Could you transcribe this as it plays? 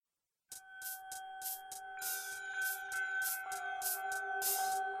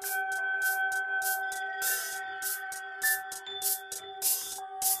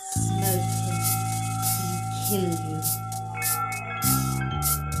kill you.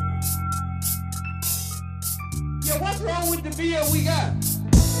 Yeah, what's wrong with the beer we got?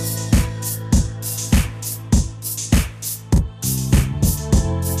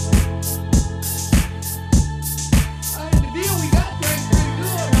 The beer we got tastes pretty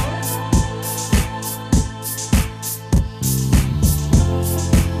good, huh?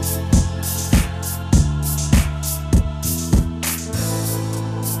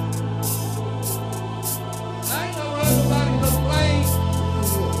 I ain't gonna run nobody complain.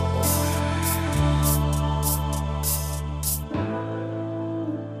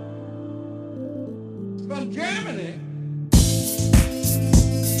 From Germany.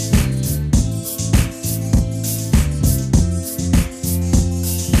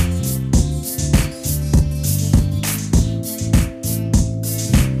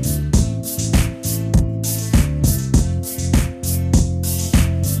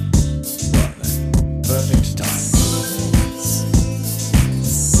 Perfect time.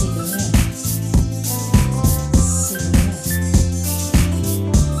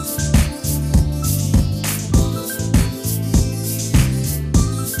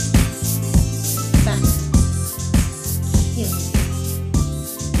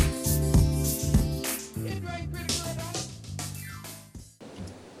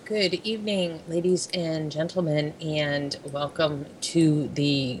 Good evening, ladies and gentlemen, and welcome to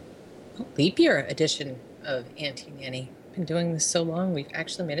the leap year edition of Anti-Nanny. Been doing this so long, we've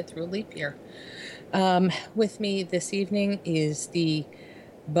actually made it through a leap year. With me this evening is the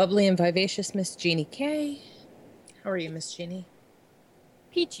bubbly and vivacious Miss Jeannie K. How are you, Miss Jeannie?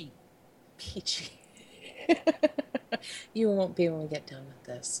 Peachy. Peachy. You won't be when we get done with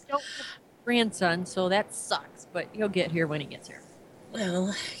this. Don't have a grandson, so that sucks, but he'll get here when he gets here.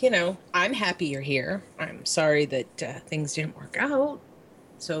 Well, you know, I'm happy you're here. I'm sorry that things didn't work out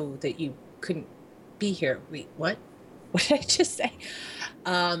so that you couldn't be here. Wait, what? What did I just say?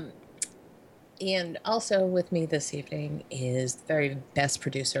 And also with me this evening is the very best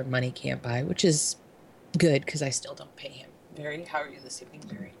producer money can't buy, which is good because I still don't pay him. Barry, how are you this evening,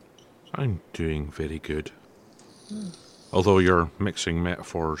 Barry? I'm doing very good. Although your mixing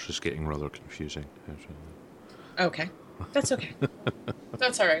metaphors is getting rather confusing. Okay. That's okay.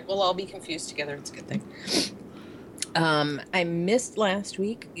 That's all right. We'll all be confused together. It's a good thing. I missed last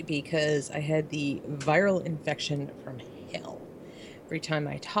week because I had the viral infection from hell. Every time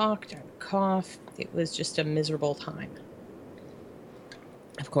I talked, I would cough. It was just a miserable time.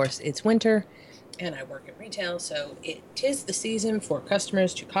 Of course, it's winter, and I work in retail, so it is the season for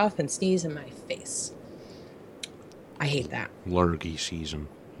customers to cough and sneeze in my face. I hate that. Lurgy season,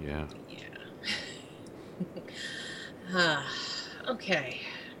 yeah. Okay.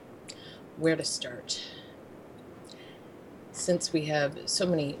 Where to start? Since we have so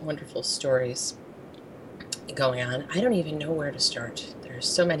many wonderful stories going on, I don't even know where to start. There's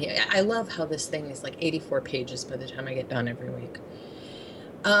so many. I love how this thing is like 84 pages by the time I get done every week.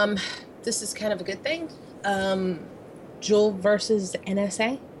 This is kind of a good thing. Juul versus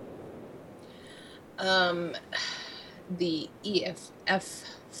NSA. The EFF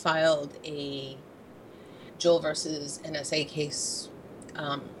filed a Juul versus NSA case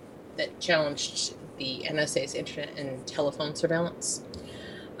that challenged the NSA's internet and telephone surveillance.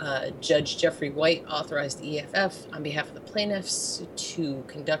 Judge Jeffrey White authorized the EFF on behalf of the plaintiffs to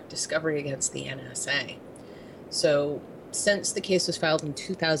conduct discovery against the NSA. So since the case was filed in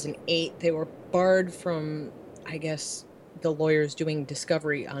 2008, they were barred from, I guess, the lawyers doing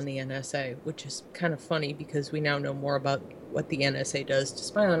discovery on the NSA, which is kind of funny because we now know more about what the NSA does to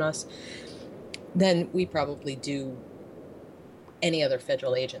spy on us than we probably do any other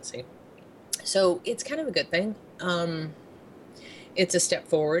federal agency. So it's kind of a good thing. It's a step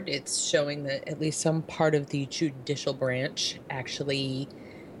forward. It's showing that at least some part of the judicial branch actually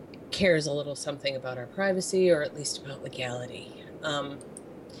cares a little something about our privacy, or at least about legality. And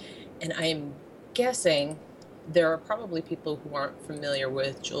I'm guessing there are probably people who aren't familiar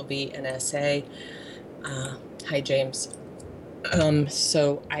with Juul v. NSA. Hi, James.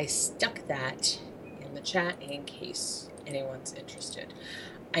 So I stuck that in the chat in case anyone's interested.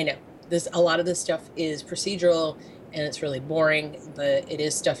 I know a lot of this stuff is procedural and it's really boring, but it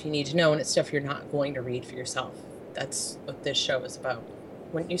is stuff you need to know, and it's stuff you're not going to read for yourself. That's what this show is about,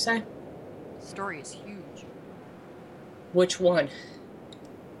 wouldn't you say? The story is huge. Which one?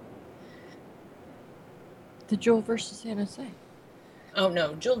 The Juul versus NSA. Oh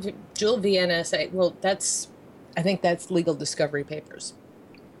no, Juul v. NSA. Well, I think that's legal discovery papers.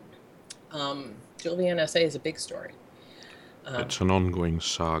 Juul v. NSA is a big story. It's an ongoing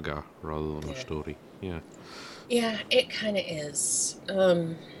saga rather than a story. Yeah. Yeah, it kind of is.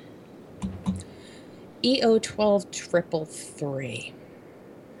 EO12333.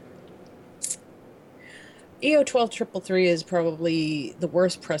 EO12333 is probably the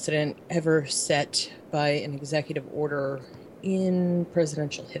worst precedent ever set by an executive order in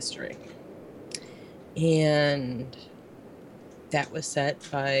presidential history. And that was set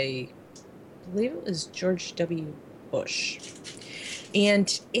by, I believe it was George W. Bush.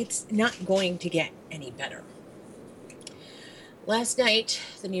 And it's not going to get any better. Last night,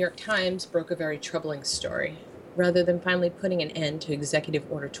 the New York Times broke a very troubling story. Rather than finally putting an end to Executive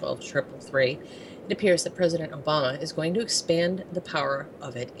Order 12333, it appears that President Obama is going to expand the power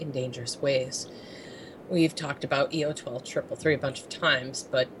of it in dangerous ways. We've talked about EO12333 a bunch of times,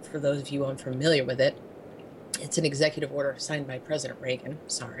 but for those of you unfamiliar with it, it's an executive order signed by President Reagan,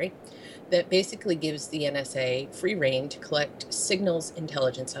 that basically gives the NSA free rein to collect signals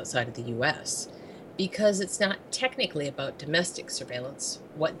intelligence outside of the U.S. Because it's not technically about domestic surveillance,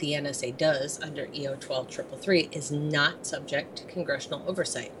 what the NSA does under EO12333 is not subject to congressional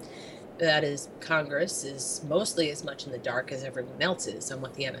oversight. That is, Congress is mostly as much in the dark as everyone else is on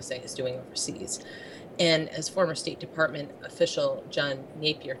what the NSA is doing overseas. And as former State Department official John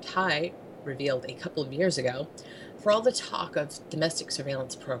Napier-Ty revealed a couple of years ago, for all the talk of domestic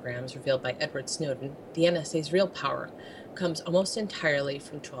surveillance programs revealed by Edward Snowden, the NSA's real power comes almost entirely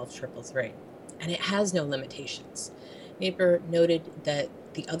from 12333. And it has no limitations. Napier noted that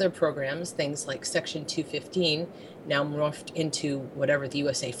the other programs, things like Section 215, now morphed into whatever the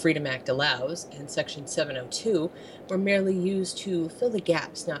USA Freedom Act allows, and Section 702, were merely used to fill the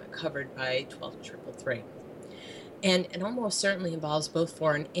gaps not covered by 12333. And it almost certainly involves both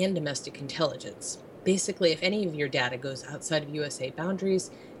foreign and domestic intelligence. Basically, if any of your data goes outside of USA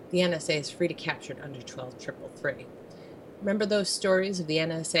boundaries, the NSA is free to capture it under 12333. Remember those stories of the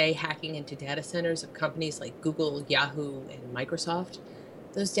NSA hacking into data centers of companies like Google, Yahoo, and Microsoft?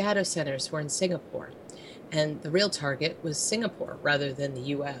 Those data centers were in Singapore, and the real target was Singapore rather than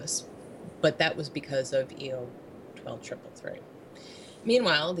the US, but that was because of EO12333.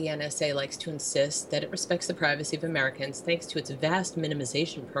 Meanwhile, the NSA likes to insist that it respects the privacy of Americans thanks to its vast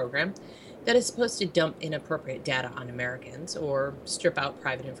minimization program that is supposed to dump inappropriate data on Americans or strip out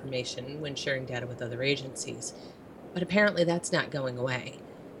private information when sharing data with other agencies. But apparently that's not going away.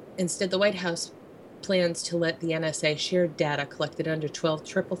 Instead, the White House plans to let the NSA share data collected under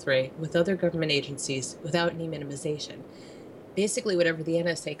 12333 with other government agencies without any minimization. Basically, whatever the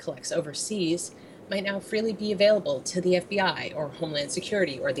NSA collects overseas might now freely be available to the FBI or Homeland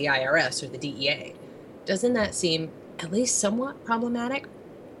Security or the IRS or the DEA. Doesn't that seem at least somewhat problematic?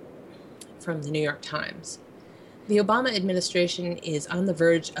 From the New York Times. The Obama administration is on the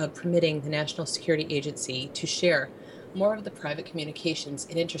verge of permitting the National Security Agency to share more of the private communications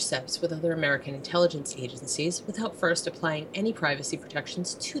it intercepts with other American intelligence agencies without first applying any privacy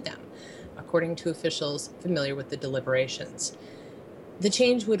protections to them, according to officials familiar with the deliberations. The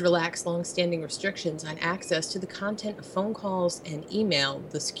change would relax long-standing restrictions on access to the content of phone calls and email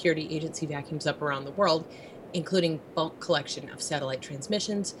the security agency vacuums up around the world, including bulk collection of satellite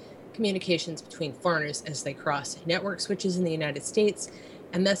transmissions, communications between foreigners as they cross network switches in the United States,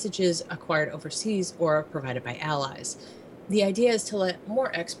 and messages acquired overseas or provided by allies. The idea is to let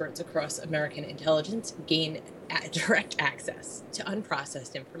more experts across American intelligence gain direct access to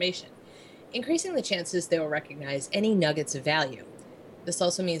unprocessed information, increasing the chances they will recognize any nuggets of value. This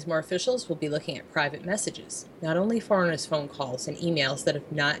also means more officials will be looking at private messages, not only foreigners' phone calls and emails that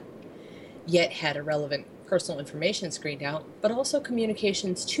have not yet had irrelevant personal information screened out, but also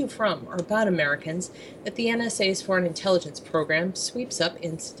communications to, from, or about Americans that the NSA's Foreign Intelligence Program sweeps up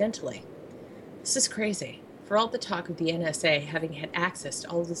incidentally. This is crazy. For all the talk of the NSA having had access to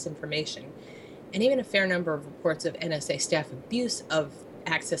all of this information, and even a fair number of reports of NSA staff abuse of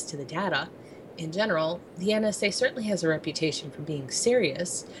access to the data, in general, the NSA certainly has a reputation for being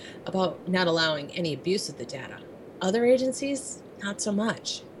serious about not allowing any abuse of the data. Other agencies, not so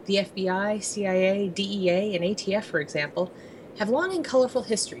much. The FBI, CIA, DEA, and ATF, for example, have long and colorful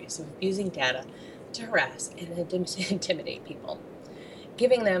histories of abusing data to harass and intimidate people,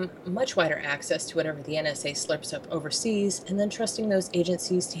 giving them much wider access to whatever the NSA slurps up overseas, and then trusting those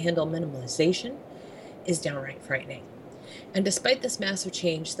agencies to handle minimalization is downright frightening. And despite this massive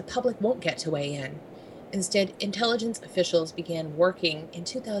change, the public won't get to weigh in. Instead, intelligence officials began working in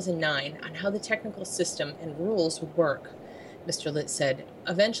 2009 on how the technical system and rules would work, Mr. Litt said,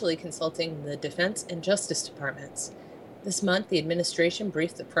 eventually consulting the Defense and Justice Departments. This month, the administration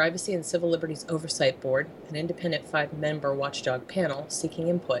briefed the Privacy and Civil Liberties Oversight Board, an independent 5-member watchdog panel, seeking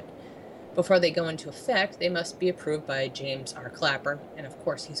input. Before they go into effect, they must be approved by James R. Clapper, and of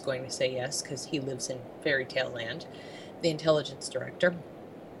course he's going to say yes, because he lives in fairy tale land, the intelligence director.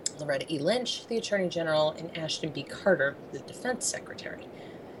 Loretta E. Lynch, the Attorney General, and Ashton B. Carter, the Defense Secretary.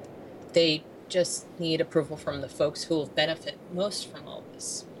 They just need approval from the folks who will benefit most from all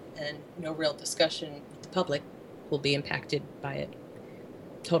this, and no real discussion with the public will be impacted by it.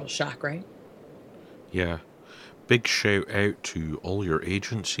 Total shock, right? Yeah. Big shout out to all your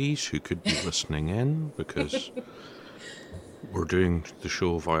agencies who could be listening in, because we're doing the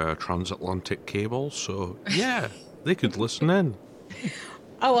show via transatlantic cable, so yeah, they could listen in.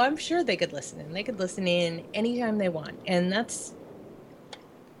 Oh, I'm sure they could listen in. They could listen in anytime they want. And it's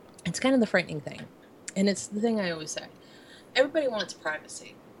kind of the frightening thing. And it's the thing I always say. Everybody wants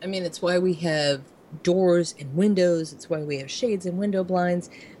privacy. I mean, it's why we have doors and windows. It's why we have shades and window blinds.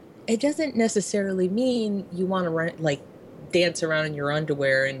 It doesn't necessarily mean you want to dance around in your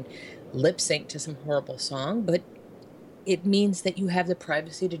underwear and lip sync to some horrible song, but it means that you have the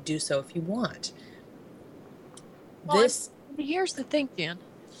privacy to do so if you want. Well, here's the thing, Jan.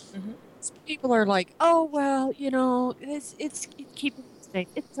 Mhm. People are like, "Oh well, it's keeping it safe.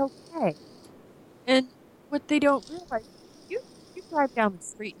 It's okay." And what they don't realize, you drive down the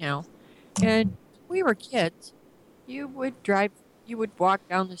street now, and when we were kids, you would walk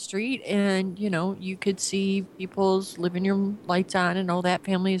down the street, and you could see people's living room lights on, and oh, that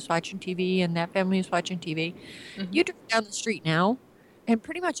family is watching TV, and that family is watching TV. Mhm. You drive down the street now, and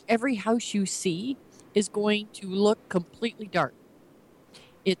pretty much every house you see is going to look completely dark.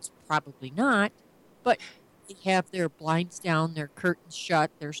 It's probably not, but they have their blinds down, their curtains shut.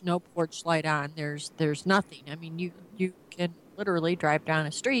 There's no porch light on. There's nothing. I mean, you can literally drive down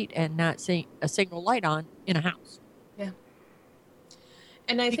a street and not see a single light on in a house. Yeah.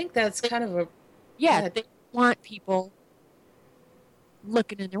 And I think that's kind of Yeah, they want people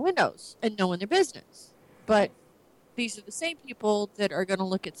looking in their windows and knowing their business. But these are the same people that are going to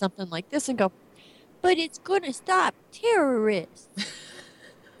look at something like this and go, but it's going to stop terrorists.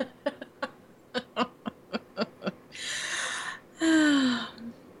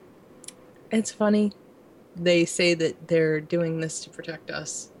 It's funny. They say that they're doing this to protect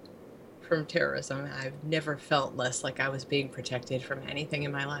us from terrorism. I've never felt less like I was being protected from anything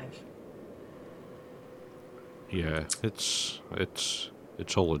in my life. Yeah, it's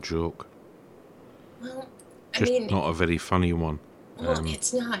all a joke. Well, Just not a very funny one. Well,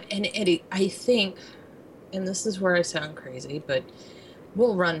 it's not. And I think, and this is where I sound crazy, but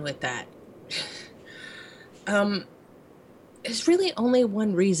we'll run with that. There's really only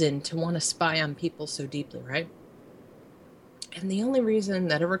one reason to want to spy on people so deeply, right? And the only reason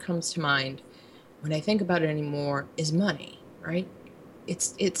that ever comes to mind when I think about it anymore is money, right?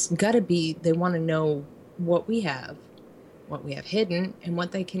 It's got to be they want to know what we have hidden, and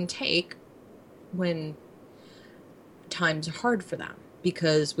what they can take when times are hard for them.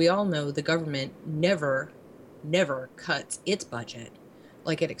 Because we all know the government never cuts its budget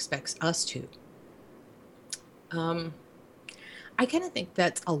like it expects us to. I kind of think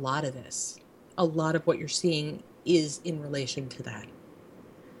that's a lot of this. A lot of what you're seeing is in relation to that.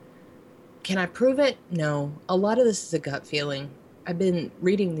 Can I prove it? No. A lot of this is a gut feeling. I've been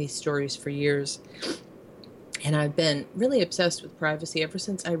reading these stories for years, and I've been really obsessed with privacy ever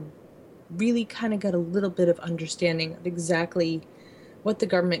since I really kind of got a little bit of understanding of exactly what the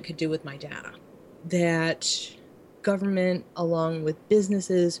government could do with my data. That government, along with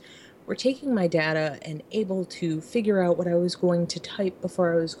businesses, were taking my data and able to figure out what I was going to type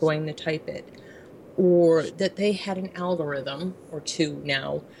before I was going to type it. Or that they had an algorithm, or two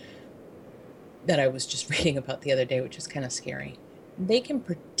now, that I was just reading about the other day, which is kind of scary. They can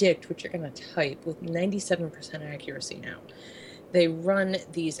predict what you're going to type with 97% accuracy now. They run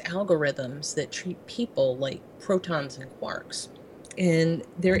these algorithms that treat people like protons and quarks. And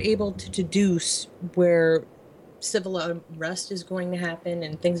they're able to deduce where civil unrest is going to happen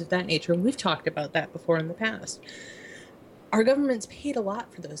and things of that nature. We've talked about that before in the past. Our government's paid a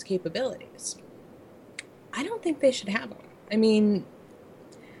lot for those capabilities. I don't think they should have them. I mean,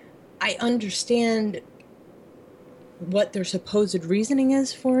 I understand what their supposed reasoning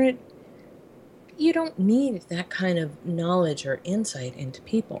is for it. You don't need that kind of knowledge or insight into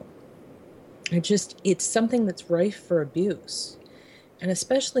people. It's something that's rife for abuse. And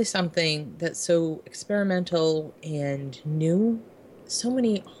especially something that's so experimental and new. So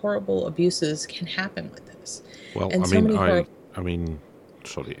many horrible abuses can happen with this. Well, and I mean,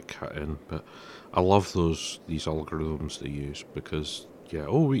 sorry to cut in, but I love these algorithms they use because,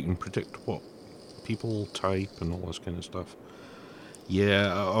 we can predict what people type and all this kind of stuff.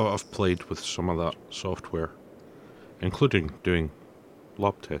 Yeah, I've played with some of that software, including doing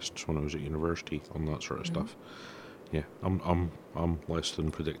lab tests when I was at university on that sort of stuff. Yeah, I'm less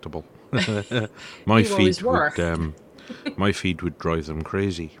than predictable. My You feed always were. would my feed would drive them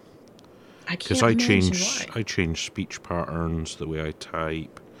crazy I because can't imagine why. I change speech patterns, the way I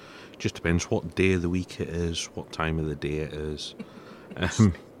type. Just depends what day of the week it is, what time of the day it is.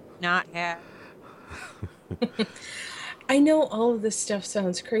 Not have. I know all of this stuff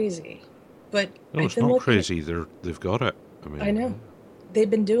sounds crazy, but No, I've it's been not looking at. crazy. They've got it. I mean, I know. They've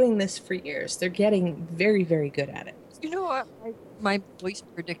been doing this for years. They're getting very, very good at it. You know what my voice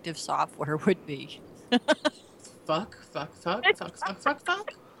predictive software would be? Fuck, fuck, fuck, fuck, fuck, fuck,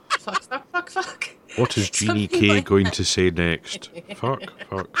 fuck. Fuck, fuck, fuck, fuck. what is Jeannie Something K like going that. to say next? Fuck,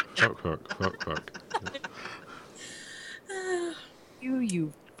 fuck, fuck, fuck, fuck, fuck.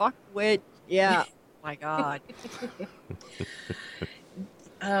 You fuckwit. Yeah. My God.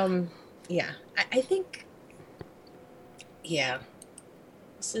 Yeah. I think, yeah,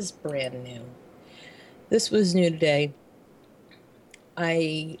 this is brand new. This was new today.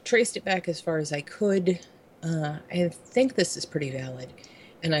 I traced it back as far as I could. I think this is pretty valid.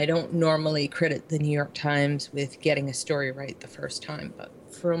 And I don't normally credit the New York Times with getting a story right the first time. But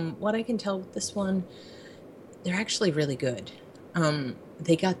from what I can tell with this one, they're actually really good.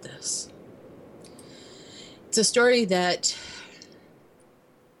 They got this. It's a story that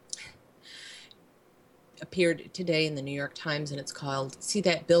appeared today in the New York Times, and it's called "See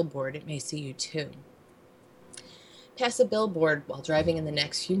That Billboard? It May See You Too." Pass a billboard while driving in the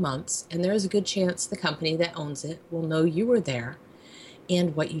next few months, and there is a good chance the company that owns it will know you were there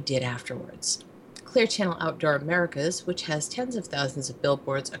and what you did afterwards. Clear Channel Outdoor Americas, which has tens of thousands of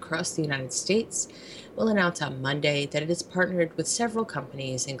billboards across the United States, will announce on Monday that it has partnered with several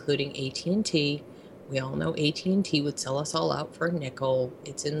companies, including AT&T. We all know AT&T would sell us all out for a nickel.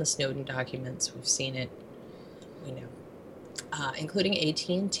 It's in the Snowden documents. We've seen it. We know. Including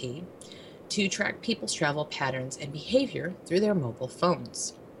AT&T, to track people's travel patterns and behavior through their mobile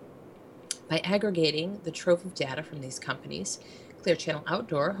phones. By aggregating the trove of data from these companies, Clear Channel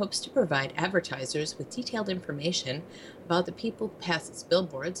Outdoor hopes to provide advertisers with detailed information about the people who pass its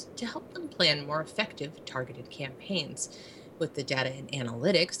billboards to help them plan more effective targeted campaigns. With the data and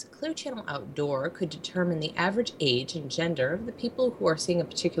analytics, Clear Channel Outdoor could determine the average age and gender of the people who are seeing a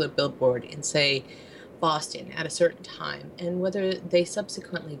particular billboard in, say, Boston at a certain time, and whether they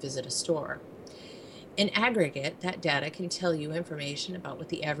subsequently visit a store. In aggregate, that data can tell you information about what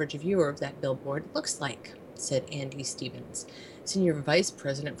the average viewer of that billboard looks like, said Andy Stevens, Senior Vice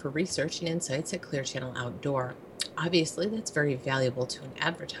President for Research and Insights at Clear Channel Outdoor. Obviously, that's very valuable to an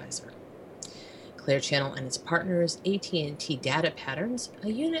advertiser. Clear Channel and its partners, AT&T Data Patterns, a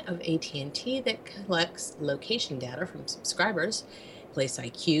unit of AT&T that collects location data from subscribers, Place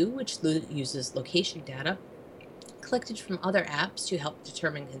IQ, which uses location data collected from other apps to help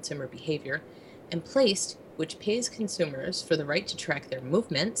determine consumer behavior, and Placed, which pays consumers for the right to track their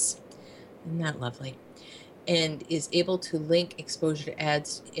movements. Isn't that lovely? And is able to link exposure to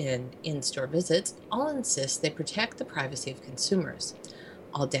ads and in-store visits, all insist they protect the privacy of consumers.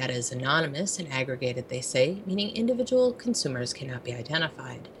 All data is anonymous and aggregated, they say, meaning individual consumers cannot be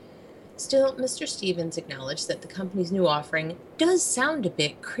identified. Still, Mr. Stevens acknowledged that the company's new offering does sound a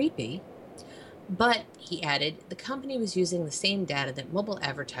bit creepy, but, he added, the company was using the same data that mobile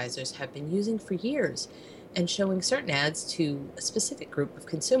advertisers have been using for years, and showing certain ads to a specific group of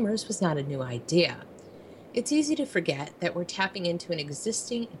consumers was not a new idea. It's easy to forget that we're tapping into an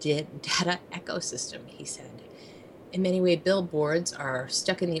existing data ecosystem, he said. In many ways, billboards are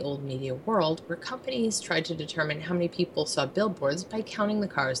stuck in the old media world where companies tried to determine how many people saw billboards by counting the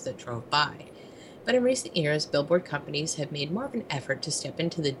cars that drove by. But in recent years, billboard companies have made more of an effort to step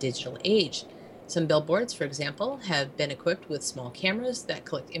into the digital age. Some billboards, for example, have been equipped with small cameras that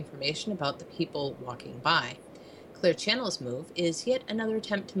collect information about the people walking by. Clear Channel's move is yet another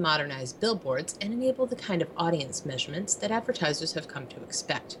attempt to modernize billboards and enable the kind of audience measurements that advertisers have come to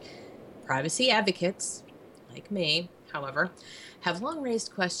expect. Privacy advocates, like me, however, have long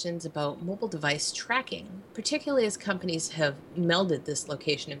raised questions about mobile device tracking, particularly as companies have melded this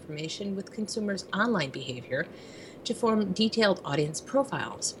location information with consumers' online behavior to form detailed audience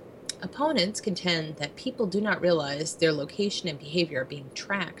profiles. Opponents contend that people do not realize their location and behavior are being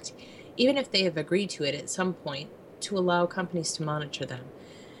tracked, even if they have agreed to it at some point to allow companies to monitor them.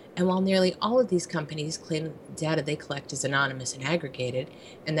 And while nearly all of these companies claim that the data they collect is anonymous and aggregated,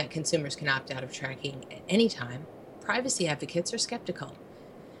 and that consumers can opt out of tracking at any time, privacy advocates are skeptical.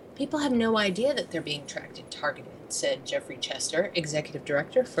 People have no idea that they're being tracked and targeted, said Jeffrey Chester, Executive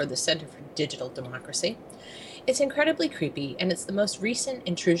Director for the Center for Digital Democracy. It's incredibly creepy, and it's the most recent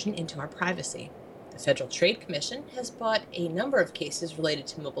intrusion into our privacy. The Federal Trade Commission has brought a number of cases related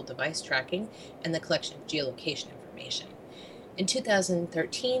to mobile device tracking and the collection of geolocation information. information. In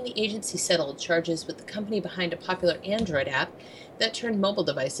 2013, the agency settled charges with the company behind a popular Android app that turned mobile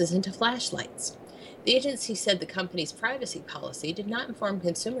devices into flashlights. The agency said the company's privacy policy did not inform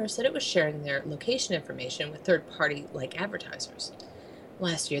consumers that it was sharing their location information with third-party like advertisers.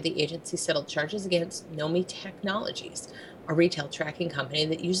 Last year, the agency settled charges against Nomi Technologies, a retail tracking company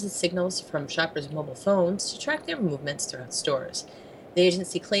that uses signals from shoppers' mobile phones to track their movements throughout stores. The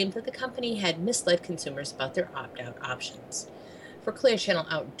agency claimed that the company had misled consumers about their opt-out options. For Clear Channel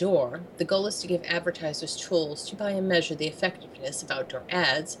Outdoor, the goal is to give advertisers tools to buy and measure the effectiveness of outdoor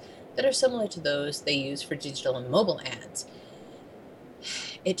ads that are similar to those they use for digital and mobile ads.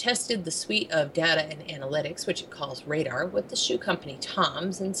 It tested the suite of data and analytics, which it calls Radar, with the shoe company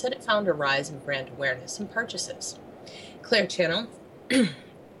Tom's and said it found a rise in brand awareness and purchases. Clear Channel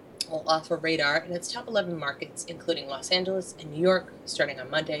will offer Radar in its top 11 markets, including Los Angeles and New York, starting on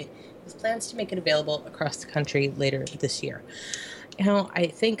Monday, with plans to make it available across the country later this year. You know, I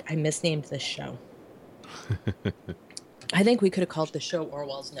think I misnamed this show. I think we could have called the show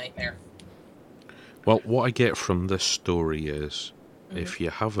Orwell's Nightmare. Well, what I get from this story is, if you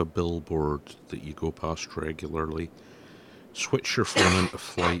have a billboard that you go past regularly, switch your phone into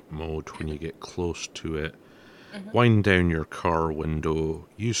flight mode when you get close to it, wind down your car window,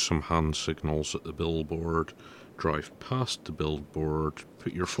 use some hand signals at the billboard, drive past the billboard,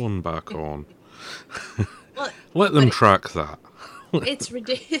 put your phone back on. Well, Let them track that. it's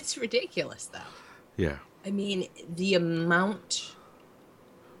ridiculous, though. Yeah. I mean, the amount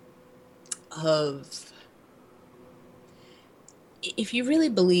of... If you really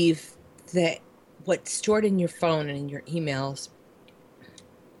believe that what's stored in your phone and in your emails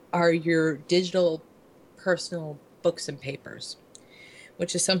are your digital personal books and papers,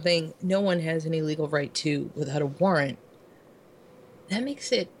 which is something no one has any legal right to without a warrant, that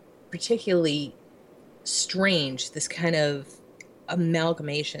makes it particularly strange, this kind of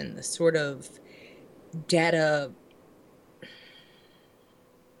amalgamation, this sort of data.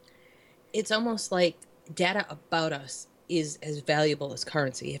 It's almost like data about us is as valuable as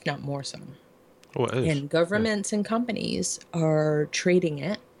currency, if not more so. Oh, it is. And governments and companies are trading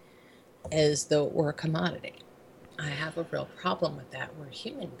it as though it were a commodity. I have a real problem with that. We're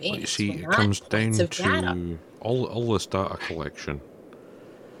human beings. Well, you see, We're it not comes down points of to data. all this data collection.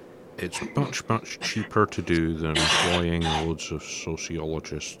 It's much cheaper to do than employing loads of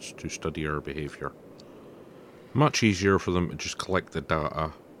sociologists to study our behaviour. Much easier for them to just collect the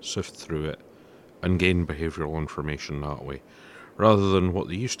data, sift through it, and gain behavioural information that way, rather than what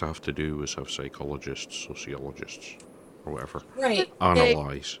they used to have to do was have psychologists, sociologists, or whatever, Right.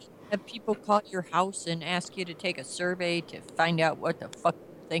 analyse. Have people call your house and ask you to take a survey to find out what the fuck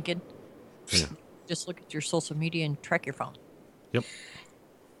you're thinking? Yeah. Just look at your social media and track your phone. Yep.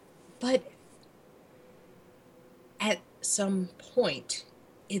 But at some point,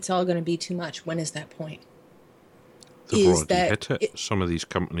 it's all going to be too much. When is that point? They've Is already that hit it. Some of these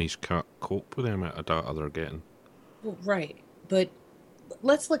companies can't cope with the amount of data they're getting. Well, right. But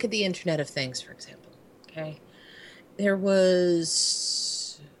let's look at the Internet of Things, for example. Okay. There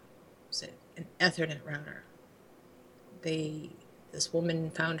was it an Ethernet router. This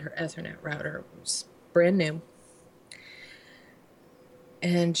woman found her Ethernet router. It was brand new.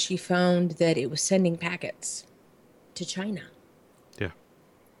 And she found that it was sending packets to China. Yeah.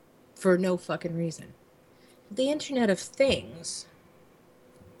 For no fucking reason. The Internet of Things,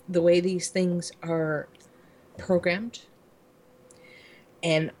 the way these things are programmed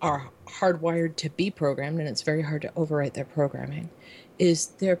and are hardwired to be programmed, and it's very hard to overwrite their programming, is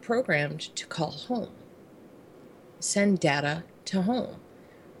they're programmed to call home, send data to home.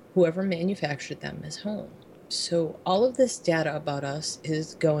 Whoever manufactured them is home. So all of this data about us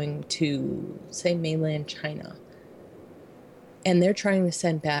is going to, say, mainland China. And they're trying to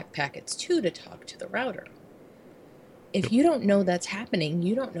send back packets to talk to the router. If you don't know that's happening,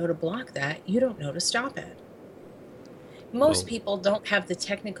 you don't know to block that, you don't know to stop it. Most people don't have the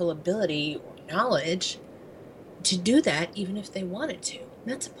technical ability or knowledge to do that, even if they wanted to.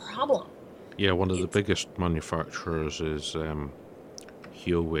 That's a problem. Yeah, one of the biggest manufacturers is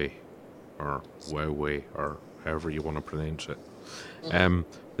Huawei, or Huawei, or however you want to pronounce it.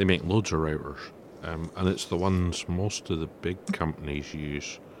 They make loads of routers, and it's the ones most of the big companies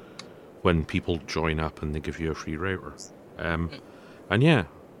use when people join up and they give you a free router. And yeah,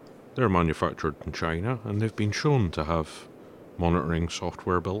 they're manufactured in China, and they've been shown to have monitoring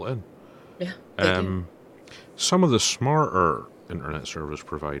software built in. Yeah, they do. Some of the smarter internet service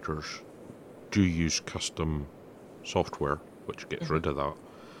providers do use custom software, which gets rid of that.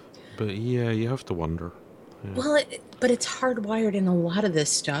 But yeah, you have to wonder. Yeah. Well, but it's hardwired in a lot of this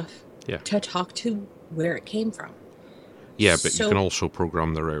stuff Yeah. to talk to where it came from. Yeah, but you So- can also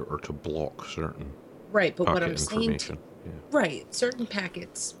program the router to block certain Right, but what packet I'm saying, information. Yeah. right, certain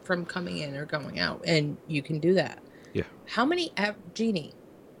packets from coming in or going out, and you can do that. Yeah. How many Jeannie,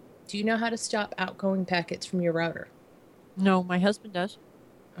 do you know how to stop outgoing packets from your router? No, my husband does.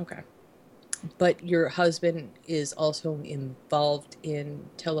 Okay. But your husband is also involved in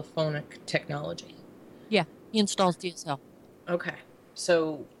telephonic technology. Yeah, he installs DSL. Okay.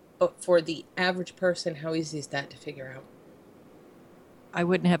 So, but for the average person, how easy is that to figure out? I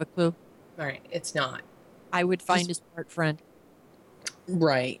wouldn't have a clue. All right, it's not. I would find a smart friend.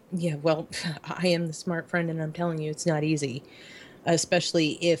 Right. Yeah, well, I am the smart friend, and I'm telling you, it's not easy,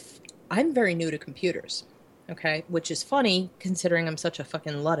 especially if I'm very new to computers, okay? Which is funny considering I'm such a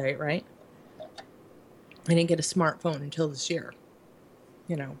fucking Luddite, right? I didn't get a smartphone until this year.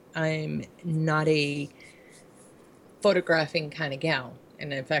 You know, I'm not a photographing kind of gal.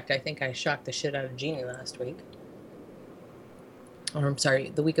 And in fact, I think I shocked the shit out of Jeannie last week. Or I'm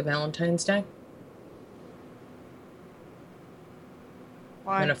sorry, the week of Valentine's Day.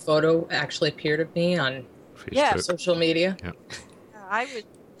 Why? When a photo actually appeared of me on Facebook. Yeah, social media. Yeah. I was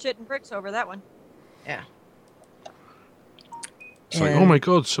shitting bricks over that one. Yeah. It's like, oh my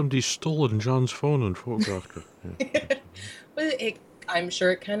god, somebody's stolen John's phone and photographed her. Yeah. Well, I'm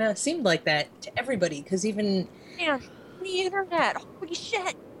sure it kind of seemed like that to everybody, because even... Man, the internet. Holy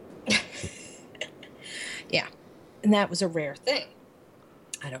shit. Yeah. And that was a rare thing.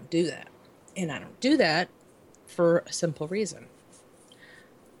 I don't do that. And I don't do that for a simple reason.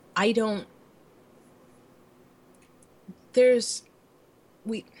 I don't...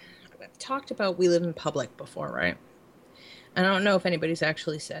 I've talked about We Live in Public before, right? And I don't know if anybody's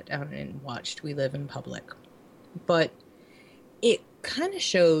actually sat down and watched We Live in Public. But it kind of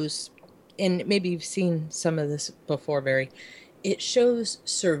shows, and maybe you've seen some of this before, Barry, it shows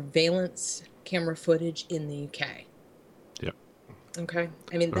surveillance camera footage in the UK. Yep. Okay?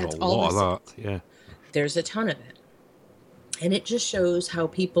 I mean, There's that's a all lot this of is. that. Yeah. There's a ton of it. And it just shows how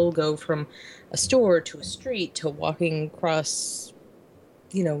people go from a store to a street to walking across,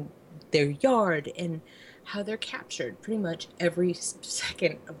 you know, their yard, and how they're captured pretty much every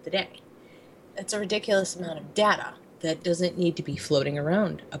second of the day. That's a ridiculous amount of data that doesn't need to be floating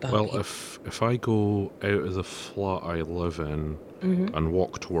around about Well, people. if I go out of the flat I live in and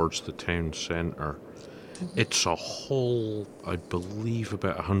walk towards the town centre, it's a whole, I believe,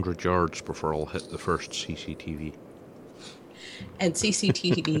 about 100 yards before I'll hit the first CCTV. And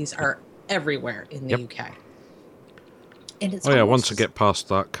CCTVs are everywhere in the Yep. UK. And it's Oh yeah, almost- once I get past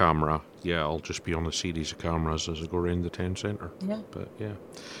that camera, yeah, I'll just be on a series of cameras as I go around the town centre. Yeah. But yeah.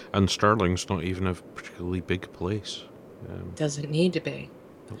 And Stirling's not even a particularly big place. Doesn't need to be.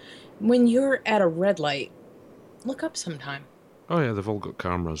 Nope. When you're at a red light, look up sometime. Oh yeah, they've all got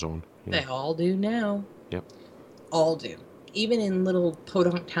cameras on. They Yeah. all do now. Yep. All do. Even in little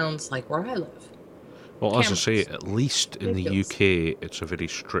podunk towns like where I live. Well, as I say, Cameras. at least in the Ridiculous. UK, it's a very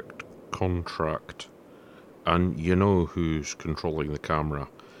strict contract, and you know who's controlling the camera.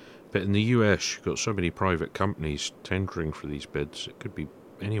 But in the US, you've got so many private companies tendering for these bids, it could be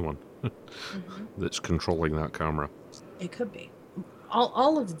anyone that's controlling that camera. It could be.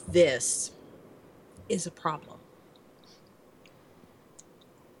 All of this is a problem.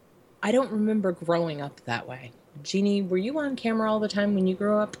 I don't remember growing up that way. Jeannie, were you on camera all the time when you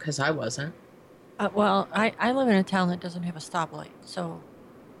grew up? Because I wasn't. Well, I live in a town that doesn't have a stoplight, so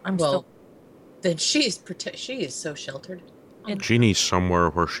I'm Well, then she is so sheltered. Jeannie's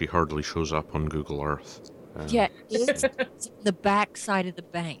somewhere where she hardly shows up on Google Earth. Yeah, it's the back side of the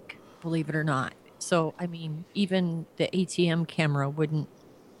bank, believe it or not. So, I mean, even the ATM camera wouldn't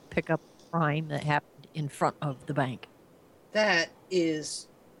pick up crime that happened in front of the bank. That is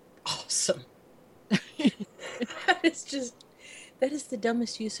awesome. that is the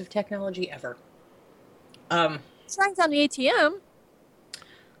dumbest use of technology ever. Signs on the ATM.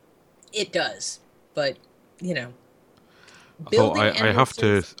 It does, but you know. Although building I have to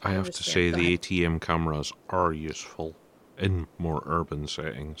entrances, I have to understand. say Go the ahead. ATM cameras are useful in more urban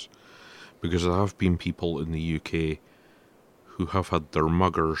settings, because there have been people in the UK who have had their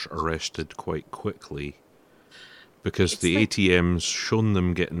muggers arrested quite quickly because It's the like- ATM's shown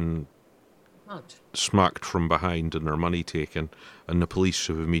them getting Mugged. smacked from behind and their money taken, and the police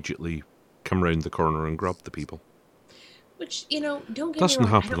have immediately come round the corner and grabbed the people. Which, you know, don't get Doesn't me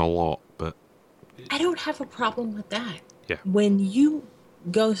wrong. happen a lot, but I don't have a problem with that. Yeah. When you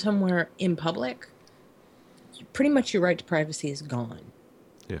go somewhere in public, pretty much your right to privacy is gone.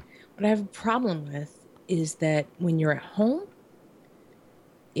 Yeah. What I have a problem with is that when you're at home,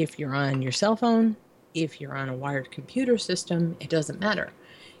 if you're on your cell phone, if you're on a wired computer system, it doesn't matter.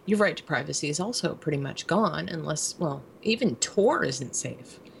 your right to privacy is also pretty much gone unless, well, even Tor isn't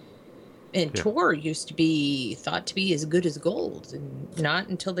safe. And Yeah. Tor used to be thought to be as good as gold, and not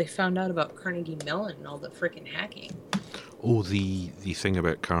until they found out about Carnegie Mellon and all the freaking hacking. Oh, the thing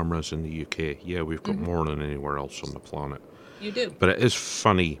about cameras in the UK. Yeah, we've got more than anywhere else on the planet. You do. But it is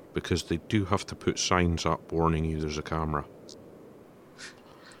funny because they do have to put signs up warning you there's a camera.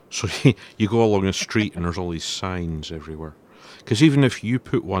 So you go along a street and there's all these signs everywhere. Because even if you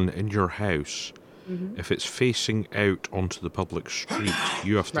put one in your house, if it's facing out onto the public street,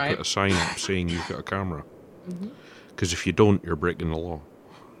 you have to Right. put a sign up saying you've got a camera. Because if you don't, you're breaking the law.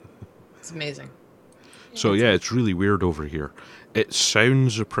 It's amazing. So yeah, it's really weird over here. It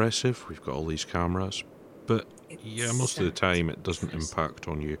sounds oppressive. We've got all these cameras. But yeah, most of the time it doesn't impact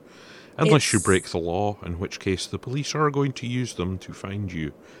on you. Unless you break the law, in which case the police are going to use them to find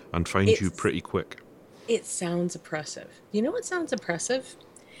you, and find you pretty quick. It sounds oppressive. You know what sounds oppressive?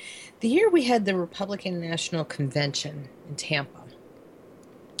 The year we had the Republican National Convention in Tampa,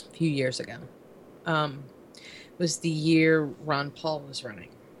 a few years ago, was the year Ron Paul was running.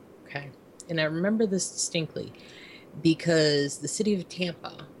 Okay. And I remember this distinctly because the city of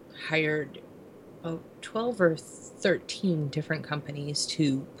Tampa hired about 12 or 13 different companies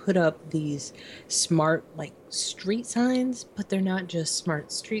to put up these smart, like, street signs, but they're not just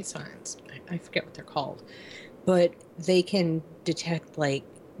smart street signs. I forget what they're called. But they can detect, like,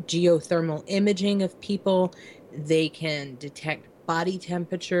 geothermal imaging of people. They can detect body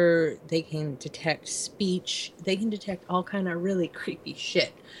temperature. They can detect speech. They can detect all kind of really creepy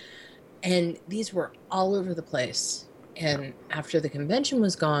shit. And these were all over the place. And after the convention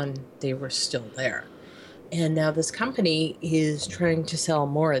was gone, they were still there. And now this company is trying to sell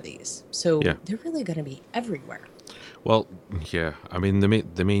more of these. So they're really going to be everywhere. Well, yeah. I mean,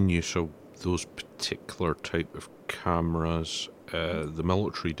 the main use of those particular type of cameras, the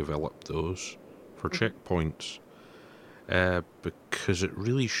military developed those for checkpoints because it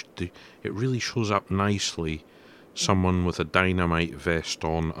really shows up nicely someone with a dynamite vest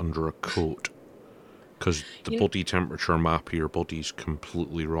on under a coat, because the body temperature map of your body's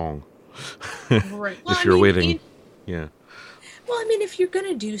completely wrong. Right. Well, if you're wearing, yeah. Well, I mean, if you're going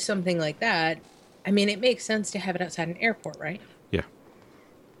to do something like that, I mean, it makes sense to have it outside an airport, right? Yeah.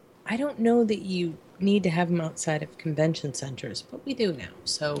 I don't know that you need to have them outside of convention centers, but we do now.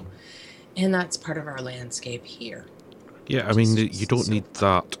 So, and that's part of our landscape here. Yeah, I mean, you don't need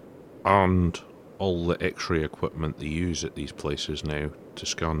that and all the X-ray equipment they use at these places now to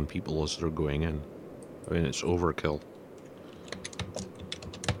scan people as they're going in. I mean, it's overkill.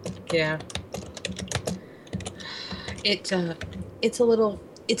 Yeah. It's all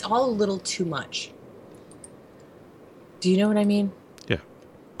a little too much. Do you know what I mean? Yeah.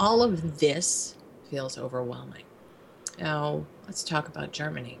 All of this feels overwhelming. Now, let's talk about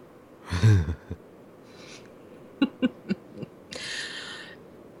Germany.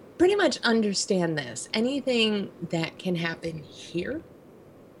 Pretty much understand this. Anything that can happen here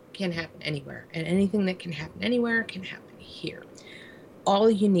can happen anywhere. And anything that can happen anywhere can happen here. All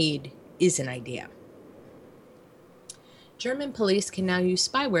you need is an idea. German police can now use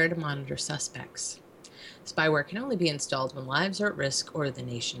spyware to monitor suspects. Spyware can only be installed when lives are at risk or the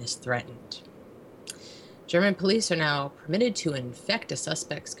nation is threatened. German police are now permitted to infect a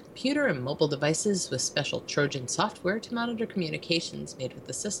suspect's computer and mobile devices with special Trojan software to monitor communications made with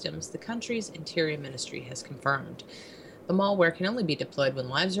the systems, the country's Interior Ministry has confirmed. The malware can only be deployed when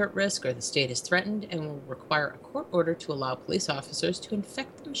lives are at risk or the state is threatened and will require a court order to allow police officers to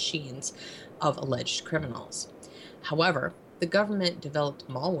infect the machines of alleged criminals. However, the government-developed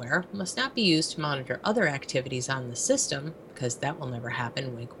malware must not be used to monitor other activities on the system, because that will never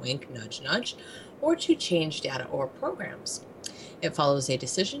happen, wink wink, nudge nudge, or to change data or programs. It follows a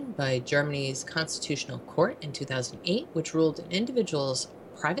decision by Germany's Constitutional Court in 2008, which ruled an individual's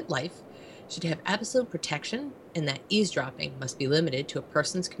private life should have absolute protection and that eavesdropping must be limited to a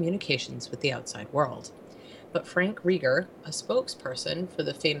person's communications with the outside world. But Frank Rieger, a spokesperson for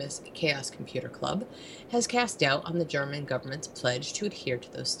the famous Chaos Computer Club, has cast doubt on the German government's pledge to adhere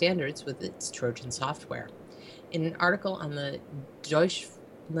to those standards with its Trojan software. In an article on the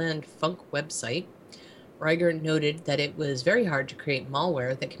Deutschlandfunk website, Rieger noted that it was very hard to create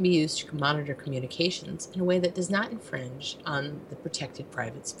malware that can be used to monitor communications in a way that does not infringe on the protected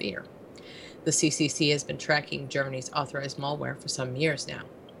private sphere. The CCC has been tracking Germany's authorized malware for some years now.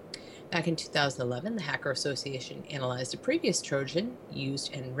 Back in 2011, the Hacker Association analyzed a previous Trojan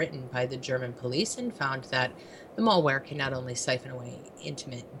used and written by the German police and found that the malware can not only siphon away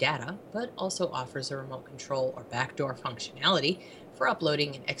intimate data, but also offers a remote control or backdoor functionality for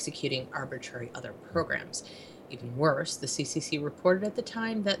uploading and executing arbitrary other programs. Even worse, the CCC reported at the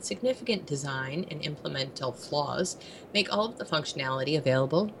time that significant design and implemental flaws make all of the functionality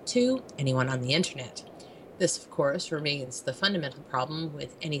available to anyone on the internet. This, of course, remains the fundamental problem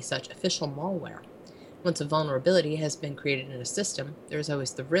with any such official malware. Once a vulnerability has been created in a system, there is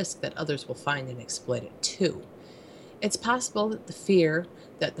always the risk that others will find and exploit it too. It's possible that the fear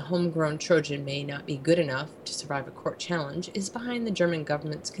that the homegrown Trojan may not be good enough to survive a court challenge is behind the German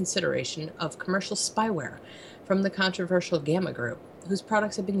government's consideration of commercial spyware from the controversial Gamma Group, whose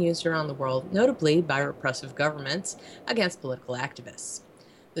products have been used around the world, notably by repressive governments, against political activists.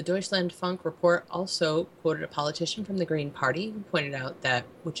 The Deutschlandfunk report also quoted a politician from the Green Party who pointed out that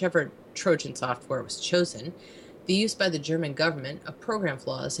whichever Trojan software was chosen, the use by the German government of program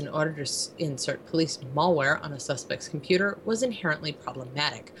flaws in order to insert police malware on a suspect's computer was inherently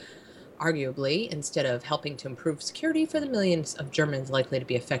problematic. Arguably, instead of helping to improve security for the millions of Germans likely to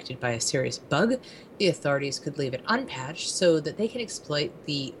be affected by a serious bug, the authorities could leave it unpatched so that they can exploit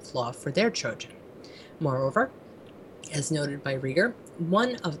the flaw for their Trojan. Moreover, as noted by Rieger,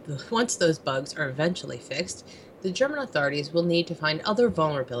 once those bugs are eventually fixed, the German authorities will need to find other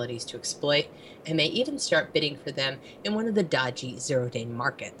vulnerabilities to exploit and may even start bidding for them in one of the dodgy zero-day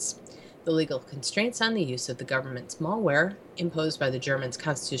markets. The legal constraints on the use of the government's malware imposed by the German's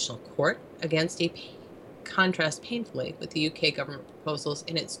constitutional court against contrast painfully with the UK government proposals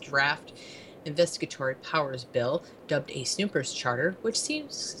in its draft investigatory powers bill, dubbed a Snoopers Charter, which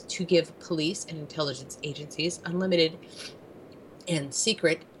seems to give police and intelligence agencies unlimited and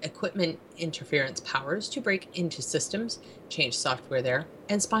secret equipment interference powers to break into systems, change software there,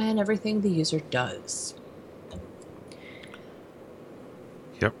 and spy on everything the user does.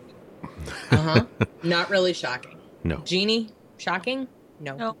 Yep. Not really shocking. No. Jeannie, shocking?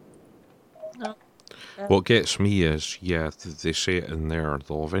 No. No. What gets me is, they say it in there,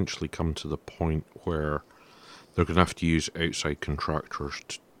 they'll eventually come to the point where they're going to have to use outside contractors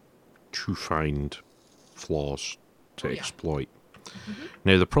to find flaws to exploit. Mm-hmm.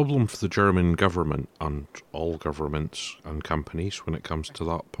 Now, the problem for the German government and all governments and companies when it comes to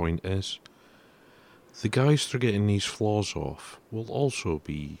that point is the guys they're getting these flaws off will also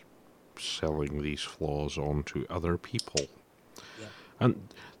be selling these flaws on to other people. Yeah.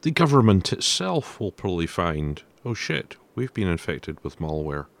 And the government itself will probably find, oh shit, we've been infected with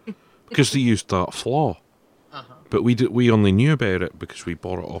malware because they used that flaw. Uh-huh. But we only knew about it because we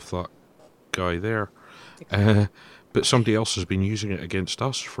bought it off that guy there. Exactly. But somebody else has been using it against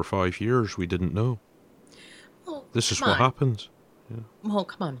us for 5 years. We didn't know. Well, this is what happens. Yeah. Well,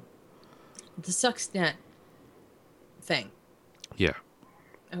 come on. The Stuxnet thing. Yeah.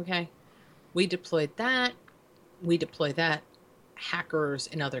 Okay. We deploy that. Hackers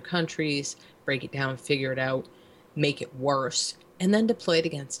in other countries break it down, figure it out, make it worse, and then deploy it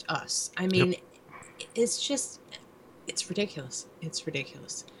against us. I mean, it's ridiculous. It's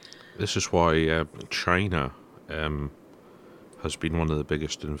ridiculous. This is why China has been one of the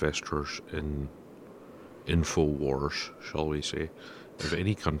biggest investors in InfoWars, shall we say, of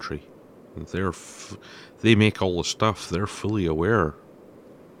any country. They make all the stuff. They're fully aware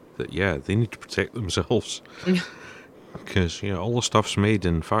that, they need to protect themselves. Because, all the stuff's made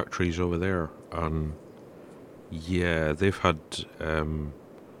in factories over there. And, they've had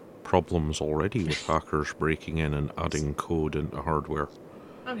problems already with hackers breaking in and adding code into hardware.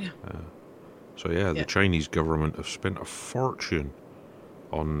 Oh, yeah. The Chinese government have spent a fortune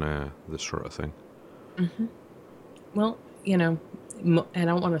on this sort of thing. Mm-hmm. Well, I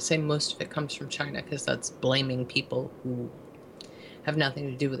don't want to say most of it comes from China because that's blaming people who have nothing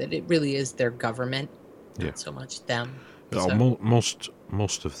to do with it. It really is their government, not so much them. Most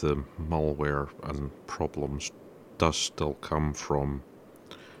of the malware and problems does still come from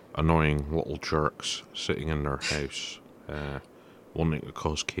annoying little jerks sitting in their house wanting to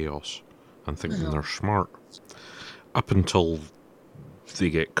cause chaos and thinking they're smart. Up until they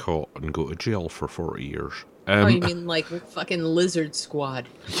get caught and go to jail for 40 years. You mean like fucking Lizard Squad?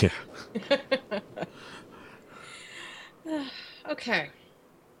 Yeah. Okay.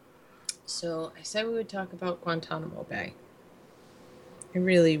 So I said we would talk about Guantanamo Bay. I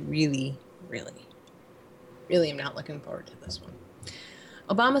really, really, really, really am not looking forward to this one.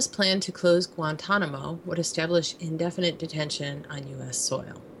 Obama's plan to close Guantanamo would establish indefinite detention on U.S.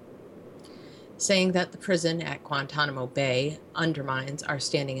 soil, saying that the prison at Guantanamo Bay undermines our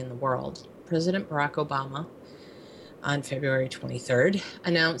standing in the world. President Barack Obama, on February 23rd,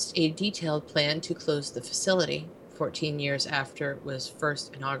 announced a detailed plan to close the facility 14 years after it was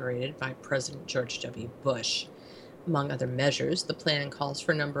first inaugurated by President George W. Bush. Among other measures, the plan calls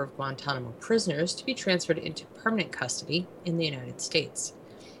for a number of Guantanamo prisoners to be transferred into permanent custody in the United States.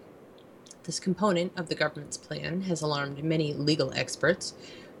 This component of the government's plan has alarmed many legal experts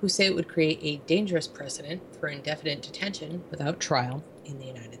who say it would create a dangerous precedent for indefinite detention without trial in the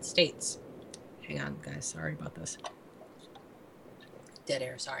United States. Hang on, guys. Sorry about this. Dead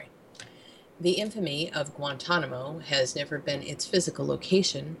air, sorry. The infamy of Guantanamo has never been its physical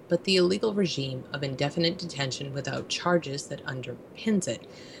location, but the illegal regime of indefinite detention without charges that underpins it,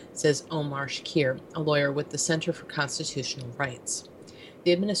 says Omar Shakir, a lawyer with the Center for Constitutional Rights.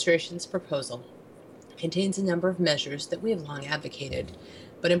 The administration's proposal contains a number of measures that we have long advocated,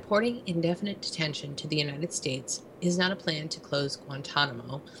 but importing indefinite detention to the United States is not a plan to close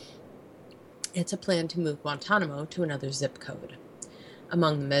Guantanamo. It's a plan to move Guantanamo to another zip code.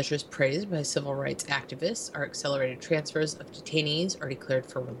 Among the measures praised by civil rights activists are accelerated transfers of detainees already cleared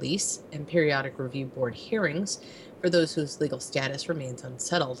for release and periodic review board hearings for those whose legal status remains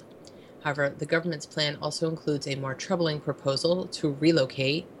unsettled. However, the government's plan also includes a more troubling proposal to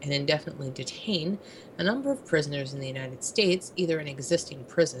relocate and indefinitely detain a number of prisoners in the United States, either in existing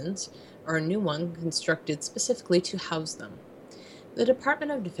prisons or a new one constructed specifically to house them. The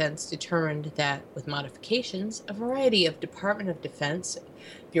Department of Defense determined that, with modifications, a variety of Department of Defense,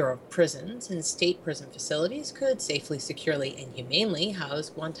 Bureau of Prisons, and state prison facilities could safely, securely, and humanely house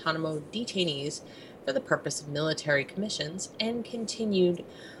Guantanamo detainees for the purpose of military commissions and continued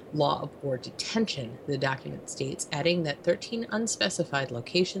law of war detention, the document states, adding that 13 unspecified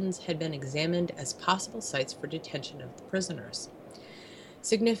locations had been examined as possible sites for detention of the prisoners.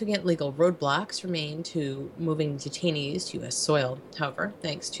 Significant legal roadblocks remain to moving detainees to U.S. soil, however,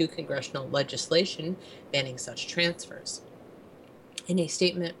 thanks to congressional legislation banning such transfers. In a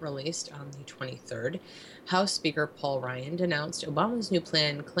statement released on the 23rd, House Speaker Paul Ryan denounced Obama's new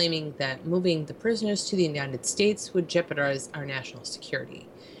plan, claiming that moving the prisoners to the United States would jeopardize our national security.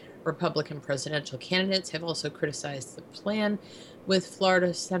 Republican presidential candidates have also criticized the plan, with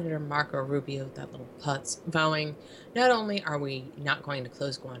Florida Senator Marco Rubio, that little putz, vowing, "Not only are we not going to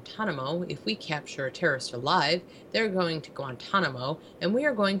close Guantanamo, if we capture a terrorist alive, they're going to Guantanamo, and we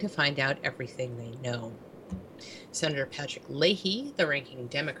are going to find out everything they know." Senator Patrick Leahy, the ranking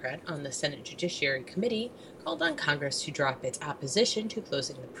Democrat on the Senate Judiciary Committee, called on Congress to drop its opposition to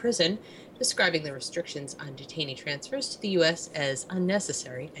closing the prison, describing the restrictions on detainee transfers to the U.S. as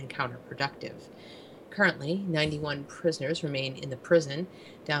unnecessary and counterproductive. Currently, 91 prisoners remain in the prison,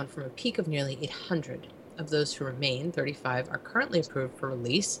 down from a peak of nearly 800. Of those who remain, 35 are currently approved for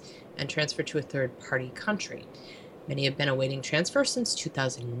release and transferred to a third-party country. Many have been awaiting transfer since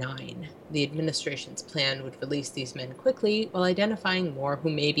 2009. The administration's plan would release these men quickly while identifying more who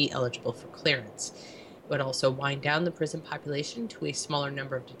may be eligible for clearance. It would also wind down the prison population to a smaller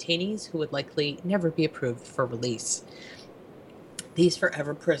number of detainees who would likely never be approved for release. These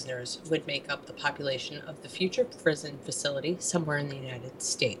forever prisoners would make up the population of the future prison facility somewhere in the United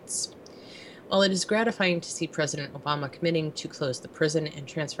States. While it is gratifying to see President Obama committing to close the prison and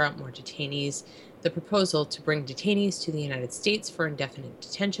transfer out more detainees, the proposal to bring detainees to the United States for indefinite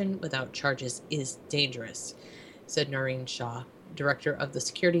detention without charges is dangerous, said Noreen Shaw, director of the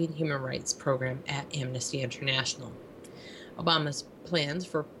Security and Human Rights Program at Amnesty International. Obama's plans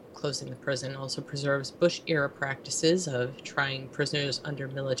for closing the prison also preserves Bush-era practices of trying prisoners under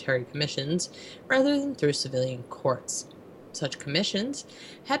military commissions rather than through civilian courts. Such commissions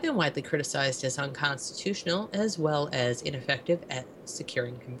have been widely criticized as unconstitutional as well as ineffective at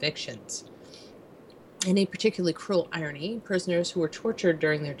securing convictions. In a particularly cruel irony, prisoners who were tortured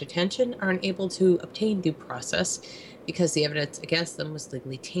during their detention are unable to obtain due process because the evidence against them was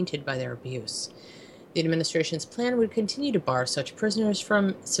legally tainted by their abuse. The administration's plan would continue to bar such prisoners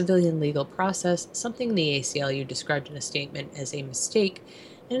from civilian legal process, something the ACLU described in a statement as a mistake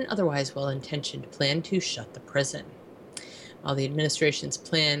in an otherwise well-intentioned plan to shut the prison. While the administration's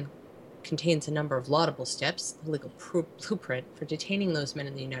plan contains a number of laudable steps, the legal blueprint for detaining those men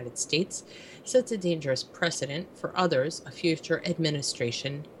in the United States sets a dangerous precedent for others a future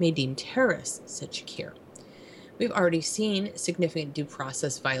administration may deem terrorists, said Shakir. We've already seen significant due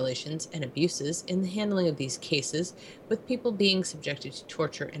process violations and abuses in the handling of these cases, with people being subjected to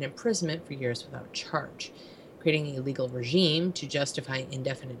torture and imprisonment for years without charge. Creating a legal regime to justify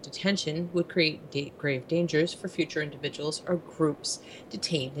indefinite detention would create grave dangers for future individuals or groups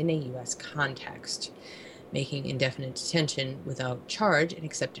detained in a U.S. context. Making indefinite detention without charge an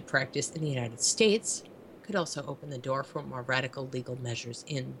accepted practice in the United States could also open the door for more radical legal measures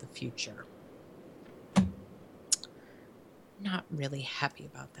in the future. Not really happy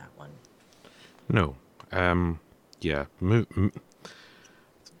about that one. No. Yeah.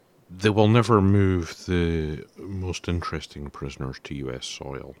 They will never move the most interesting prisoners to U.S.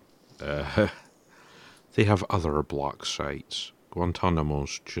 soil. They have other block sites.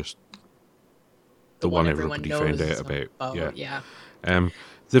 Guantanamo's just the one everyone everybody found knows out about. about. Yeah. Yeah.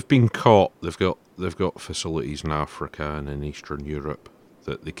 They've been caught. They've got facilities in Africa and in Eastern Europe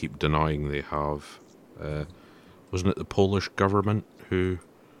that they keep denying they have. Wasn't it the Polish government who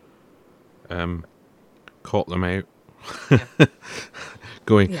caught them out? Yeah.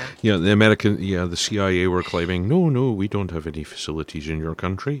 Going, Yeah. the CIA were claiming, no, we don't have any facilities in your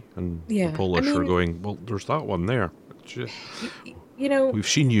country, and the Yeah. Polish were going, well, there's that one there. You know, We've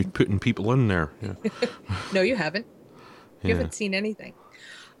seen you putting people in there. Yeah, no, you haven't. You yeah, haven't seen anything.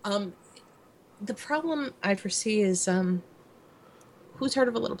 The problem I foresee is who's heard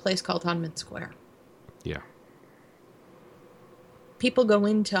of a little place called Hanman Square? yeah. People go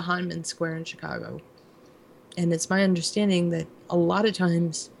into Hanman Square in Chicago, and it's my understanding that a lot of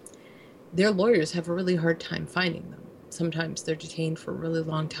times their lawyers have a really hard time finding them. Sometimes they're detained for a really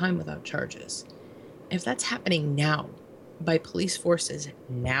long time without charges. If that's happening now, by police forces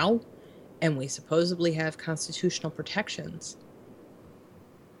now, and we supposedly have constitutional protections,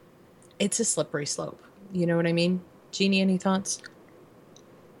 it's a slippery slope. You know what I mean? Jeannie, any thoughts?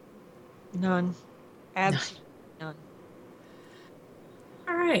 None. Absolutely none.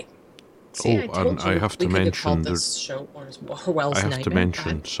 All right. See, I told and you I have to we could have mention called this show Orwell's I have Nightmare. to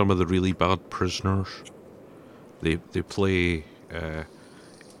mention some of the really bad prisoners. They play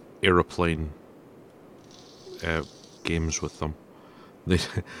aeroplane games with them.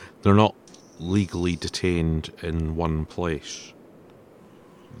 They're not legally detained in one place.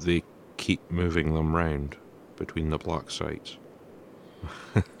 They keep moving them round between the black sites,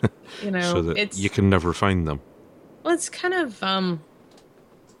 You know, so that it's you can never find them. well, it's kind of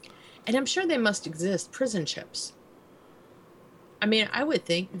and I'm sure they must exist, prison ships. I mean, I would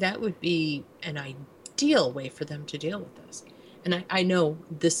think that would be an ideal way for them to deal with this. And I know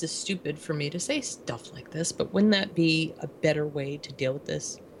this is stupid for me to say stuff like this, but wouldn't that be a better way to deal with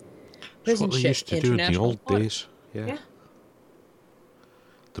this? That's Prison what they ship, used to do in the international old waters. days. Yeah. Yeah.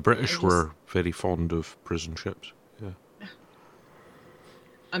 The British just- were very fond of prison ships. Yeah.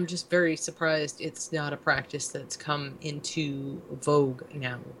 I'm just very surprised it's not a practice that's come into vogue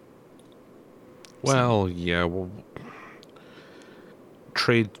now. Well, yeah. Well,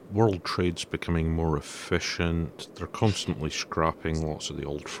 world trade's becoming more efficient. They're constantly scrapping lots of the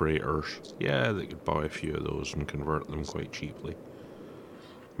old freighters. Yeah, they could buy a few of those and convert them quite cheaply.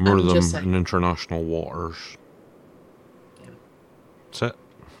 More of I'm them just saying. in international waters. Yeah. That's it.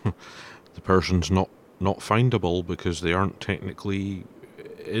 The person's not findable because they aren't technically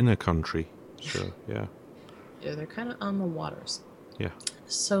in a country. So, yeah. Yeah, they're kind of on the waters. Yeah.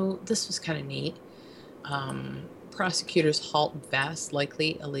 So this was kind of neat. Prosecutors halt vast,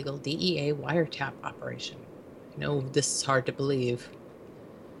 likely illegal DEA wiretap operation. I know this is hard to believe.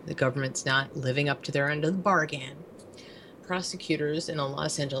 The government's not living up to their end of the bargain. Prosecutors in a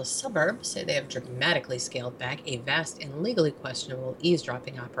Los Angeles suburb say they have dramatically scaled back a vast and legally questionable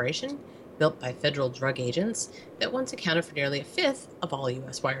eavesdropping operation built by federal drug agents that once accounted for nearly a fifth of all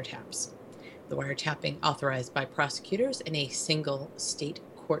U.S. wiretaps. The wiretapping authorized by prosecutors and a single state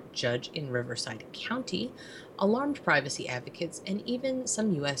court judge in Riverside County alarmed privacy advocates and even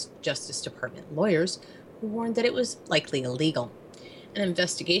some U.S. Justice Department lawyers who warned that it was likely illegal. An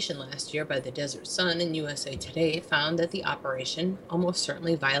investigation last year by the Desert Sun and USA Today found that the operation almost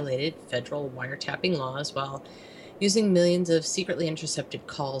certainly violated federal wiretapping laws while using millions of secretly intercepted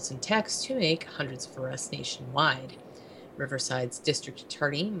calls and texts to make hundreds of arrests nationwide. Riverside's district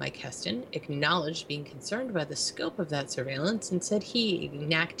attorney, Mike Heston, acknowledged being concerned by the scope of that surveillance and said he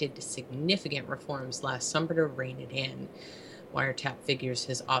enacted significant reforms last summer to rein it in. Wiretap figures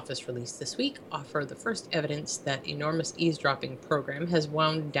his office released this week offer the first evidence that enormous eavesdropping program has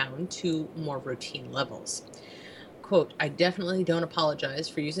wound down to more routine levels. Quote, I definitely don't apologize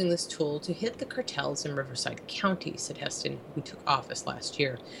for using this tool to hit the cartels in Riverside County, said Heston, who took office last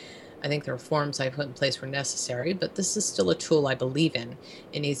year. I think the reforms I put in place were necessary, but this is still a tool I believe in.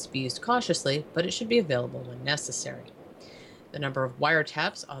 It needs to be used cautiously, but it should be available when necessary. The number of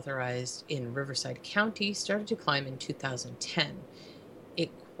wiretaps authorized in Riverside County started to climb in 2010.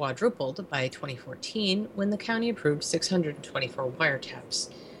 It quadrupled by 2014 when the county approved 624 wiretaps,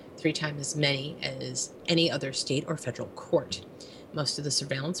 3 times as many as any other state or federal court. Most of the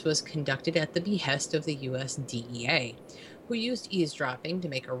surveillance was conducted at the behest of the U.S. DEA, who used eavesdropping to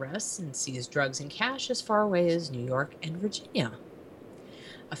make arrests and seize drugs and cash as far away as New York and Virginia.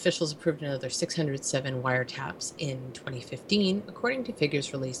 Officials approved another 607 wiretaps in 2015, according to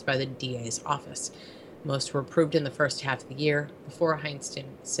figures released by the DA's office. Most were approved in the first half of the year, before Heinston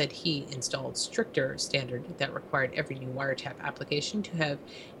said he installed stricter standard that required every new wiretap application to have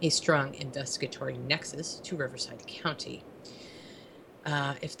a strong investigatory nexus to Riverside County.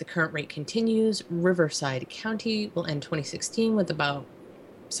 If the current rate continues, Riverside County will end 2016 with about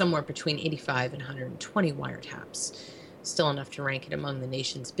somewhere between 85 and 120 wiretaps, still enough to rank it among the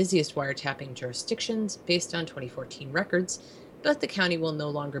nation's busiest wiretapping jurisdictions based on 2014 records, but the county will no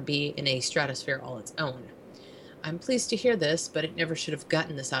longer be in a stratosphere all its own. I'm pleased to hear this, but it never should have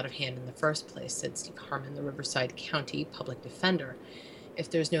gotten this out of hand in the first place, said Steve Harmon, the Riverside County public defender. If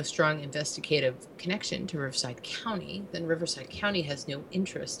there's no strong investigative connection to Riverside County, then Riverside County has no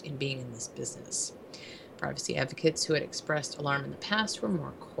interest in being in this business. Privacy advocates who had expressed alarm in the past were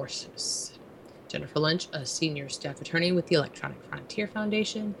more cautious. Jennifer Lynch, a senior staff attorney with the Electronic Frontier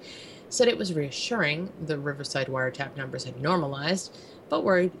Foundation, said it was reassuring the Riverside wiretap numbers had normalized, but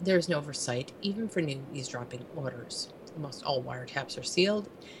worried there's no oversight even for new eavesdropping orders. Almost all wiretaps are sealed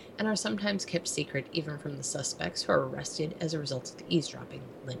and are sometimes kept secret even from the suspects who are arrested as a result of the eavesdropping,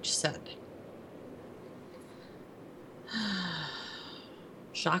 Lynch said.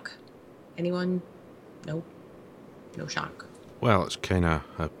 Shock? Anyone? No shock. Well, it's kind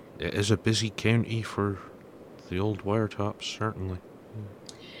of it is a busy county for the old wiretaps, certainly.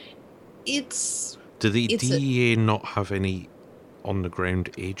 Do the DEA not have any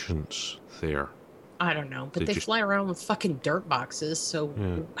on-the-ground agents there? I don't know, but they fly around with fucking dirt boxes, so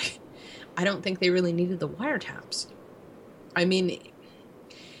yeah. I don't think they really needed the wiretaps. I mean,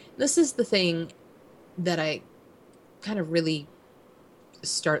 this is the thing that I kind of really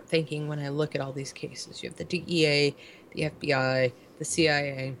start thinking when I look at all these cases. You have the DEA, the FBI, the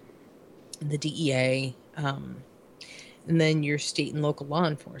CIA, the DEA, and then your state and local law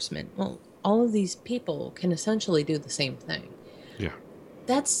enforcement. Well, all of these people can essentially do the same thing. Yeah.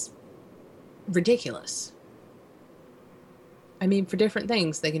 That's ridiculous. I mean, for different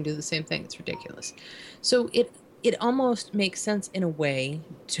things, they can do the same thing. It's ridiculous. So it almost makes sense in a way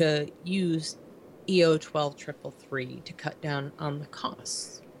to use EO 12333 to cut down on the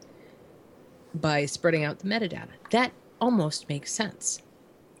costs by spreading out the metadata. That almost makes sense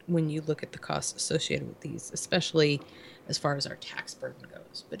when you look at the costs associated with these, especially as far as our tax burden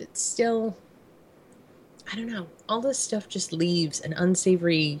goes. But it's still, I don't know, all this stuff just leaves an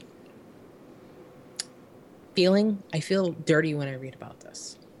unsavory feeling. I feel dirty when I read about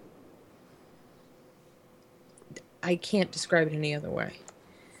this. I can't describe it any other way.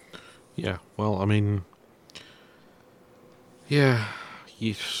 Yeah, well, I mean, yeah,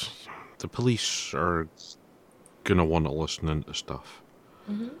 the police are going to want to listen into stuff.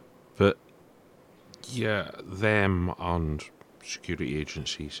 Mm-hmm. But, yeah, them and security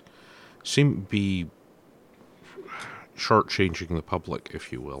agencies seem to be shortchanging the public,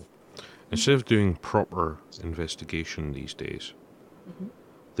 if you will. Instead of doing proper investigation these days,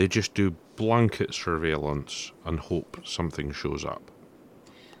 they just do blanket surveillance and hope something shows up.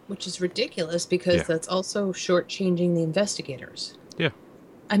 Which is ridiculous because that's also shortchanging the investigators. Yeah.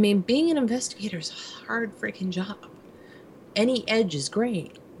 I mean, being an investigator is a hard freaking job. Any edge is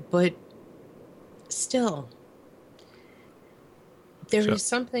great, but still, there is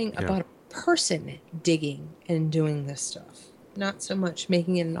something about a person digging and doing this stuff. Not so much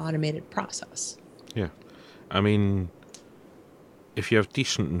making it an automated process. Yeah. I mean, if you have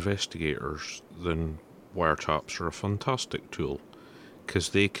decent investigators, then wiretaps are a fantastic tool because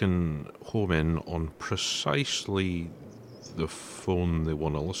they can home in on precisely the phone they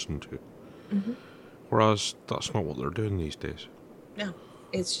want to listen to. Mm-hmm. Whereas that's not what they're doing these days. No,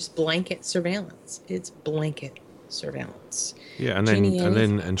 it's just blanket surveillance. It's blanket surveillance. Yeah, and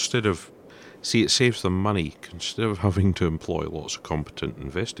then instead of... See, it saves them money. Instead of having to employ lots of competent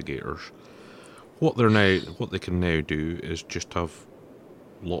investigators, what they can now do is just have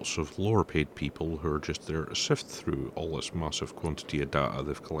lots of lower paid people who are just there to sift through all this massive quantity of data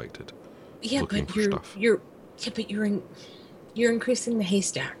they've collected. Yeah, looking but for stuff. you're increasing the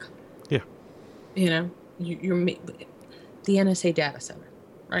haystack. Yeah. You know, you're the NSA data center,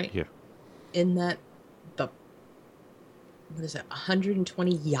 right? Yeah. In that, what is it,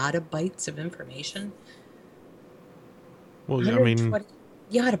 120 yottabytes of information? Well, yeah, I mean...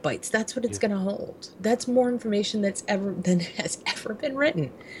 yottabytes, that's what it's going to hold. That's more information than has ever been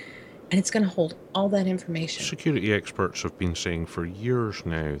written. And it's going to hold all that information. Security experts have been saying for years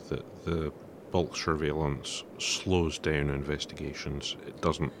now that the bulk surveillance slows down investigations. It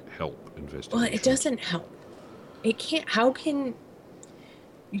doesn't help investigations. Well, it doesn't help. It can't... How can...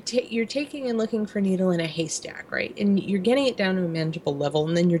 You're taking and looking for a needle in a haystack, right? And you're getting it down to a manageable level,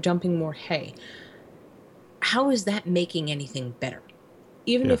 and then you're dumping more hay. How is that making anything better?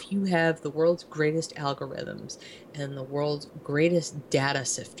 Even if you have the world's greatest algorithms and the world's greatest data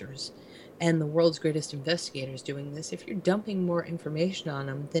sifters and the world's greatest investigators doing this, if you're dumping more information on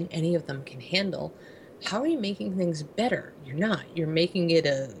them than any of them can handle, How are you making things better? You're not. You're making it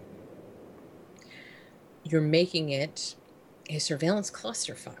a surveillance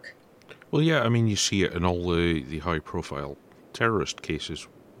clusterfuck. Well, yeah, I mean, you see it in all the high-profile terrorist cases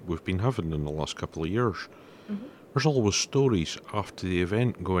we've been having in the last couple of years. Mm-hmm. There's always stories after the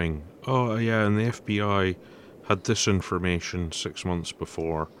event going, oh, yeah, and the FBI had this information 6 months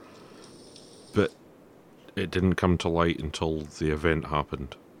before, but it didn't come to light until the event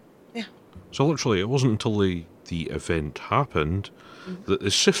happened. Yeah. So literally, it wasn't until the event happened that they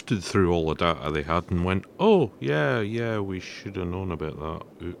sifted through all the data they had and went, oh, yeah, we should have known about that.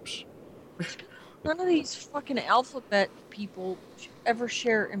 Oops. None of these fucking alphabet people ever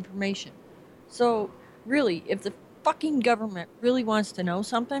share information. So, really, if the fucking government really wants to know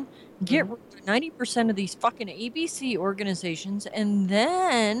something, get rid of 90% of these fucking ABC organizations, and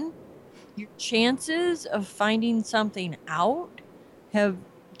then your chances of finding something out have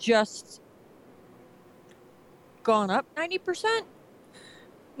just gone up 90%.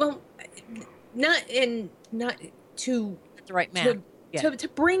 Well, not to That's the right math. to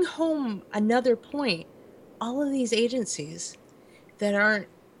bring home another point. All of these agencies that aren't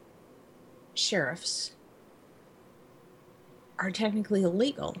sheriffs are technically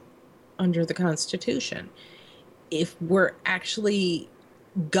illegal under the Constitution. If we're actually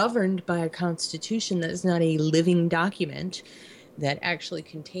governed by a Constitution that is not a living document that actually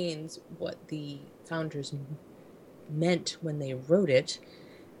contains what the founders meant when they wrote it,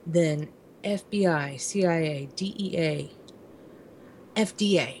 then FBI, CIA, DEA,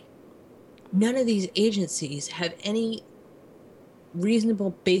 FDA, none of these agencies have any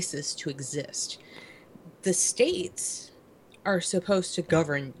reasonable basis to exist. The states are supposed to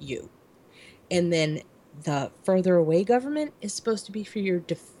govern you. And then the further away government is supposed to be for your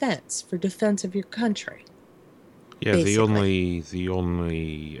defense, for defense of your country. Yeah, basically. the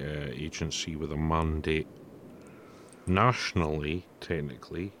only agency with a mandate nationally,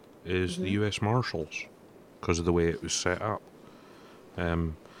 technically, is the U.S. Marshals, because of the way it was set up.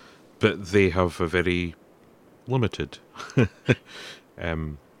 But they have a very limited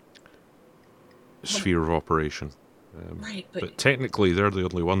sphere of operation. Right, but technically, they're the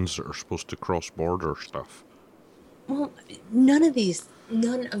only ones that are supposed to cross-border stuff. Well, none of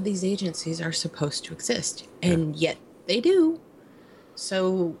these agencies are supposed to exist, and yet they do.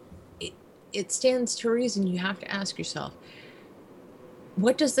 So it stands to reason you have to ask yourself,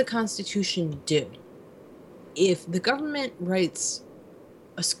 what does the Constitution do? If the government writes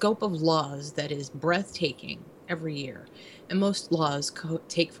a scope of laws that is breathtaking every year, and most laws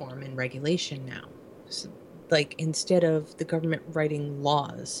take form in regulation now, so, like, instead of the government writing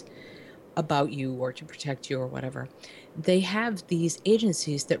laws about you or to protect you or whatever, they have these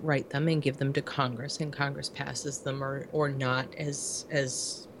agencies that write them and give them to Congress, and Congress passes them or not,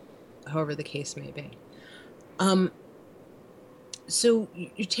 as however the case may be. So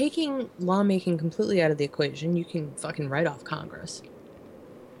you're taking lawmaking completely out of the equation. You can fucking write off Congress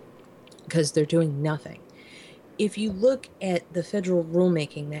because they're doing nothing. If you look at the federal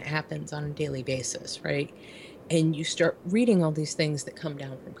rulemaking that happens on a daily basis, right, and you start reading all these things that come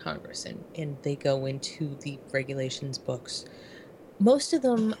down from Congress and they go into the regulations books, most of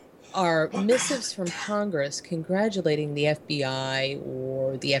them are missives from Congress congratulating the FBI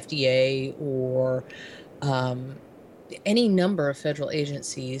or the FDA or any number of federal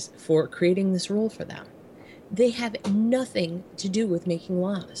agencies for creating this rule for them. They have nothing to do with making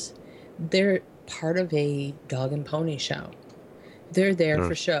laws. They're part of a dog and pony show. They're there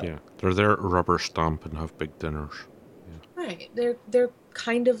for show. Yeah, they're there to rubber stamp and have big dinners. Yeah. Right. They're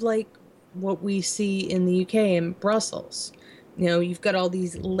kind of like what we see in the UK and Brussels. You know, you've got all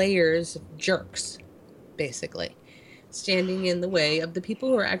these layers of jerks, basically, standing in the way of the people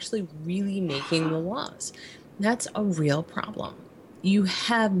who are actually really making the laws. That's a real problem. You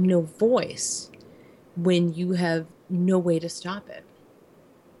have no voice when you have no way to stop it.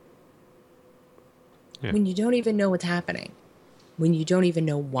 Yeah. When you don't even know what's happening. When you don't even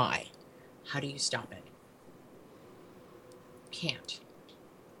know why. How do you stop it? Can't.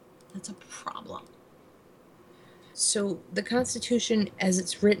 That's a problem. So the Constitution, as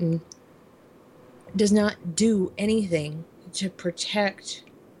it's written, does not do anything to protect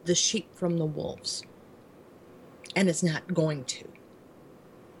the sheep from the wolves. And it's not going to.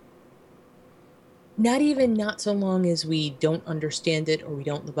 Not so long as we don't understand it or we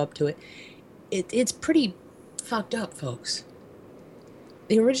don't live up to it. It's pretty fucked up, folks.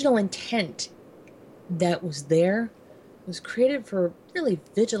 The original intent that was there was created for really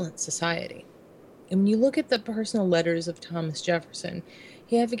vigilant society. And when you look at the personal letters of Thomas Jefferson,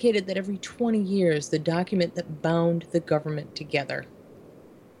 he advocated that every 20 years, the document that bound the government together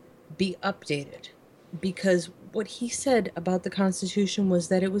be updated because what he said about the Constitution was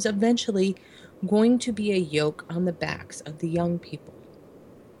that it was eventually going to be a yoke on the backs of the young people.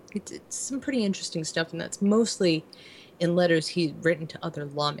 It's some pretty interesting stuff, and that's mostly in letters he'd written to other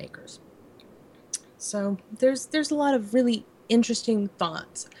lawmakers. So there's a lot of really interesting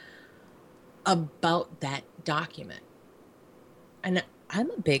thoughts about that document. And I'm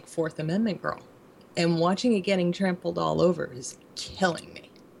a big Fourth Amendment girl, and watching it getting trampled all over is killing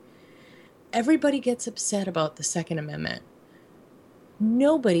me. Everybody gets upset about the Second Amendment.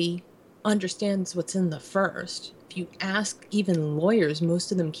 Nobody understands what's in the First. If you ask even lawyers,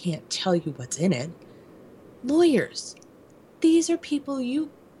 most of them can't tell you what's in it. Lawyers, these are people you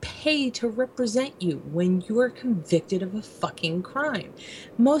pay to represent you when you're convicted of a fucking crime.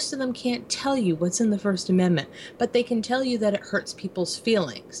 Most of them can't tell you what's in the First Amendment, but they can tell you that it hurts people's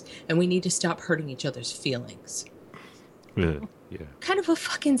feelings, and we need to stop hurting each other's feelings. Yeah. What kind of a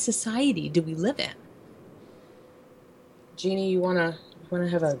fucking society do we live in? Jeannie, you wanna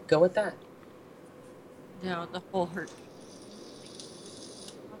have a go at that? No, the whole hurt.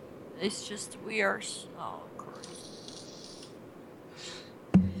 It's just we are so crazy.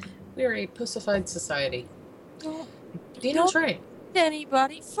 We are a pussified society. Don't Dino's right.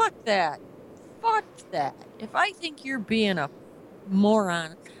 anybody. Fuck that. Fuck that. If I think you're being a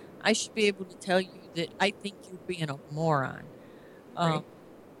moron, I should be able to tell you that I think you're being a moron. Right.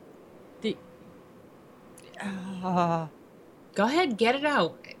 The Go ahead, get it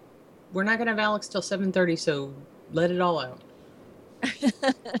out. We're not gonna have Alex till 7:30, so let it all out.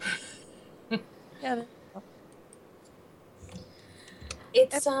 yeah,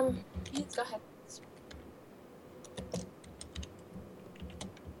 It's Go ahead.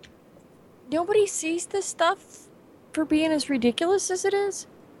 nobody sees this stuff for being as ridiculous as it is.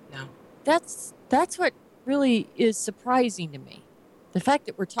 No. That's what really is surprising to me. The fact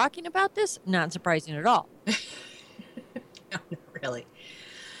that we're talking about this, not surprising at all. No, not really.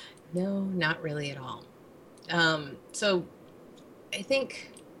 No, not really at all. So I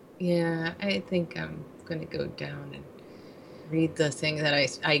think I'm going to go down and read the thing that I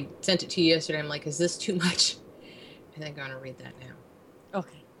sent it to you yesterday. I'm like, is this too much? I think I'm going to read that now.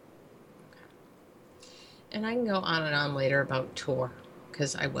 Okay. And I can go on and on later about Tor,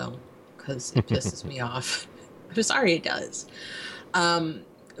 because I will, because it pisses me off. I'm sorry, it does.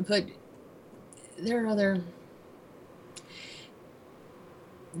 But there are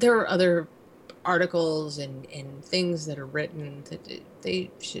other articles and things that are written that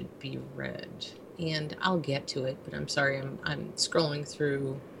they should be read. And I'll get to it, but I'm sorry, I'm scrolling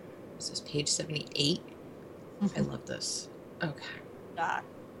through, is this page 78? I love this. Okay.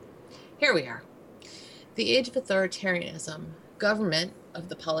 Here we are. The Age of Authoritarianism, Government of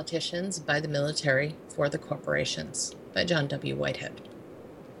the Politicians, by the Military, for the Corporations, by John W. Whitehead.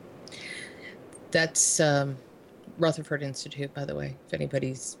 That's Rutherford Institute, by the way, if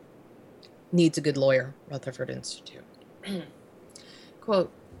anybody needs a good lawyer, Rutherford Institute. Quote,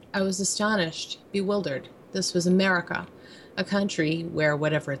 I was astonished, bewildered. This was America, a country where,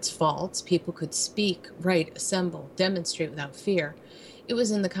 whatever its faults, people could speak, write, assemble, demonstrate without fear. It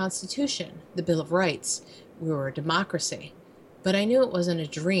was in the Constitution, the Bill of Rights. We were a democracy. But I knew it wasn't a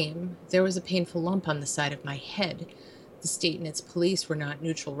dream. There was a painful lump on the side of my head. The state and its police were not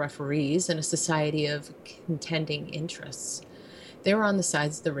neutral referees in a society of contending interests. They were on the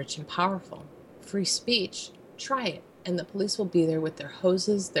sides of the rich and powerful. Free speech? Try it, and the police will be there with their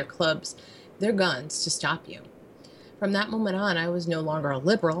hoses, their clubs, their guns to stop you. From that moment on, I was no longer a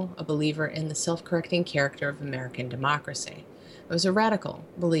liberal, a believer in the self-correcting character of American democracy. I was a radical,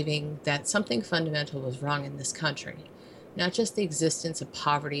 believing that something fundamental was wrong in this country. Not just the existence of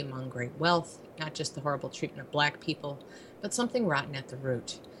poverty among great wealth, not just the horrible treatment of black people, but something rotten at the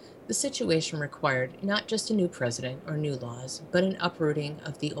root. The situation required not just a new president or new laws, but an uprooting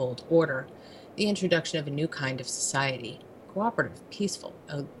of the old order, the introduction of a new kind of society, cooperative, peaceful,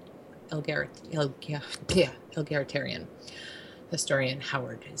 egalitarian. Historian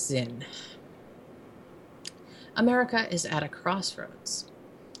Howard Zinn. America is at a crossroads.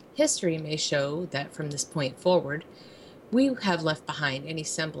 History may show that from this point forward, we have left behind any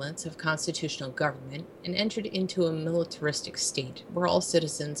semblance of constitutional government and entered into a militaristic state where all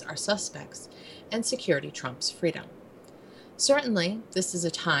citizens are suspects and security trumps freedom. Certainly, this is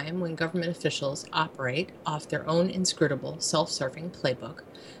a time when government officials operate off their own inscrutable, self-serving playbook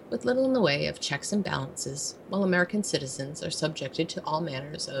with little in the way of checks and balances, while American citizens are subjected to all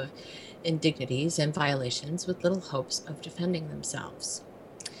manners of indignities and violations with little hopes of defending themselves.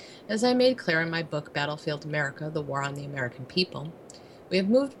 As I made clear in my book, Battlefield America, The War on the American People, we have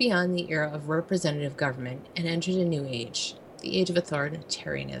moved beyond the era of representative government and entered a new age, the age of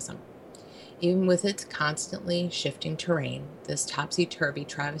authoritarianism. Even with its constantly shifting terrain, this topsy-turvy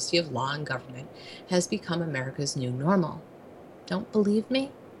travesty of law and government has become America's new normal. Don't believe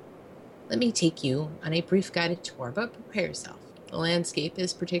me? Let me take you on a brief guided tour, but prepare yourself. The landscape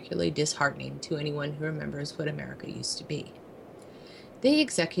is particularly disheartening to anyone who remembers what America used to be. The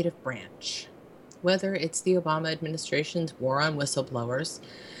executive branch. Whether it's the Obama administration's war on whistleblowers,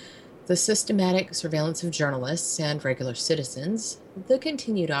 the systematic surveillance of journalists and regular citizens, the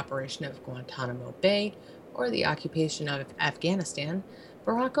continued operation of Guantanamo Bay, or the occupation of Afghanistan,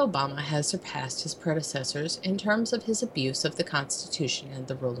 Barack Obama has surpassed his predecessors in terms of his abuse of the Constitution and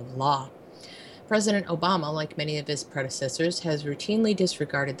the rule of law. President Obama, like many of his predecessors, has routinely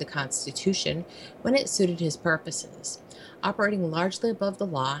disregarded the Constitution when it suited his purposes, operating largely above the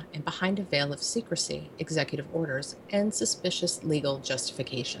law and behind a veil of secrecy, executive orders, and suspicious legal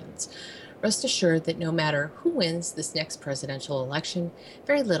justifications. Rest assured that no matter who wins this next presidential election,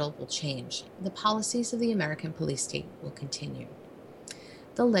 very little will change. The policies of the American police state will continue.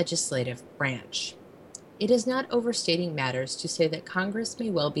 The legislative branch. It is not overstating matters to say that Congress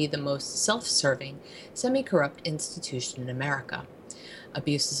may well be the most self-serving, semi-corrupt institution in America.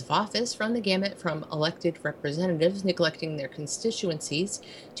 Abuses of office run the gamut from elected representatives neglecting their constituencies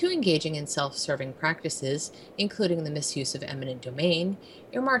to engaging in self-serving practices, including the misuse of eminent domain,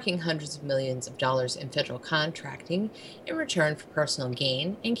 earmarking hundreds of millions of dollars in federal contracting in return for personal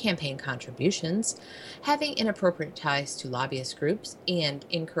gain and campaign contributions, having inappropriate ties to lobbyist groups, and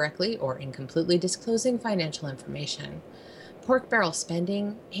incorrectly or incompletely disclosing financial information. Pork barrel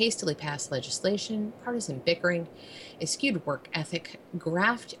spending, hastily passed legislation, partisan bickering, a skewed work ethic,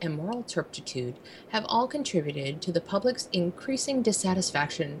 graft, and moral turpitude have all contributed to the public's increasing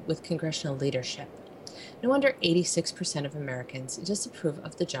dissatisfaction with congressional leadership. No wonder 86% of Americans disapprove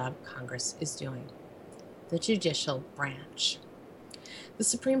of the job Congress is doing. The judicial branch. The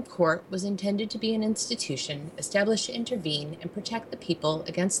Supreme Court was intended to be an institution established to intervene and protect the people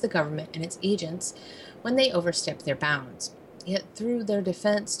against the government and its agents when they overstep their bounds. Yet through their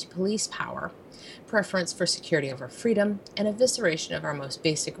defense to police power, preference for security over freedom, and evisceration of our most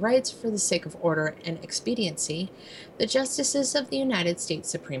basic rights for the sake of order and expediency, the justices of the United States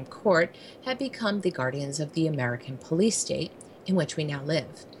Supreme Court have become the guardians of the American police state in which we now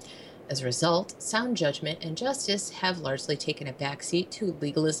live. As a result, sound judgment and justice have largely taken a backseat to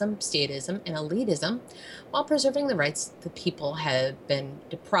legalism, statism, and elitism, while preserving the rights the people have been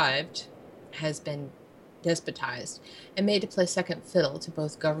deprived, has been despotized, and made to play second fiddle to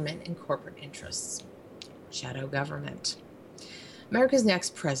both government and corporate interests. Shadow government. America's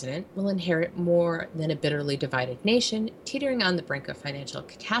next president will inherit more than a bitterly divided nation, teetering on the brink of financial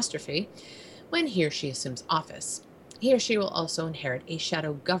catastrophe when he or she assumes office. He or she will also inherit a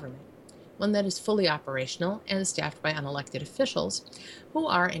shadow government, one that is fully operational and staffed by unelected officials who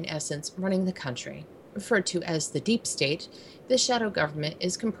are, in essence, running the country. Referred to as the deep state, this shadow government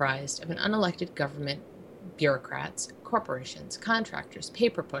is comprised of an unelected government bureaucrats, corporations, contractors,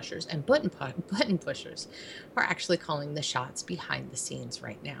 paper pushers, and button pushers who are actually calling the shots behind the scenes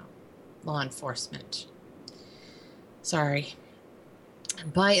right now. Law enforcement. Sorry.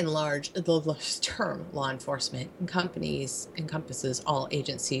 By and large, the term law enforcement encompasses all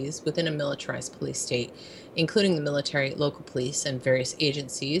agencies within a militarized police state, including the military, local police, and various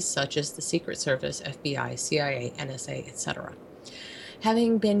agencies such as the Secret Service, FBI, CIA, NSA, etc.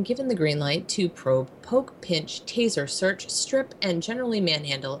 Having been given the green light to probe, poke, pinch, taser, search, strip, and generally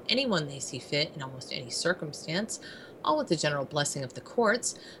manhandle anyone they see fit in almost any circumstance, all with the general blessing of the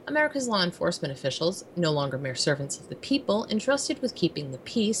courts, America's law enforcement officials, no longer mere servants of the people entrusted with keeping the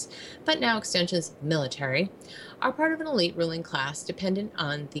peace, but now extensions of the military, are part of an elite ruling class dependent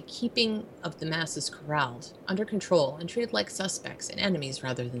on the keeping of the masses corralled, under control, and treated like suspects and enemies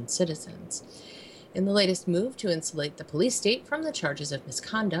rather than citizens. In the latest move to insulate the police state from the charges of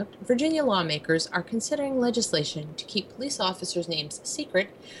misconduct, Virginia lawmakers are considering legislation to keep police officers' names secret,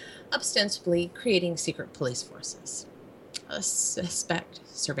 ostensibly creating secret police forces. A suspect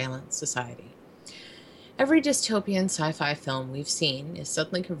surveillance society. Every dystopian sci-fi film we've seen is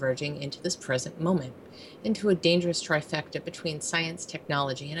suddenly converging into this present moment, into a dangerous trifecta between science,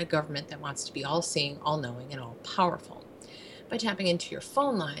 technology, and a government that wants to be all-seeing, all-knowing, and all-powerful. By tapping into your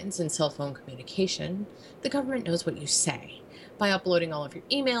phone lines and cell phone communication, the government knows what you say. By uploading all of your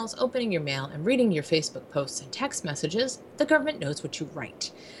emails, opening your mail, and reading your Facebook posts and text messages, the government knows what you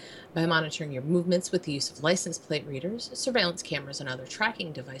write. By monitoring your movements with the use of license plate readers, surveillance cameras, and other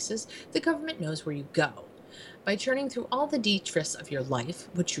tracking devices, the government knows where you go. By churning through all the detritus of your life,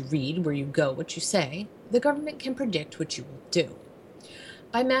 what you read, where you go, what you say, the government can predict what you will do.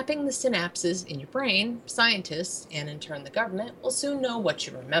 By mapping the synapses in your brain, scientists, and in turn the government, will soon know what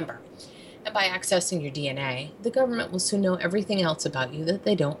you remember. And by accessing your DNA, the government will soon know everything else about you that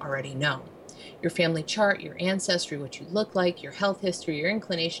they don't already know. Your family chart, your ancestry, what you look like, your health history, your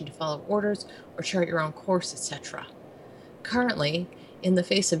inclination to follow orders or chart your own course, etc. Currently, in the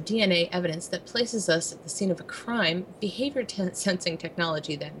face of DNA evidence that places us at the scene of a crime, behavior sensing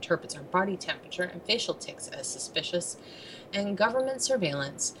technology that interprets our body temperature and facial tics as suspicious, and government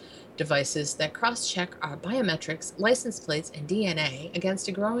surveillance devices that cross-check our biometrics, license plates, and DNA against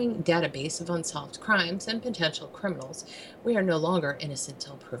a growing database of unsolved crimes and potential criminals, we are no longer innocent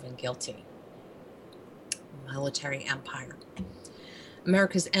till proven guilty. Military empire.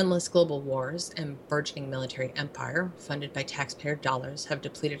 America's endless global wars and burgeoning military empire, funded by taxpayer dollars, have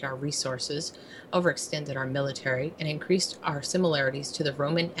depleted our resources, overextended our military, and increased our similarities to the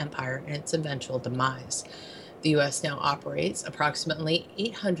Roman Empire and its eventual demise. The U.S. now operates approximately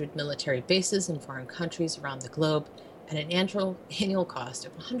 800 military bases in foreign countries around the globe at an annual cost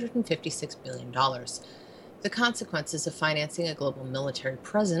of $156 billion. The consequences of financing a global military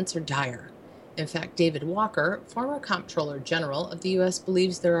presence are dire. In fact, David Walker, former Comptroller General of the U.S.,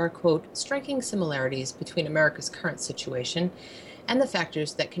 believes there are, quote, striking similarities between America's current situation and the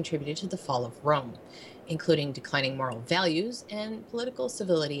factors that contributed to the fall of Rome, including declining moral values and political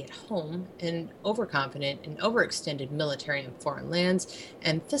civility at home, and overconfident and overextended military and foreign lands,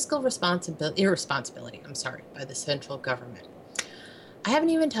 and fiscal irresponsibility by the central government. I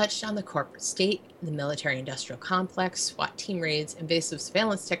haven't even touched on the corporate state, the military-industrial complex, SWAT team raids, invasive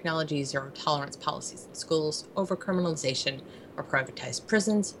surveillance technology, zero-tolerance policies in schools, overcriminalization, or privatized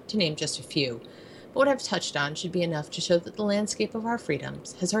prisons, to name just a few. But what I've touched on should be enough to show that the landscape of our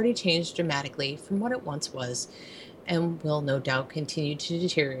freedoms has already changed dramatically from what it once was, and will no doubt continue to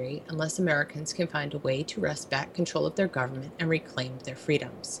deteriorate unless Americans can find a way to wrest back control of their government and reclaim their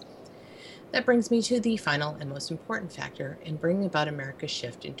freedoms. That brings me to the final and most important factor in bringing about America's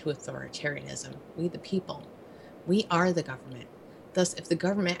shift into authoritarianism: we the people. We are the government. Thus, if the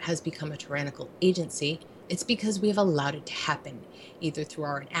government has become a tyrannical agency, it's because we have allowed it to happen, either through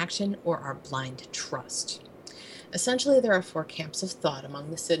our inaction or our blind trust. Essentially, there are 4 camps of thought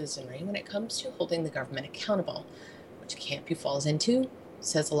among the citizenry when it comes to holding the government accountable. Which camp you falls into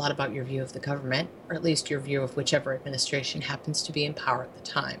says a lot about your view of the government, or at least your view of whichever administration happens to be in power at the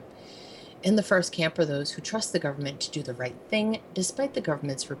time. In the first camp are those who trust the government to do the right thing, despite the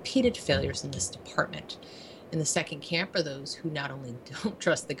government's repeated failures in this department. In the second camp are those who not only don't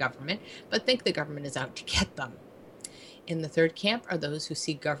trust the government, but think the government is out to get them. In the third camp are those who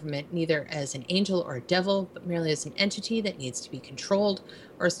see government neither as an angel or a devil, but merely as an entity that needs to be controlled,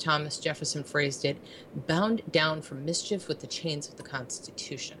 or as Thomas Jefferson phrased it, bound down from mischief with the chains of the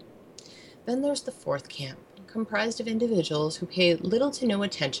Constitution. Then there's the fourth camp, comprised of individuals who pay little to no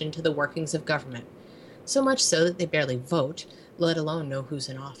attention to the workings of government, so much so that they barely vote, let alone know who's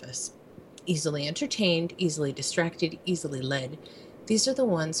in office. Easily entertained, easily distracted, easily led, these are the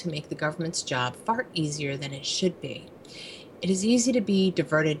ones who make the government's job far easier than it should be. It is easy to be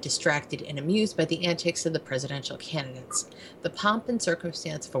diverted, distracted, and amused by the antics of the presidential candidates, the pomp and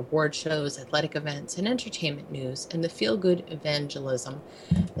circumstance of award shows, athletic events, and entertainment news, and the feel-good evangelism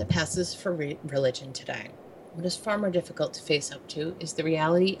that passes for religion today. What is far more difficult to face up to is the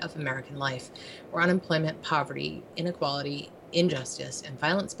reality of American life, where unemployment, poverty, inequality, injustice, and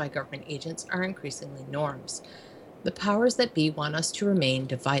violence by government agents are increasingly norms. The powers that be want us to remain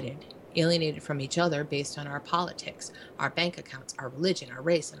divided, alienated from each other based on our politics, our bank accounts, our religion, our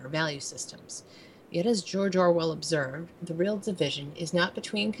race, and our value systems. Yet, as George Orwell observed, the real division is not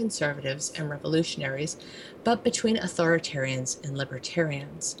between conservatives and revolutionaries, but between authoritarians and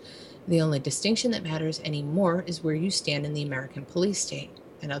libertarians. The only distinction that matters anymore is where you stand in the American police state.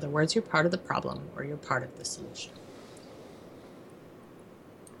 In other words, you're part of the problem or you're part of the solution.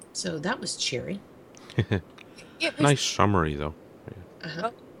 So that was cheery. It was, Nice summary, though.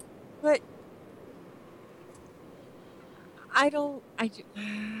 Uh-huh. but I don't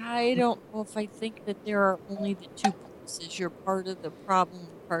know if I think that there are only the two pieces. You're part of the problem,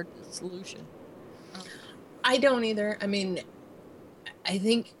 part of the solution. I don't either. I mean, I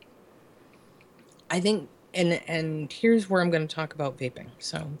think, and here's where I'm going to talk about vaping.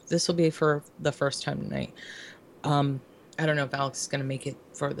 So this will be for the first time tonight. I don't know if Alex is going to make it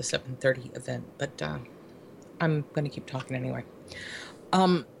for the 7:30 event, but I'm going to keep talking anyway.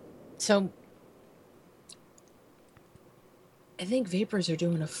 So I think vapors are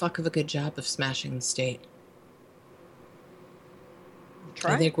doing a fuck of a good job of smashing the state.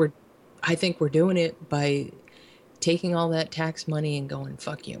 Try. I think we're doing it by taking all that tax money and going,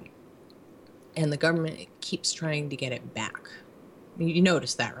 fuck you. And the government keeps trying to get it back. You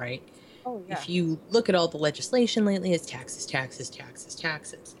notice that, right? Oh, yeah. If you look at all the legislation lately, it's taxes, taxes, taxes,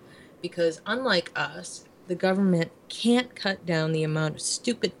 taxes. Because unlike us, the government can't cut down the amount of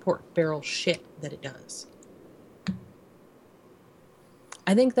stupid pork barrel shit that it does.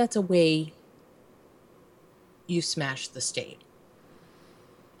 I think that's a way you smash the state.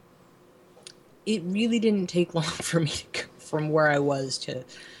 It really didn't take long for me to go from where I was to,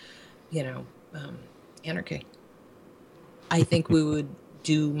 anarchy. I think we would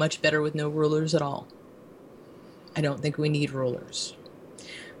do much better with no rulers at all. I don't think we need rulers.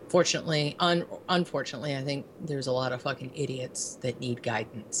 Fortunately, unfortunately, I think there's a lot of fucking idiots that need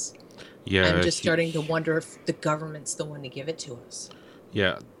guidance. Yeah, I'm just starting to wonder if the government's the one to give it to us.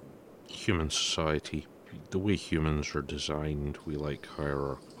 Yeah, human society, the way humans are designed, we like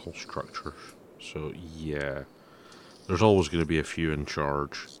hierarchical structures. So yeah, there's always going to be a few in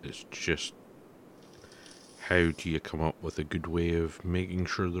charge. It's just, how do you come up with a good way of making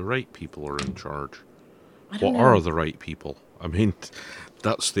sure the right people are in charge? What are the right people? I mean,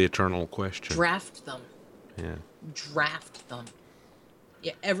 that's the eternal question. Draft them. Yeah. Draft them.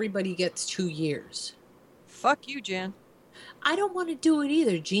 Yeah, everybody gets 2 years. Fuck you, Jan. I don't want to do it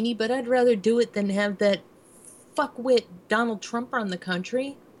either, Jeannie, but I'd rather do it than have that fuckwit Donald Trump run the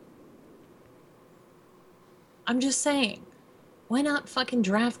country. I'm just saying. Why not fucking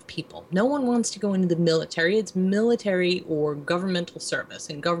draft people? No one wants to go into the military. It's military or governmental service.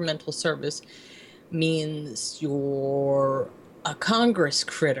 And governmental service means you're a Congress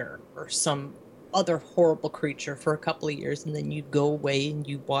critter or some other horrible creature for a couple of years, and then you go away and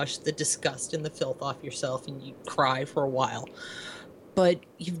you wash the disgust and the filth off yourself and you cry for a while. But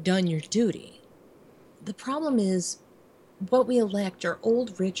you've done your duty. The problem is, what we elect are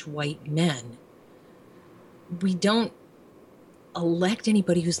old, rich, white men. We don't elect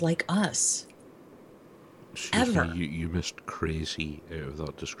anybody who's like us. Excuse Ever. me, you missed crazy out of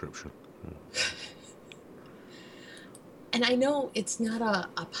that description. And I know it's not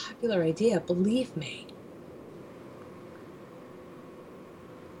a popular idea, believe me.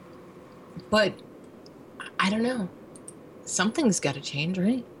 But I don't know. Something's got to change,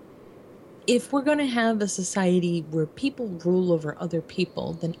 right? If we're going to have a society where people rule over other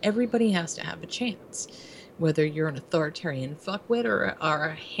people, then everybody has to have a chance. Whether you're an authoritarian fuckwit or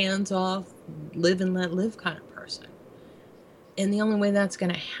a hands-off, live and let live kind of person. And the only way that's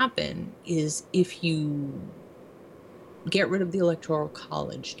going to happen is if you get rid of the Electoral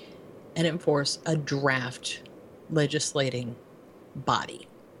College and enforce a draft legislating body.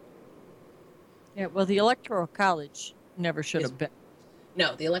 Yeah, well, the Electoral College never should have been.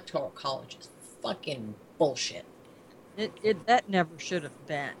 No, the Electoral College is fucking bullshit. That never should have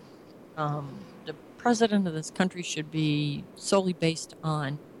been. The president of this country should be solely based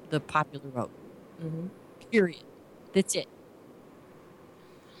on the popular vote. Mm-hmm. Period. That's it.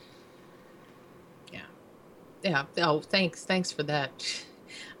 Yeah. Oh, thanks for that.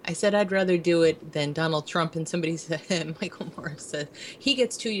 I said I'd rather do it than Donald Trump, and somebody said, Michael Morris said, he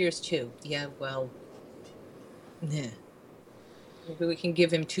gets 2 years too. Yeah, well, yeah. Maybe we can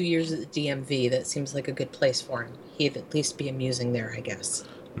give him 2 years at the DMV. That seems like a good place for him. He'd at least be amusing there, I guess.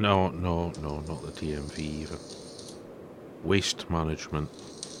 No, not the DMV even. Waste management.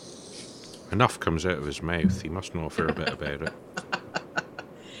 Enough comes out of his mouth. He must know a fair bit about it.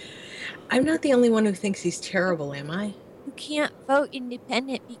 I'm not the only one who thinks he's terrible, am I? You can't vote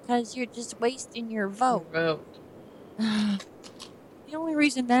independent because you're just wasting your vote. The only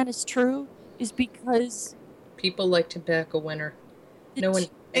reason that is true is because people like to back a winner. No one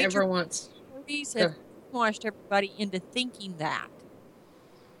ever wants. Parties have washed everybody into thinking that.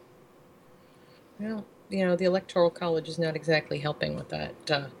 Well, the Electoral College is not exactly helping with that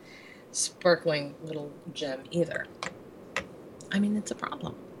sparkling little gem either. I mean, it's a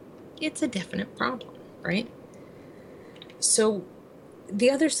problem. It's a definite problem, right? So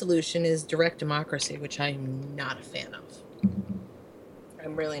the other solution is direct democracy, which I'm not a fan of.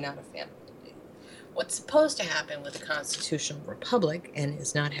 I'm really not a fan. What's supposed to happen with a constitutional republic, and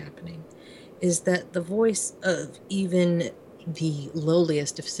is not happening, is that the voice of even the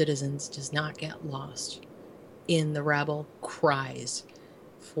lowliest of citizens does not get lost in the rabble cries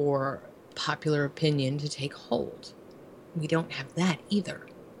for popular opinion to take hold. We don't have that either.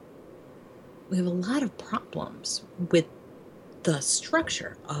 We have a lot of problems with the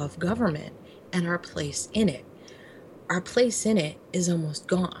structure of government and our place in it. Our place in it is almost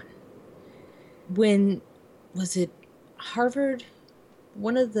gone. When was it Harvard?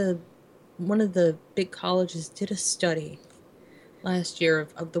 One of the big colleges did a study last year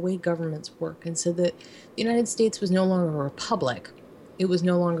of the way governments work, and said that the United States was no longer a republic. It was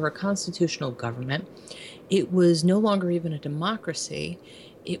no longer a constitutional government. It was no longer even a democracy.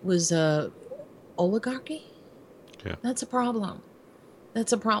 It was a oligarchy. Yeah. That's a problem.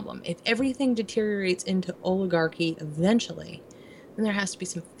 That's a problem. If everything deteriorates into oligarchy eventually, then there has to be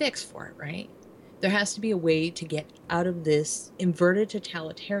some fix for it, right? There has to be a way to get out of this inverted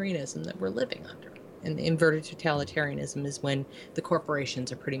totalitarianism that we're living under. And inverted totalitarianism is when the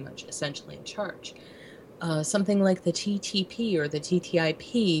corporations are pretty much essentially in charge. Something like the TTP or the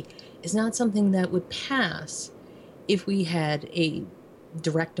TTIP is not something that would pass if we had a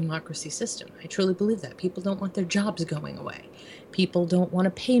direct democracy system. I truly believe that. People don't want their jobs going away. People don't want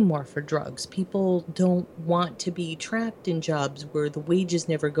to pay more for drugs. People don't want to be trapped in jobs where the wages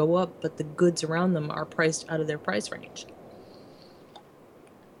never go up, but the goods around them are priced out of their price range.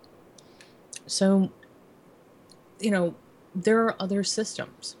 So, there are other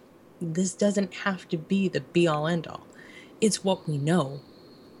systems. This doesn't have to be the be-all, end-all. It's what we know.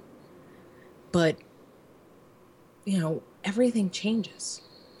 But, everything changes.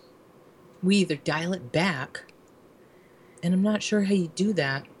 We either dial it back, and I'm not sure how you do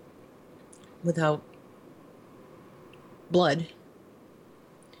that without blood,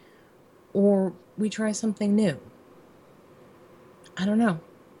 or we try something new. I don't know.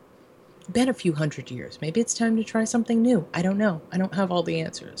 Been a few hundred years. Maybe it's time to try something new. I don't know. I don't have all the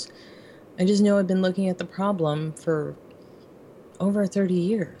answers. I just know I've been looking at the problem for over 30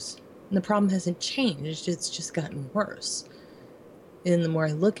 years. And the problem hasn't changed. It's just gotten worse. And the more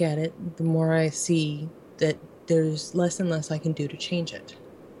I look at it, the more I see that there's less and less I can do to change it.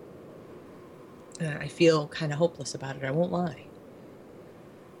 And I feel kind of hopeless about it. I won't lie.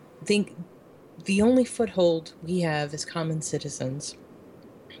 I think the only foothold we have as common citizens,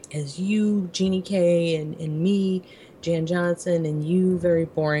 as you, Jeannie K, and me, Jan Johnson, and you, Very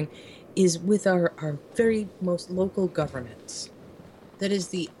Boring, is with our very most local governments. That is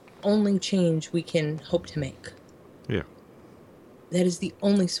the only change we can hope to make. Yeah. That is the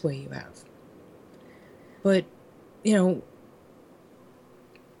only sway you have. But, you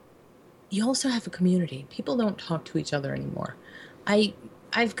also have a community. People don't talk to each other anymore.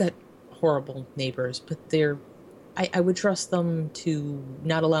 I've got horrible neighbors, but I would trust them to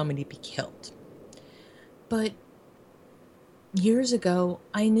not allow me to be killed. But years ago,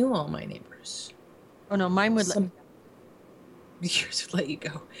 I knew all my neighbors. Oh no, mine would Years would let you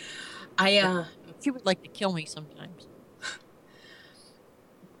go. She would like to kill me sometimes.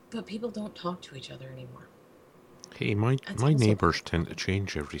 But people don't talk to each other anymore. Hey, my neighbours tend to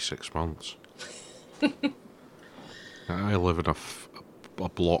change every 6 months. I live in a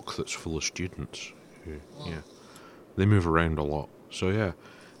block that's full of students. Yeah, they move around a lot. So yeah,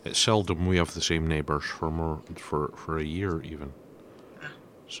 it's seldom we have the same neighbours for a year even.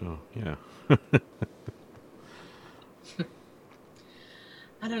 So yeah.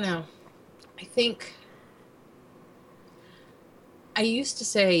 I don't know. I think I used to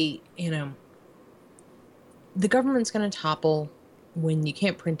say, the government's going to topple when you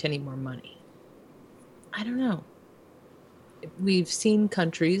can't print any more money. I don't know. We've seen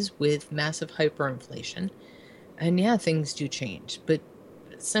countries with massive hyperinflation, and yeah, things do change. But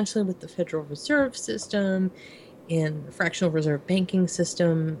essentially with the Federal Reserve System and the fractional reserve banking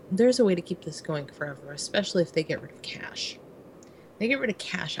system, there's a way to keep this going forever, especially if they get rid of cash. They get rid of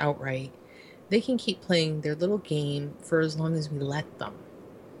cash outright. They can keep playing their little game for as long as we let them.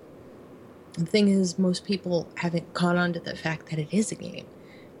 The thing is, most people haven't caught on to the fact that it is a game.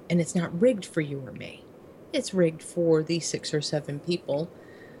 And it's not rigged for you or me. It's rigged for the 6 or 7 people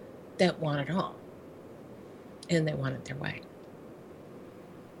that want it all. And they want it their way.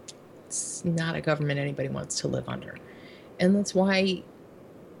 It's not a government anybody wants to live under. And that's why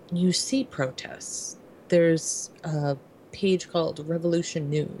you see protests. There's a page called Revolution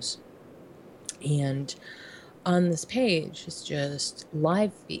News. And on this page is just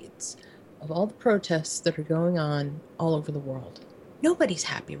live feeds of all the protests that are going on all over the world. Nobody's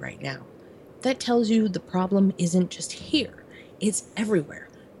happy right now. That tells you the problem isn't just here. It's everywhere.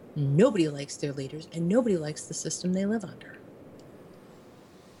 Nobody likes their leaders, and nobody likes the system they live under.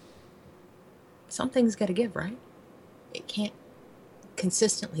 Something's got to give, right? It can't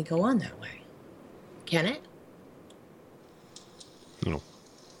consistently go on that way. Can it? No.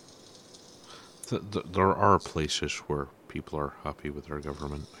 There are places where people are happy with their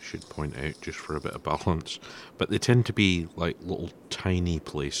government, I should point out, just for a bit of balance. But they tend to be like little tiny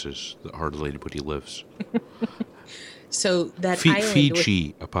places that hardly anybody lives. So that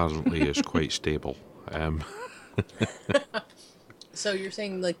Fiji apparently is quite stable. So you're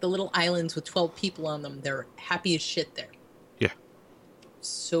saying like the little islands with 12 people on them, they're happy as shit there? Yeah.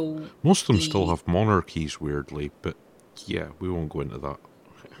 So most of them still have monarchies, weirdly, but yeah, we won't go into that.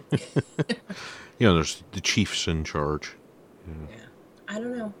 There's the chiefs in charge. Yeah. I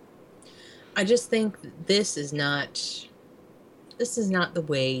don't know. I just think this is not This is not the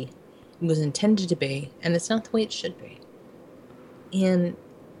way it was intended to be, and it's not the way it should be. And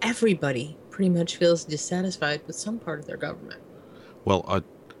everybody pretty much feels dissatisfied with some part of their government. Well, I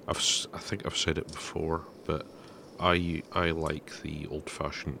think I've said it before, but I like the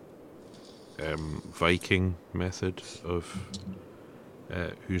old-fashioned Viking method of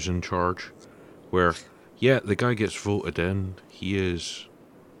who's in charge, where, yeah, the guy gets voted in, he is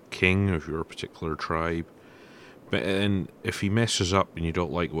king of your particular tribe, but and if he messes up and you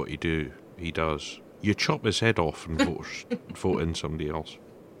don't like what he does, you chop his head off and vote in somebody else.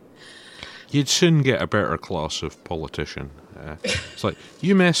 You'd soon get a better class of politician. It's like,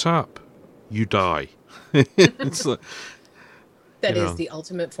 you mess up, you die. It's like, That you is know. the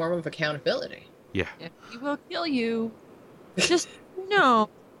ultimate form of accountability. Yeah. Yeah, we will kill you. Just no.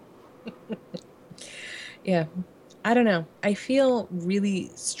 Yeah. I don't know. I feel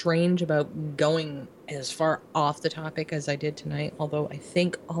really strange about going as far off the topic as I did tonight, although I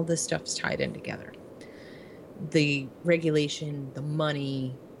think all this stuff's tied in together. The regulation, the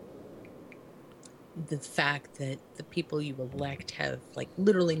money, the fact that the people you elect have like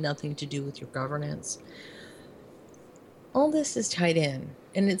literally nothing to do with your governance. All this is tied in.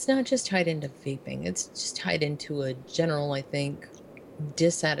 And it's not just tied into vaping. It's just tied into a general, I think,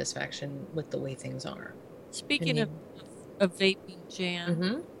 dissatisfaction with the way things are. Speaking And of vaping, Jan,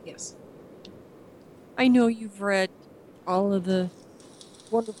 Mm-hmm. Yes. I know you've read all of the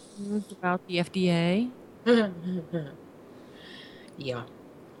wonderful news about the FDA. Yeah.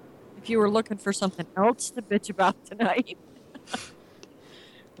 If you were looking for something else to bitch about tonight,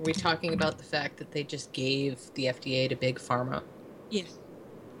 Are we talking about the fact that they just gave the FDA to Big Pharma? yeah,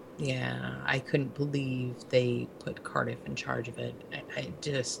 Yeah, I couldn't believe they put Cardiff in charge of it. I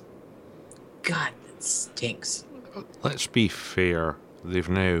just, God, that stinks. Let's be fair. They've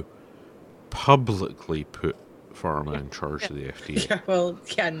now publicly put pharma in charge of the FDA. Yeah, well,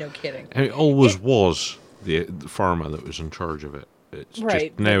 yeah, no kidding. And it always was the pharma that was in charge of it. It's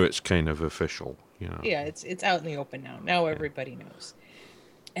Right, just now but- it's kind of official, you know. Yeah, it's out in the open now. Now everybody knows.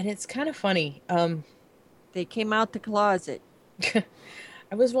 And it's kind of funny. they came out the closet.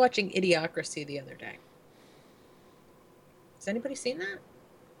 I was watching Idiocracy the other day. Has anybody seen that?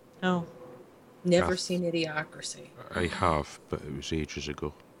 Oh, Never Yeah. seen Idiocracy. I have, but it was ages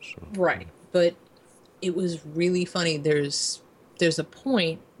ago. So Right. But it was really funny. There's a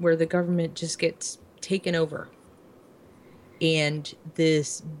point where the government just gets taken over. And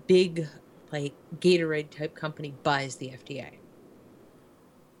this big like Gatorade type company buys the FDA.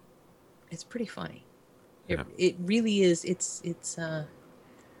 It's pretty funny. Yeah. It really is. It's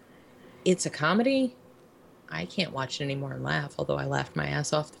a comedy. I can't watch it anymore and laugh, although I laughed my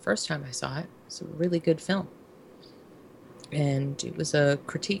ass off the first time I saw it. It's a really good film. And it was a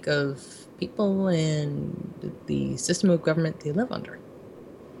critique of people and the system of government they live under.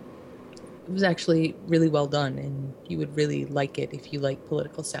 It was actually really well done, and you would really like it if you like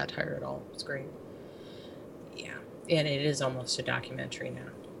political satire at all. It's great. Yeah, and it is almost a documentary now.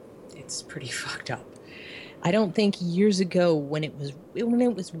 It's pretty fucked up. I don't think years ago when it was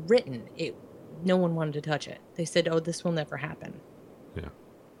written, no one wanted to touch it. They said, "Oh, this will never happen." yeah.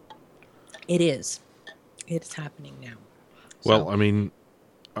 It is. It's happening now. Well, So- I mean,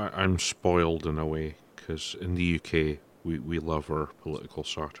 I'm spoiled in a way because in the UK we love our political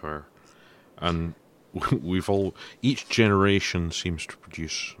satire, and each generation seems to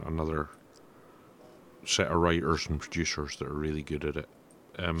produce another set of writers and producers that are really good at it.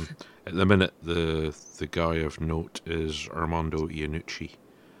 At the minute, the guy of note is Armando Iannucci,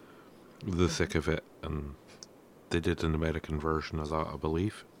 the thick of it, and they did an American version of that, I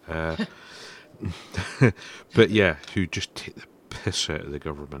believe. But yeah, who just take the piss out of the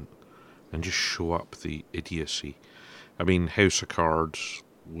government and just show up the idiocy. I mean, House of Cards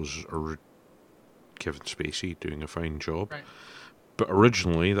was Kevin Spacey doing a fine job, Right. but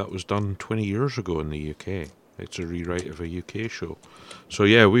originally that was done 20 years ago in the UK. It's a rewrite of a UK show. So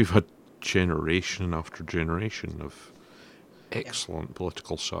yeah, we've had generation after generation of excellent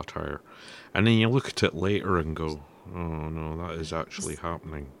political satire. And then you look at it later and go, oh no, that is actually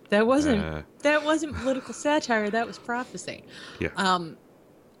happening. That wasn't political satire. That was prophecy. Yeah.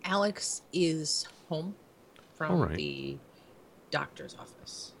 Alex is home from All right. the doctor's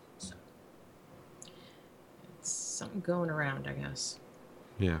office. So it's something going around, I guess.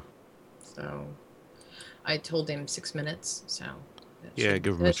 Yeah. So I told him 6 minutes. So that Yeah, should-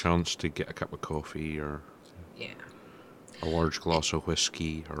 give him a that- chance to get a cup of coffee or Yeah. a large glass of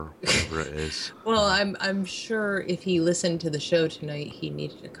whiskey or whatever it is. Well, I'm sure if he listened to the show tonight, he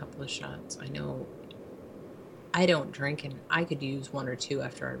needed a couple of shots. I know I don't drink, and I could use one or two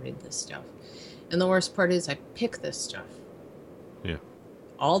after I read this stuff. And the worst part is I pick this stuff. Yeah.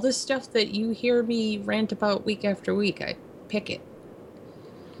 All the stuff that you hear me rant about week after week, I pick it.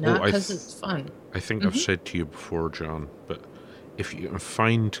 Not because it's fun. I think I've said to you before, John, but if you can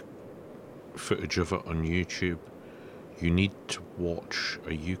find footage of it on YouTube, you need to watch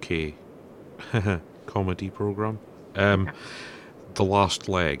a UK comedy program. Okay. The Last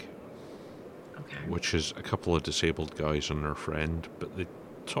Leg, Okay. which is a couple of disabled guys and their friend, but they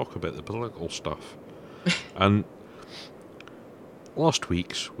talk about the political stuff. And last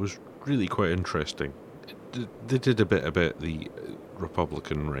week's was really quite interesting. They did a bit about the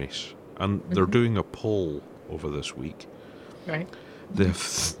Republican race, and they're doing a poll over this week. Right. They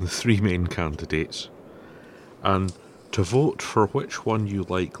have the three main candidates, and to vote for which one you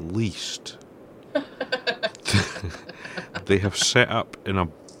like least, they have set up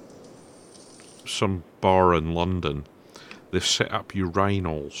in some bar in London. They've set up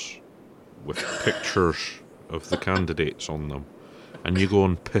urinals with pictures of the candidates on them, and you go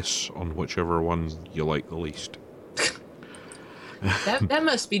and piss on whichever one you like the least. That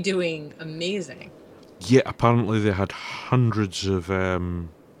must be doing amazing. Yeah, apparently they had hundreds of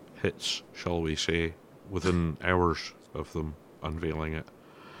hits, shall we say, within hours of them unveiling it.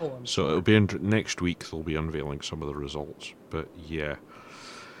 Oh, I'm So sure. it'll be next week. They'll be unveiling some of the results. But yeah,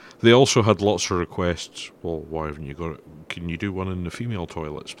 they also had lots of requests. Well, why haven't you got it? Can you do one in the female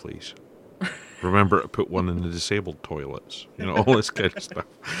toilets, please? Remember to put one in the disabled toilets. You know, all this kind of stuff.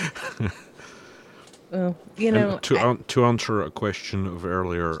 Well, you know, To answer a question of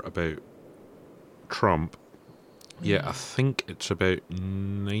earlier about Trump, yeah, I think it's about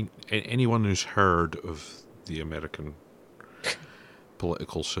anyone who's heard of the American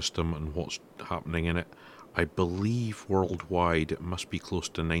political system and what's happening in it. I believe worldwide it must be close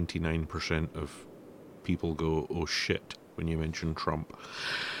to 99% of people go, oh shit, when you mention Trump.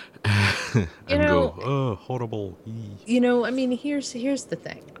 And go, oh, horrible. you know, I mean, here's the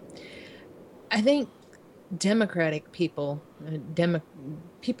thing. I think Democratic people,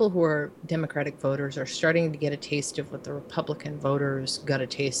 people who are Democratic voters, are starting to get a taste of what the Republican voters got a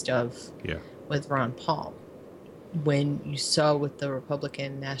taste of Yeah. with Ron Paul. When you saw what the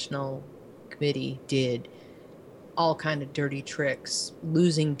Republican National Committee did, all kind of dirty tricks,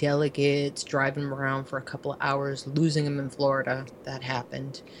 losing delegates, driving them around for a couple of hours, losing them in Florida. That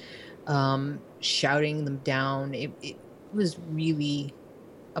happened. Shouting them down. It was really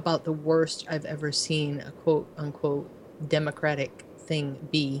about the worst I've ever seen a quote unquote Democratic thing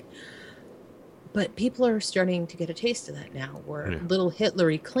be. But people are starting to get a taste of that now, where little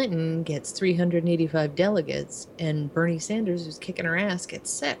Hillary Clinton gets 385 delegates and Bernie Sanders, who's kicking her ass,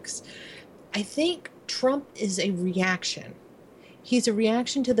 gets 6. I think Trump is a reaction. He's a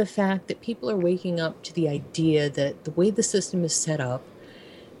reaction to the fact that people are waking up to the idea that the way the system is set up,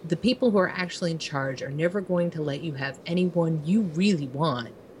 the people who are actually in charge are never going to let you have anyone you really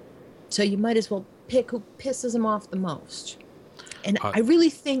want. So you might as well pick who pisses them off the most. And I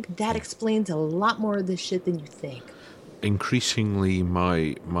really think that explains a lot more of this shit than you think. Increasingly,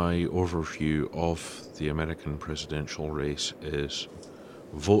 my overview of the American presidential race is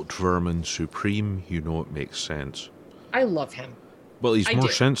vote vermin supreme. You know, it makes sense. I love him. Well, he's more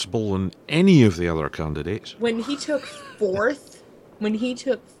sensible than any of the other candidates. When he took fourth,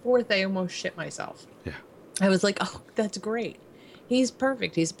 I almost shit myself. Yeah. I was like, oh, that's great. He's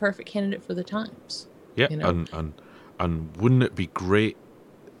perfect. He's a perfect candidate for the times. Yeah, you know? and wouldn't it be great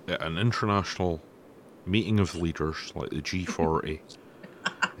at an international meeting of leaders like the G40?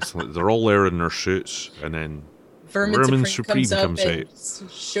 It's like they're all there in their suits, and then Vermin Supreme comes out,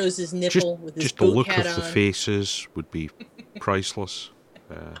 shows his nipple with his just the boot look hat of the on. faces would be priceless.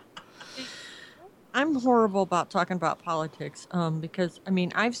 I'm horrible about talking about politics because, I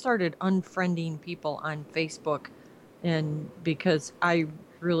mean, I've started unfriending people on Facebook, and because I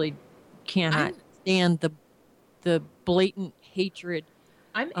really cannot stand the blatant hatred.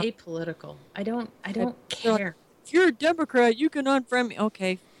 I'm apolitical. I don't care. Like, if you're a Democrat, you can unfriend me.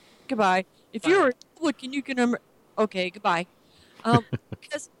 Okay, goodbye. If you're a Republican, you can okay, goodbye.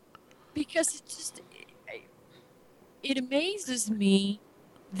 Because it's just it amazes me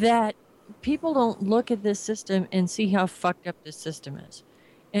that people don't look at this system and see how fucked up this system is.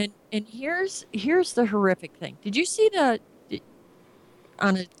 And here's the horrific thing. Did you see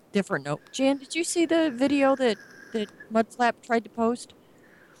on a different note, Jan, did you see the video that Mudslap tried to post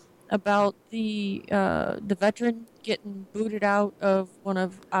about the veteran getting booted out of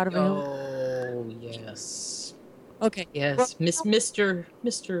a hill? Oh, yes. Okay. Yes, well,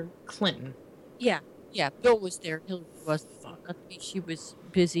 Mr. Clinton. Yeah. Bill was there. Hillary wasn't. She was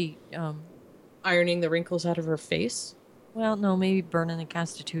busy ironing the wrinkles out of her face. Well, no, maybe burning the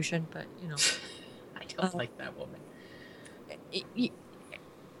Constitution, but you know. I don't like that woman.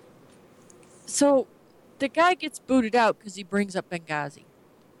 So the guy gets booted out because he brings up Benghazi.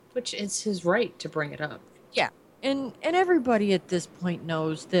 Which is his right to bring it up. Yeah. And everybody at this point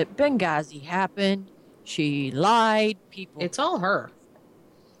knows that Benghazi happened. She lied. People. It's all her.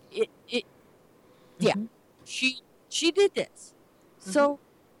 It yeah. Mhm. She did this. So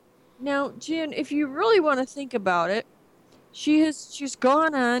now, Jan, if you really want to think about it, she's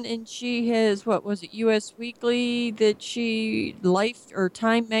gone on and she has, what was it, US Weekly, that she Life or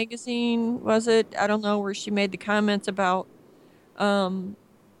Time magazine, was it? I don't know, where she made the comments about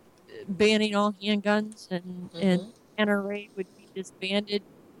banning all handguns and NRA would be disbanded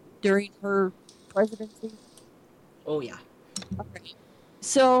during her presidency. Oh, yeah. All right.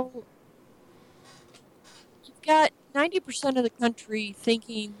 So you've got 90% of the country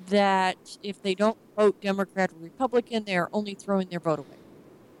thinking that if they don't vote Democrat or Republican, they are only throwing their vote away.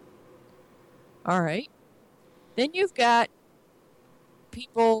 All right. Then you've got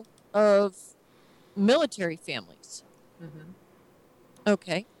people of military families.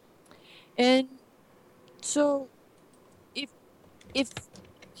 Okay. And so if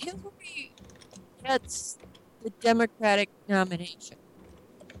Hillary gets the Democratic nomination,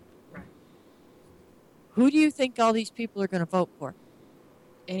 Right. who do you think all these people are going to vote for?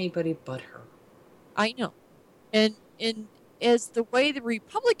 Anybody but her. I know. And as the way the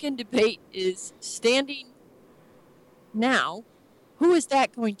Republican debate is standing now, who is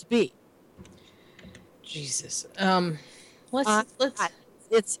that going to be? Jesus. Let's.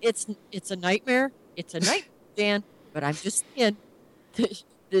 It's a nightmare. It's a nightmare, Dan. But I'm just saying, the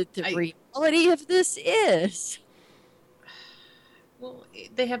reality of this is. Well,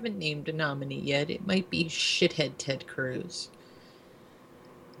 they haven't named a nominee yet. It might be shithead Ted Cruz.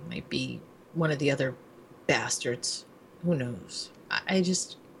 It might be one of the other bastards. Who knows? I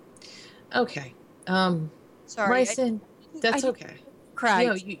just. Okay. Sorry. Lysan, that's okay. Cry.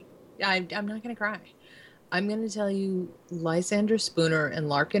 No, I'm not going to cry. I'm going to tell you, Lysander Spooner and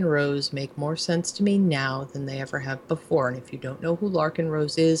Larkin Rose make more sense to me now than they ever have before. And if you don't know who Larkin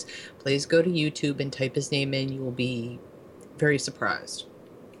Rose is, please go to YouTube and type his name in. You will be very surprised.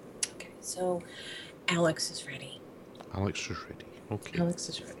 Okay, so Alex is ready. Alex is ready. Okay. Alex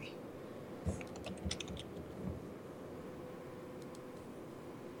is ready.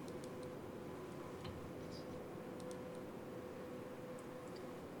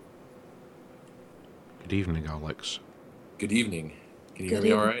 Good evening, Alex. Good evening. Can you Good hear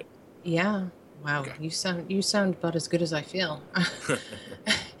me all evening. right? Yeah. Wow. Okay. You sound about as good as I feel.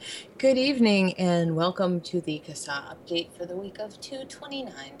 Good evening and welcome to the CASA update for the week of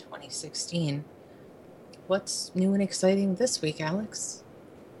 2/29/2016. What's new and exciting this week, Alex?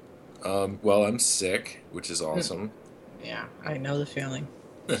 Well, I'm sick, which is awesome. Yeah, I know the feeling.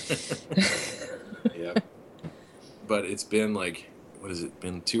 Yeah. But it's been like, what has it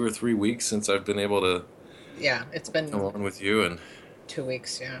been, 2 or 3 weeks since I've been able to Yeah, it's been come on with you, and 2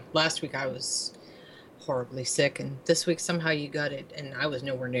 weeks, yeah. Last week I was horribly sick, and this week somehow you got it, and I was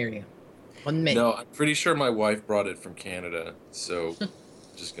nowhere near you. Wasn't me. no, I'm pretty sure my wife brought it from Canada, so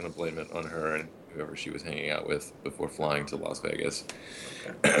just gonna blame it on her and whoever she was hanging out with before flying to Las Vegas.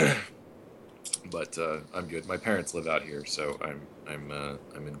 Okay. But I'm good. My parents live out here, so I'm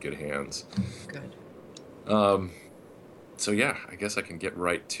in good hands. Good. So yeah, I guess I can get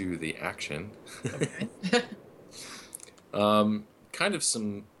right to the action. Okay. Kind of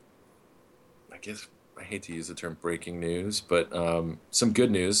some, I guess I hate to use the term breaking news, but some good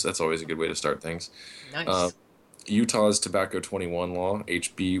news. That's always a good way to start things. Nice. Utah's Tobacco 21 law,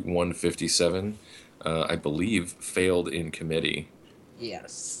 HB 157, I believe, failed in committee.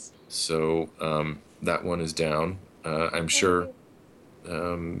 Yes. So that one is down. I'm sure.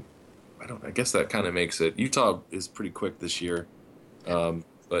 I guess that kind of makes it. Utah is pretty quick this year,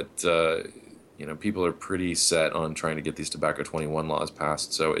 but people are pretty set on trying to get these Tobacco 21 laws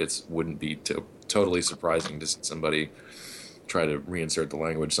passed. So it wouldn't be totally surprising to see somebody try to reinsert the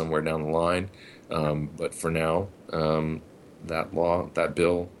language somewhere down the line. But for now, that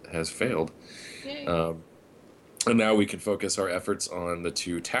bill has failed. Yay. And now we can focus our efforts on the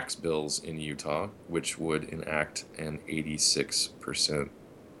 2 tax bills in Utah, which would enact an 86%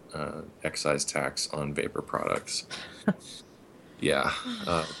 excise tax on vapor products. Yeah.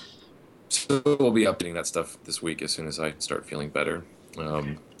 So we'll be updating that stuff this week as soon as I start feeling better.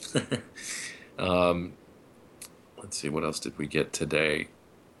 Let's see, what else did we get today?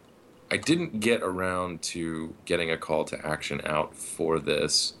 I didn't get around to getting a call to action out for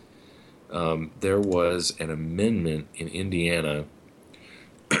this. There was an amendment in Indiana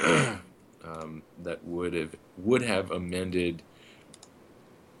that would have amended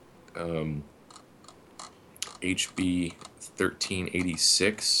HB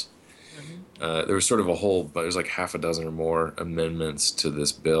 1386. Mhm. There was sort of a whole, but there's like half a dozen or more amendments to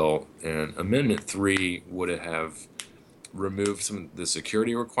this bill, and Amendment 3 would have removed some of the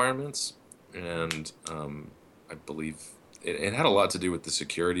security requirements, and I believe it had a lot to do with the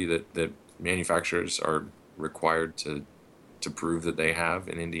security that manufacturers are required to prove that they have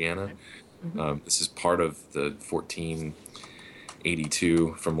in Indiana. Mhm. This is part of the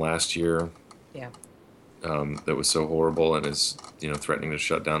 1482 from last year, Yeah. that was so horrible and is threatening to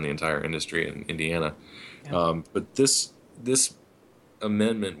shut down the entire industry in Indiana. Yeah. But this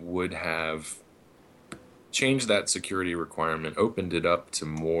amendment would have changed that security requirement, opened it up to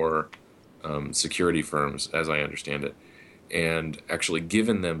more security firms, as I understand it, and actually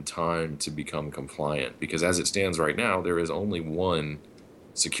given them time to become compliant. Because as it stands right now, there is only one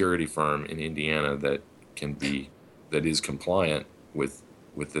security firm in Indiana that is compliant with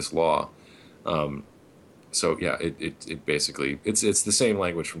this law. So yeah, it basically it's the same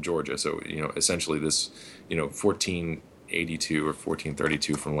language from Georgia. So essentially this 1482 or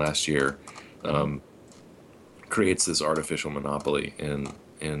 1432 from last year creates this artificial monopoly in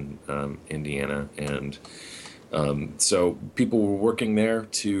Indiana, and so people were working there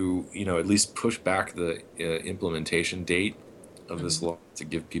to at least push back the implementation date of this Mhm. law to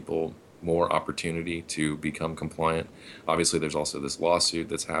give people more opportunity to become compliant. Obviously, there's also this lawsuit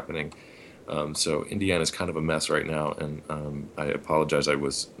that's happening. So Indiana's kind of a mess right now, and I apologize. I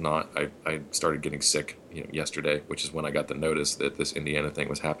started getting sick, yesterday, which is when I got the notice that this Indiana thing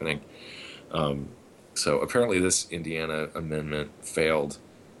was happening. So apparently, this Indiana amendment failed,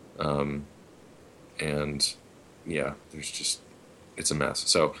 and yeah, it's a mess.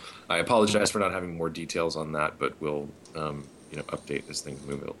 So I apologize for not having more details on that, but we'll update as things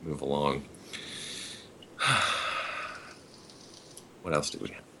move along. What else do we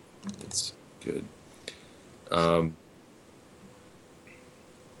have? It's good. Um,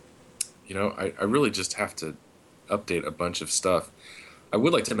 I really just have to update a bunch of stuff. I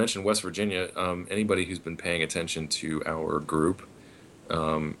would like to mention West Virginia. Anybody who's been paying attention to our group,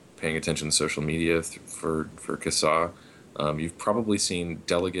 paying attention to social media for CASA, you've probably seen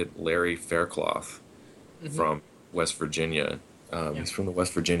Delegate Larry Faircloth Mhm. from West Virginia. Yeah. He's from the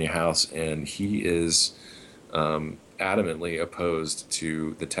West Virginia House, and he is adamantly opposed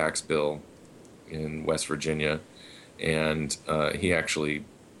to the tax bill in West Virginia, and he actually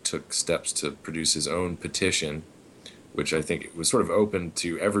took steps to produce his own petition, which I think was sort of open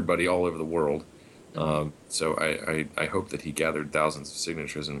to everybody all over the world. So I hope that he gathered thousands of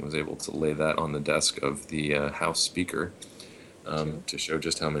signatures and was able to lay that on the desk of the House Speaker, Sure. to show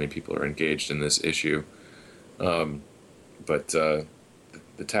just how many people are engaged in this issue. But the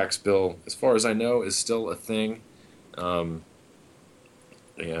tax bill, as far as I know, is still a thing. Um,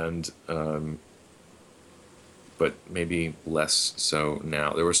 and But maybe less so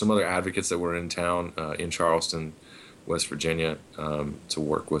now. There were some other advocates that were in town, in Charleston, West Virginia, to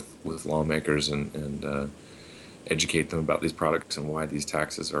work with lawmakers and educate them about these products and why these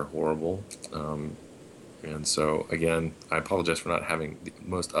taxes are horrible. And so, again, I apologize for not having the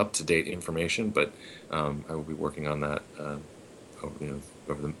most up-to-date information, but I will be working on that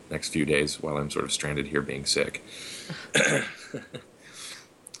over the next few days while I'm sort of stranded here being sick.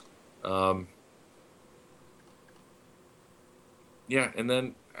 um, yeah, and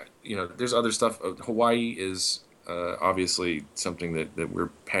then there's other stuff. Hawaii is obviously something that we're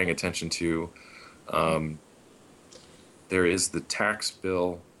paying attention to. There is the tax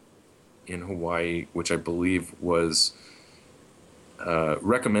bill in Hawaii, which I believe was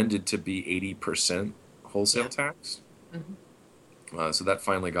recommended to be 80% wholesale Yeah. tax. Mhm. So that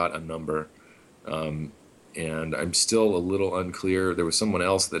finally got a number. And I'm still a little unclear. There was someone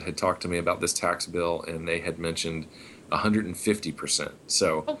else that had talked to me about this tax bill, and they had mentioned 150%.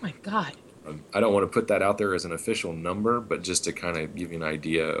 So Oh my God. I don't want to put that out there as an official number, but just to kind of give you an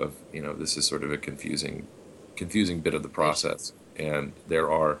idea of, this is sort of a confusing bit of the process. And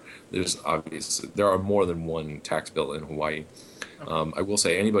there are more than one tax bill in Hawaii. Okay. I will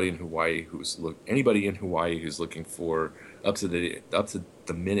say anybody in Hawaii who's looking for up to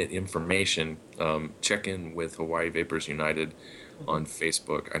the minute information, check in with Hawaii Vapors United on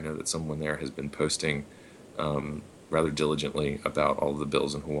Facebook. I know that someone there has been posting rather diligently about all of the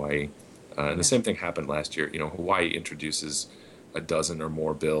bills in Hawaii. And the Yeah. same thing happened last year. Hawaii introduces a dozen or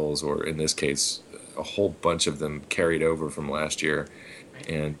more bills, or in this case, a whole bunch of them carried over from last year, Right.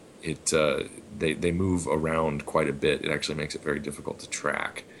 and they move around quite a bit. It actually makes it very difficult to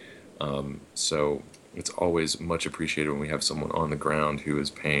track. So it's always much appreciated when we have someone on the ground who is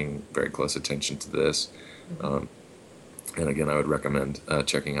paying very close attention to this. Mhm. And again, I would recommend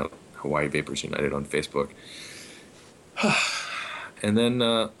checking out Hawaii Vapors United on Facebook. And then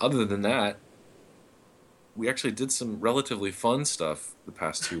other than that, we actually did some relatively fun stuff the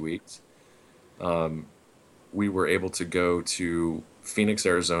past 2 weeks. We were able to go to Phoenix,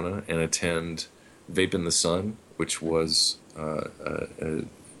 Arizona, and attend Vape in the Sun, which was an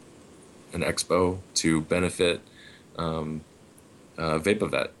expo to benefit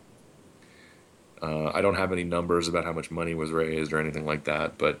VapoVet. I don't have any numbers about how much money was raised or anything like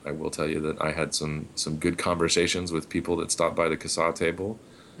that, but I will tell you that I had some good conversations with people that stopped by the CASA table.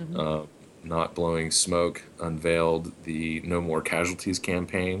 Not Blowing Smoke unveiled the No More Casualties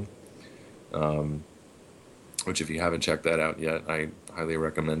campaign, which if you haven't checked that out yet, I highly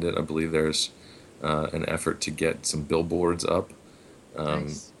recommend it. I believe there's an effort to get some billboards up.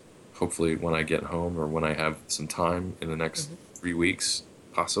 Nice. Hopefully when I get home or when I have some time in the next 3 weeks,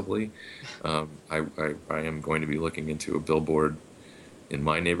 possibly, I am going to be looking into a billboard in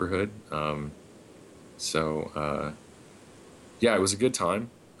my neighborhood. Yeah, it was a good time.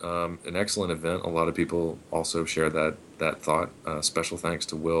 An excellent event. A lot of people also share that thought. Special thanks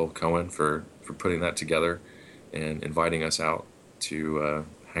to Will Cohen for putting that together and inviting us out to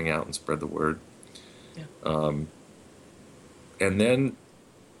hang out and spread the word. Yeah. And then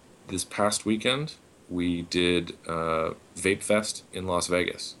this past weekend, we did Vape Fest in Las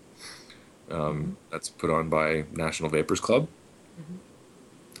Vegas. That's put on by National Vapors Club,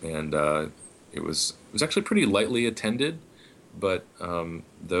 and it was actually pretty lightly attended, but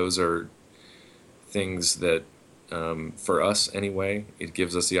those are things that, for us anyway, it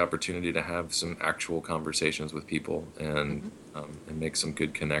gives us the opportunity to have some actual conversations with people and make some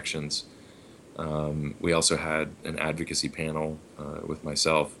good connections. We also had an advocacy panel with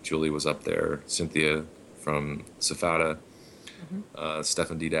myself. Julie was up there. Cynthia from Safata.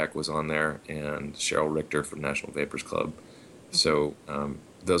 Stefan Didak was on there, and Cheryl Richter from National Vapors Club. So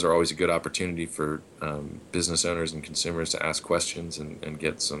those are always a good opportunity for business owners and consumers to ask questions and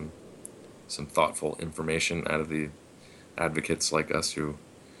get some thoughtful information out of the advocates like us who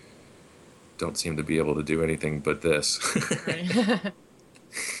don't seem to be able to do anything but this.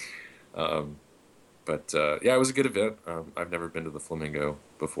 But yeah, it was a good event. I've never been to the Flamingo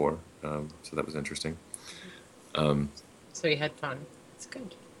before, so that was interesting. So you had fun. It's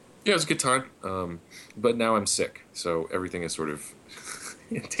good. Yeah, it was a good time. But now I'm sick, so everything is sort of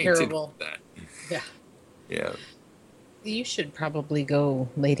tainted Terrible. with that. Yeah. Yeah. You should probably go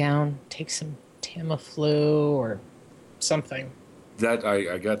lay down, take some Tamiflu or something. That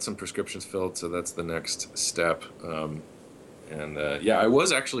I got some prescriptions filled, so that's the next step. Yeah, I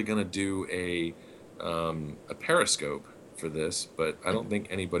was actually going to do a Periscope for this, but I don't think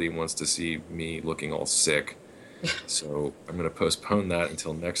anybody wants to see me looking all sick. So I'm going to postpone that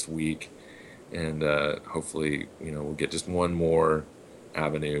until next week, and hopefully, we'll get just one more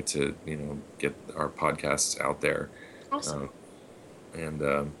avenue to, get our podcasts out there. Awesome.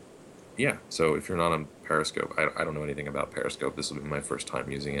 Yeah, so if you're not on Periscope, I don't know anything about Periscope. This will be my first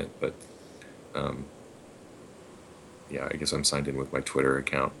time using it, but yeah, I guess I'm signed in with my Twitter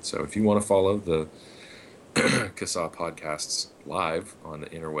account. So if you want to follow the CASA podcasts live on the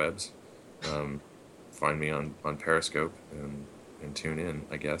interwebs, find me on Periscope and tune in,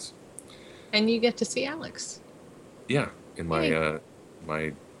 I guess. And you get to see Alex. Yeah, in my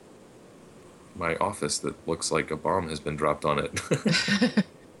my office that looks like a bomb has been dropped on it.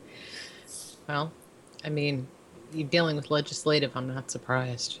 Well, I mean, you're dealing with legislative. I'm not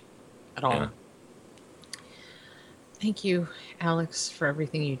surprised at all. Yeah. Thank you, Alex, for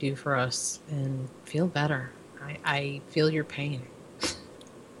everything you do for us, and feel better. I feel your pain.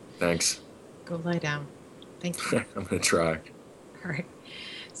 Thanks. Go lie down. Thank you. I'm going to try. All right.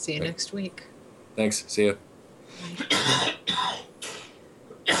 See you next week. Thanks. See ya.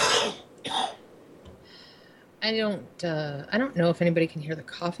 I don't know if anybody can hear the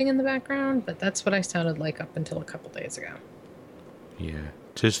coughing in the background, but that's what I sounded like up until a couple days ago. Yeah,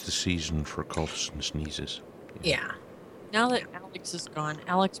 'tis the season for coughs and sneezes. Yeah. Now that Alex is gone,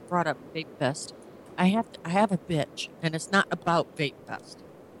 Alex brought up Vape Fest. I have a bitch, and it's not about Vape Fest.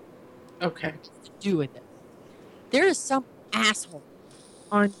 Okay. It's to do with it. There is some asshole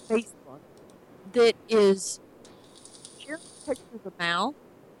on Facebook that is sharing pictures of Mal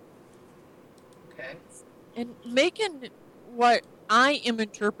Okay. and making what I am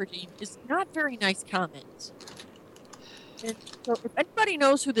interpreting is not very nice comments. And so if anybody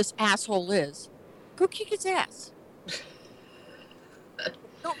knows who this asshole is, go kick his ass.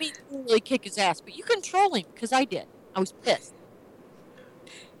 Don't mean to really kick his ass, but you can troll him, because I did. I was pissed.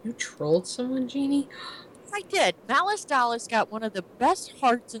 You trolled someone, Jeannie? I did. Malice Dallas got one of the best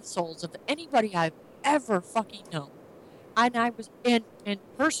hearts and souls of anybody I've ever fucking known. and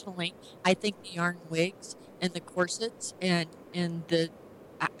personally, I think the yarn wigs and the corsets and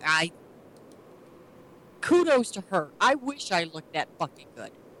I kudos to her. I wish I looked that fucking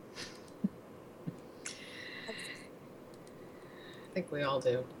good. I think we all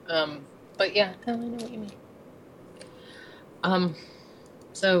do. But yeah, no, I know what you mean.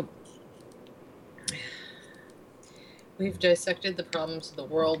 So we've dissected the problems of the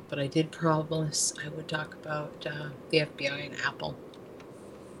world, but I did promise I would talk about the FBI and Apple.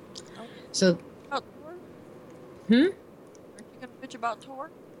 Oh, So, about Tor? hmm? Aren't you gonna bitch about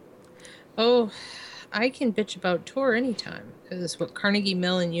Tor? Oh, I can bitch about Tor anytime, because what Carnegie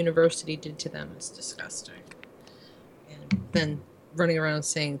Mellon University did to them is disgusting. And then running around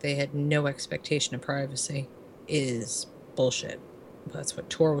saying they had no expectation of privacy is bullshit. That's what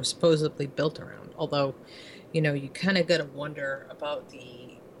Tor was supposedly built around. Although, you kind of got to wonder about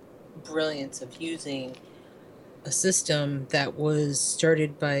the brilliance of using a system that was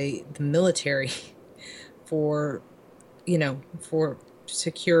started by the military for, for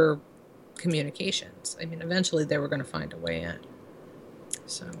secure communications. I mean, eventually they were going to find a way in.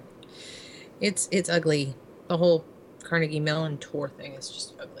 So it's ugly. The whole Carnegie Mellon Tor thing is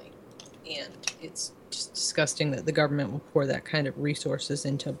just ugly, and it's just disgusting that the government will pour that kind of resources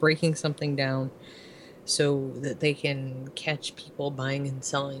into breaking something down so that they can catch people buying and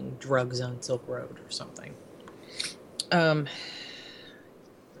selling drugs on Silk Road or something. Where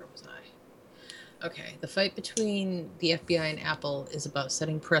was I? Okay, the fight between the FBI and Apple is about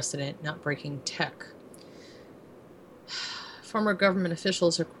setting precedent, not breaking tech. Former government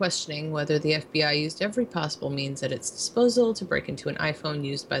officials are questioning whether the FBI used every possible means at its disposal to break into an iPhone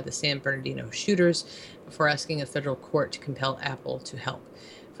used by the San Bernardino shooters before asking a federal court to compel Apple to help.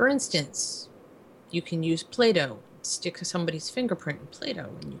 For instance, you can use Play-Doh, stick somebody's fingerprint in Play-Doh,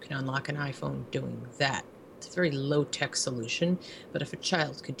 and you can unlock an iPhone doing that. It's a very low-tech solution, but if a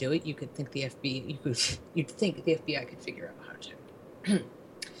child could do it, you'd think the FBI could figure out how to.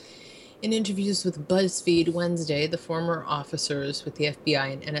 In interviews with BuzzFeed Wednesday, the former officers with the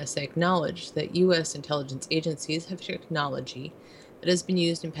FBI and NSA acknowledged that U.S. intelligence agencies have technology that has been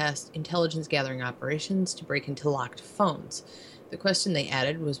used in past intelligence gathering operations to break into locked phones. The question they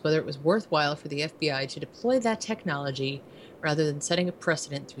added was whether it was worthwhile for the FBI to deploy that technology rather than setting a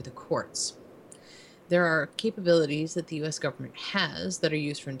precedent through the courts. There are capabilities that the U.S. government has that are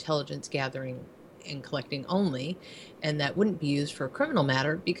used for intelligence gathering and collecting only, and that wouldn't be used for a criminal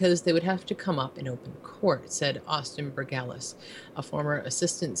matter because they would have to come up in open court, said Austin Bergalis, a former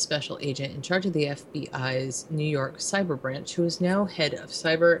assistant special agent in charge of the FBI's New York cyber branch, who is now head of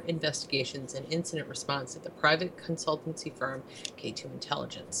cyber investigations and incident response at the private consultancy firm K2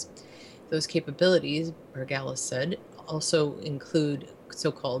 Intelligence. Those capabilities, Bergalis said, also include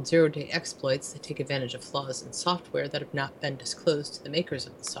so-called zero-day exploits that take advantage of flaws in software that have not been disclosed to the makers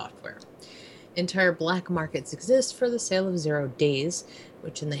of the software. Entire black markets exist for the sale of 0 days,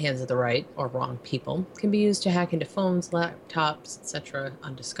 which in the hands of the right or wrong people can be used to hack into phones, laptops, etc.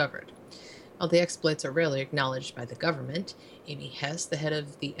 undiscovered. While the exploits are rarely acknowledged by the government, Amy Hess, the head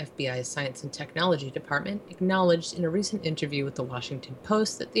of the FBI's Science and Technology Department, acknowledged in a recent interview with the Washington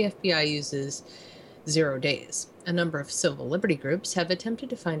Post that the FBI uses 0 days. A number of civil liberty groups have attempted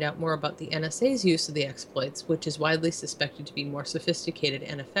to find out more about the NSA's use of the exploits, which is widely suspected to be more sophisticated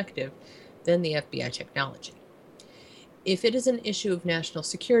and effective than the FBI technology. If it is an issue of national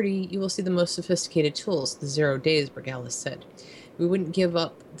security, you will see the most sophisticated tools, the 0 days, Bergalis said. We wouldn't give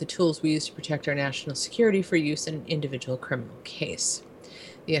up the tools we use to protect our national security for use in an individual criminal case.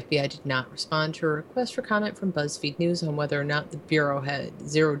 The FBI did not respond to a request for comment from BuzzFeed News on whether or not the Bureau had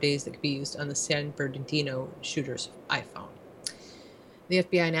 0 days that could be used on the San Bernardino shooter's iPhone. The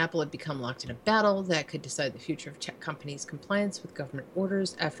FBI and Apple had become locked in a battle that could decide the future of tech companies' compliance with government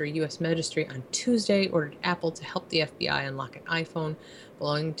orders after a U.S. magistrate on Tuesday ordered Apple to help the FBI unlock an iPhone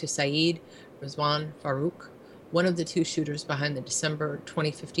belonging to Saeed Rizwan Farouk, one of the two shooters behind the December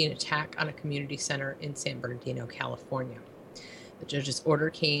 2015 attack on a community center in San Bernardino, California. The judge's order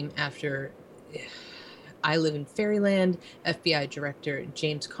came after I Live in Fairyland FBI Director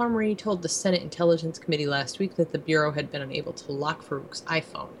James Comrie told the Senate Intelligence Committee last week that the Bureau had been unable to lock Farouk's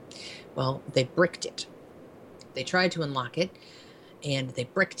iPhone. Well, they bricked it. They tried to unlock it, and they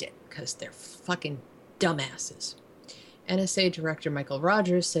bricked it because they're fucking dumbasses. NSA Director Michael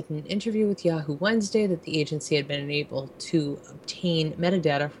Rogers said in an interview with Yahoo Wednesday that the agency had been unable to obtain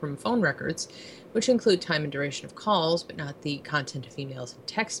metadata from phone records, which include time and duration of calls, but not the content of emails and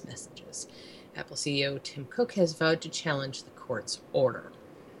text messages. Apple CEO Tim Cook has vowed to challenge the court's order.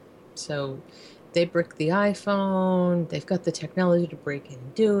 So they bricked the iPhone, they've got the technology to break in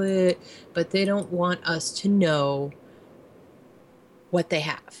and do it, but they don't want us to know what they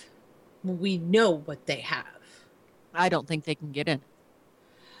have. We know what they have. I don't think they can get in.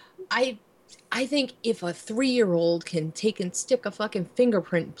 I I think if a 3-year-old can take and stick a fucking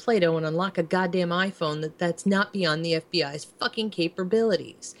fingerprint in Play-Doh and unlock a goddamn iPhone, that's not beyond the FBI's fucking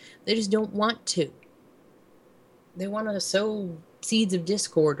capabilities. They just don't want to. They want to sow seeds of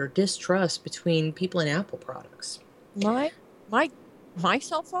discord or distrust between people and Apple products. My my my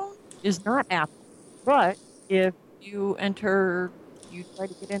cell phone is not Apple, but if you try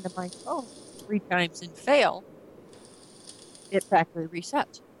to get into my phone 3 times and fail, it factory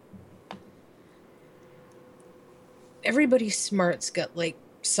resets. Everybody smart's got like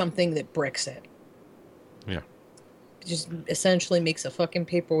something that bricks it. Yeah. It just essentially makes a fucking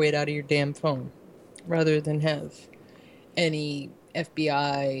paperweight out of your damn phone rather than have any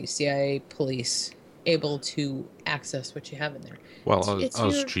FBI, CIA, police able to access what you have in there. Well, It's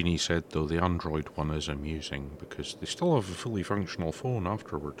as your- Jeannie said, though, the Android one is amusing because they still have a fully functional phone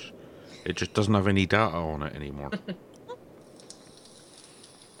afterwards. It just doesn't have any data on it anymore.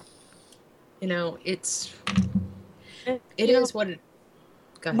 It's And, it you know, is what it.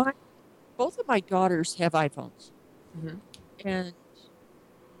 Go ahead. both of my daughters have iPhones, Mhm. and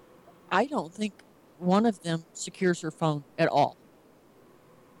I don't think one of them secures her phone at all.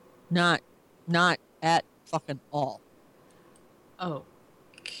 Not at fucking all. Oh,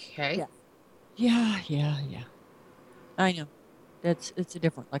 okay. Yeah. I know. It's a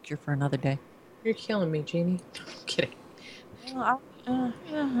different lecture for another day. You're killing me, Jeannie. I'm kidding. Well, yeah,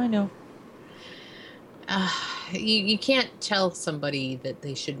 I know. You can't tell somebody that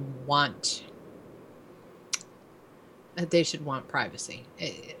they should want privacy.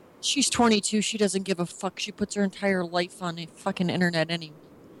 She's 22. She doesn't give a fuck. She puts her entire life on the fucking internet anyway.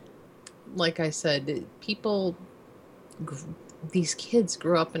 Like I said, these kids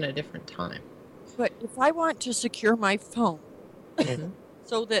grew up in a different time. But if I want to secure my phone Mhm.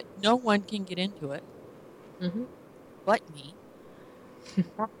 so that no one can get into it Mhm. but me,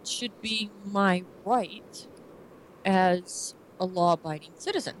 that should be my right as a law-abiding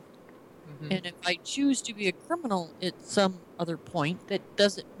citizen. Mhm. And if I choose to be a criminal at some other point, that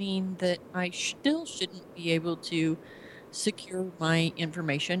doesn't mean that I still shouldn't be able to secure my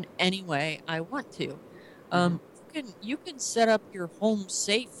information any way I want to. You can set up your home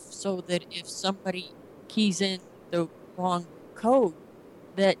safe so that if somebody keys in the wrong code,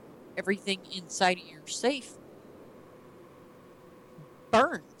 that everything inside of your safe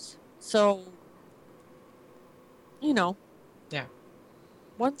burns. So, Yeah.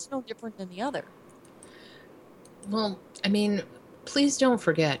 one's no different than the other. Well, I mean, please don't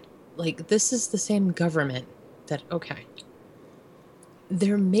forget, like, this is the same government that, okay,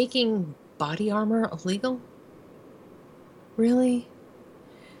 they're making body armor illegal? Really?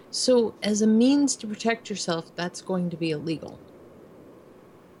 So, as a means to protect yourself, that's going to be illegal.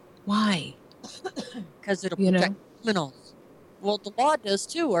 Why? Because it'll You know? protect criminals. Well, the law does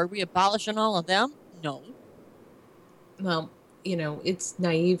too. Are we abolishing all of them? No. Well, it's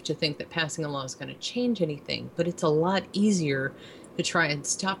naive to think that passing a law is going to change anything, but it's a lot easier to try and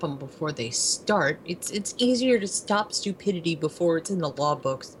stop them before they start. It's easier to stop stupidity before it's in the law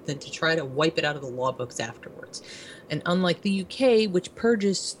books than to try to wipe it out of the law books afterwards. And unlike the UK, which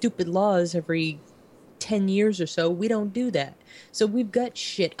purges stupid laws every 10 years or so, we don't do that. So we've got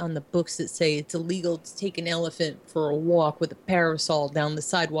shit on the books that say it's illegal to take an elephant for a walk with a parasol down the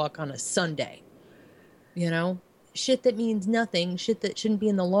sidewalk on a Sunday. Shit that means nothing, shit that shouldn't be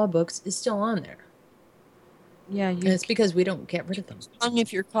in the law books is still on there. Yeah, And it's because we don't get rid of them.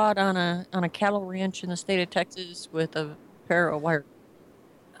 if you're caught on a cattle ranch in the state of Texas with a pair of wire.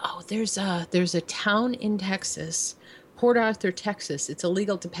 Oh, there's a town in Texas, Port Arthur, Texas. It's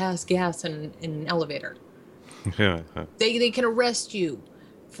illegal to pass gas in an elevator. Yeah. They can arrest you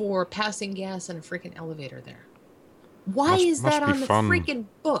for passing gas in a freaking elevator there. Why is that must be on the fun. freaking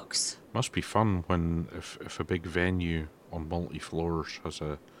books? Must be fun when if a big venue on multi floors has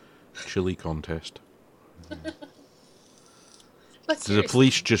a chili contest. But Do the seriously,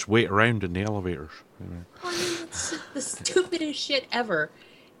 police just wait around in the elevators? I mean, it's the stupidest shit ever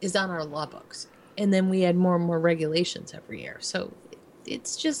is on our law books. And then we add more and more regulations every year. So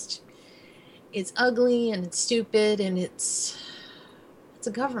it's ugly and it's stupid and it's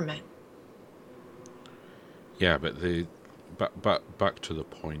a government. Yeah, but back to the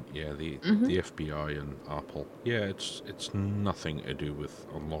point. Yeah, the FBI and Apple. Yeah, it's nothing to do with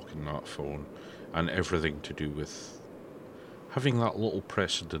unlocking that phone, and everything to do with having that little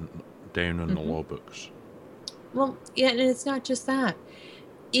precedent down in the law books. Well, yeah, and it's not just that.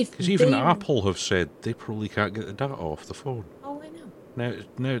 Because even Apple have said they probably can't get the data off the phone. Oh, I know.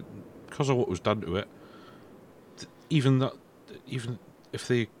 Now, because of what was done to it, even that, even if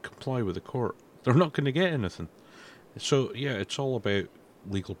they comply with the court, they're not going to get anything. So yeah, it's all about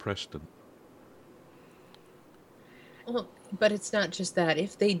legal precedent. Well, but it's not just that.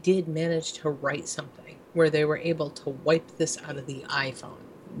 If they did manage to write something where they were able to wipe this out of the iPhone,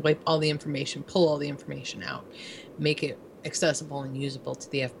 wipe all the information, pull all the information out, make it accessible and usable to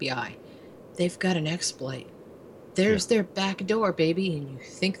the FBI, they've got an exploit. There's their back door, baby, and you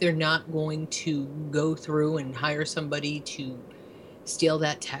think they're not going to go through and hire somebody to steal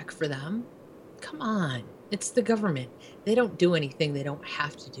that tech for them? Come on. It's the government. They don't do anything they don't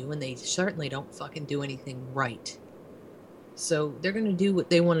have to do, and they certainly don't fucking do anything right. So they're going to do what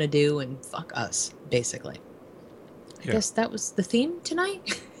they want to do and fuck us, basically. I guess that was the theme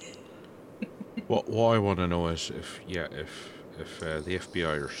tonight. What I want to know is if the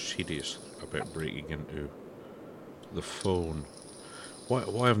FBI are serious about breaking into the phone,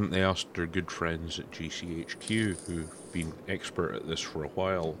 why haven't they asked their good friends at GCHQ, who've been expert at this for a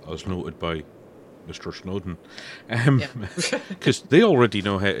while, as noted by Mr. Snowden, because they already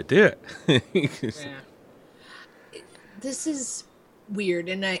know how to do it. This is weird,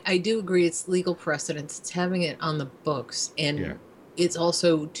 and I do agree it's legal precedence. It's having it on the books, and it's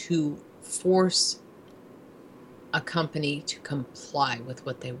also to force a company to comply with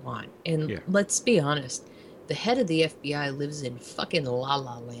what they want. And let's be honest, the head of the FBI lives in fucking La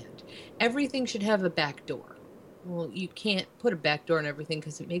La Land. Everything should have a back door. Well, you can't put a back door on everything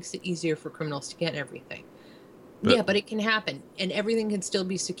because it makes it easier for criminals to get everything. But it can happen, and everything can still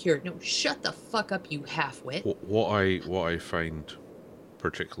be secured. No, shut the fuck up, you halfwit. What I find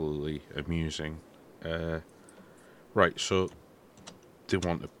particularly amusing, so they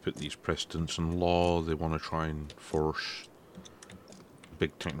want to put these precedents in law. They want to try and force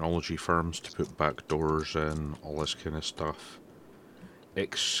big technology firms to put back doors in, all this kind of stuff.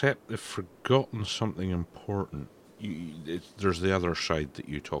 Except they've forgotten something important. There's the other side that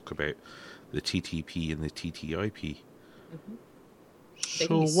you talk about, the TTP and the TTIP. Mm-hmm.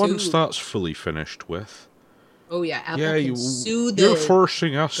 So once that's fully finished with, Apple can sue the you're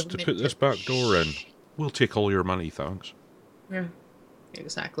forcing us to put this back door in. We'll take all your money, thanks. Yeah,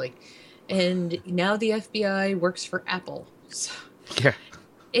 exactly. And now the FBI works for Apple. So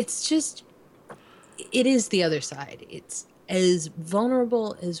it's just, it is the other side. It's as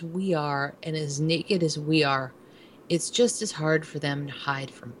vulnerable as we are and as naked as we are. It's just as hard for them to hide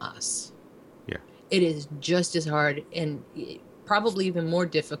from us. Yeah. It is just as hard, and probably even more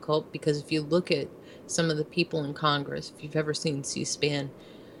difficult, because if you look at some of the people in Congress, if you've ever seen C-SPAN,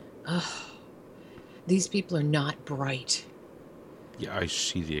 these people are not bright. Yeah, I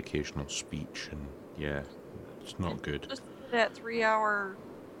see the occasional speech, and it's not good. Just that 3-hour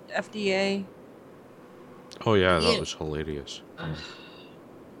FDA. Oh yeah, that was hilarious.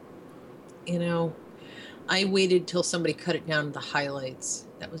 I waited till somebody cut it down to the highlights.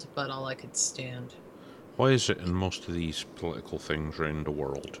 That was about all I could stand. Why is it in most of these political things around the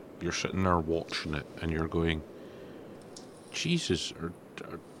world, you're sitting there watching it and you're going, Jesus,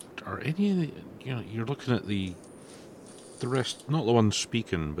 are any of the, you're looking at the rest, not the ones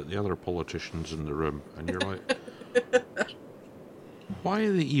speaking, but the other politicians in the room, and you're like, why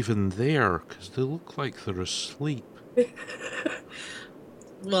are they even there? Because they look like they're asleep.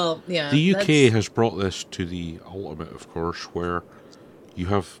 Well, yeah. The UK has brought this to the ultimate, of course, where you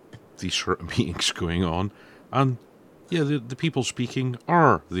have these sort of meetings going on, and the people speaking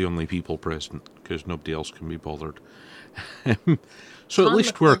are the only people present, because nobody else can be bothered. So at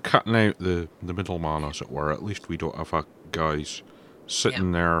least we're cutting out the middleman, as it were. At least we don't have guys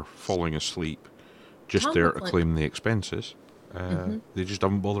sitting there falling asleep, just there to claim the expenses. They just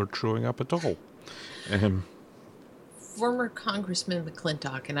haven't bothered showing up at all. Former Congressman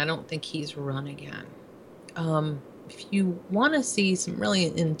McClintock, and I don't think he's run again. If you want to see some really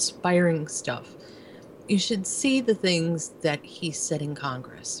inspiring stuff, you should see the things that he said in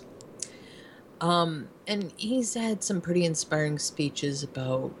Congress. And he's had some pretty inspiring speeches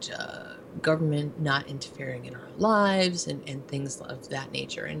about government not interfering in our lives and things of that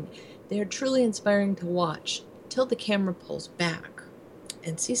nature. And they're truly inspiring to watch till the camera pulls back.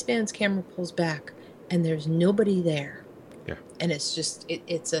 And C-SPAN's camera pulls back, and there's nobody there. Yeah. And it's just,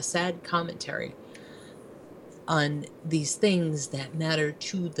 it's a sad commentary on these things that matter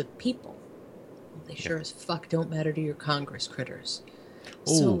to the people. They sure as fuck don't matter to your Congress critters.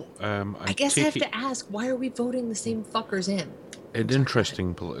 I guess I have to ask, why are we voting the same fuckers in? In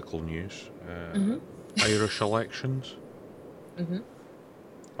interesting political news, Irish elections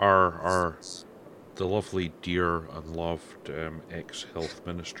are the lovely, dear and loved ex-health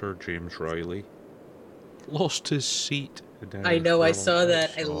minister, James Riley, lost his seat. I know, I saw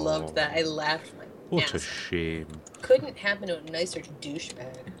that. I loved that. I laughed my What a asshole. shame. Couldn't happen to a nicer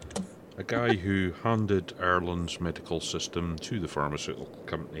douchebag. A guy who handed Ireland's medical system to the pharmaceutical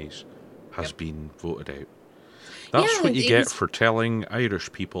companies has Yep. been voted out. That's Yeah, what you it get was- for telling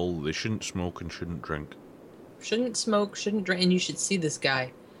Irish people they shouldn't smoke and shouldn't drink. Shouldn't smoke, shouldn't drink, and you should see this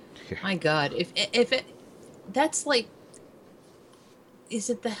guy. Yeah. My God, if it, that's like, is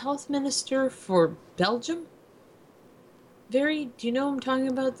it the health minister for Belgium? Do you know what I'm talking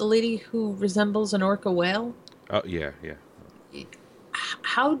about? The lady who resembles an orca whale? Yeah.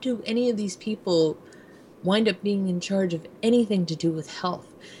 How do any of these people wind up being in charge of anything to do with health?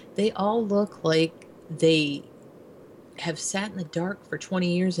 They all look like they have sat in the dark for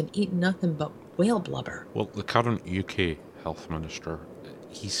 20 years and eaten nothing but whale blubber. Well, the current UK health minister,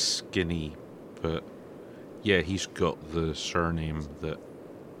 he's skinny, but yeah, he's got the surname that,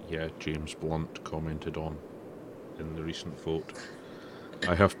 James Blunt commented on in the recent vote.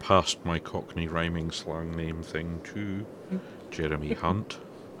 I have passed my Cockney rhyming slang name thing to Jeremy Hunt.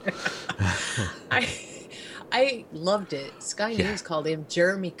 I loved it. Sky Yeah. News called him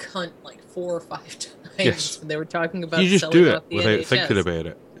Jeremy Cunt like 4 or 5 times Yes. when they were talking about You just selling do it off the without NHS. thinking about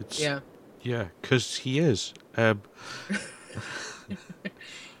it. It's, Yeah, because he is.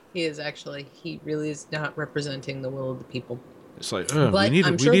 he is actually. He really is not representing the will of the people. It's like, But we need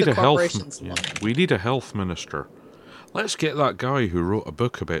I'm sure the a health. corporations love him. We need a health minister. Let's get that guy who wrote a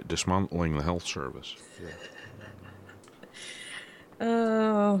book about dismantling the health service.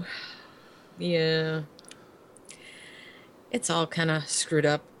 Oh, yeah. It's all kind of screwed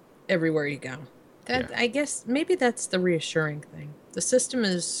up everywhere you go. Yeah. I guess maybe that's the reassuring thing. The system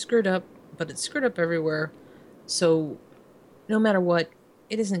is screwed up, but it's screwed up everywhere. So no matter what,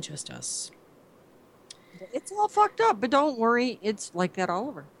 it isn't just us. It's all fucked up, but don't worry, it's like that all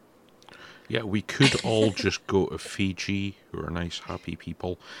over. Yeah, we could all just go to Fiji, who are nice, happy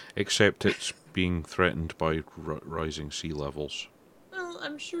people, except it's being threatened by rising sea levels. Well,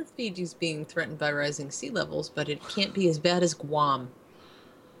 I'm sure Fiji's being threatened by rising sea levels, but it can't be as bad as Guam.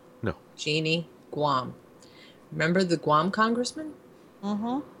 No. Jeannie, Guam. Remember the Guam congressman?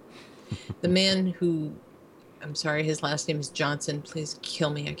 Mm-hmm. The man who, I'm sorry, his last name is Johnson. Please kill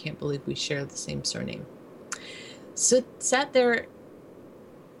me. I can't believe we share the same surname. Sat there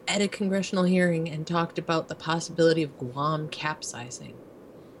at a congressional hearing and talked about the possibility of Guam capsizing.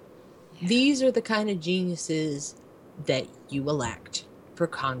 Yeah. These are the kind of geniuses that you elect for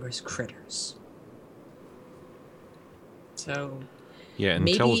Congress critters. So, Yeah,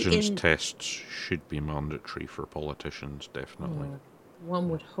 maybe intelligence in- tests should be mandatory for politicians, definitely. one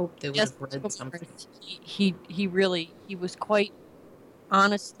would hope they would Yes, have read something. he was quite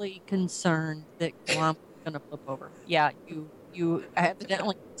honestly concerned that Guam was going to flip over. Yeah, you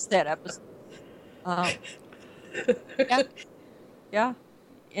evidently missed that episode. Yeah,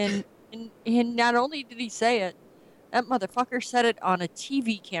 and not only did he say it, that motherfucker said it on a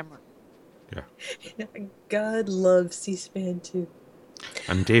TV camera. God loves C-SPAN too.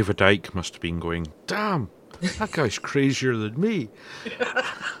 And David Icke must have been going, damn, that guy's crazier than me.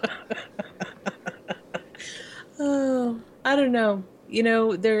 Oh, I don't know. You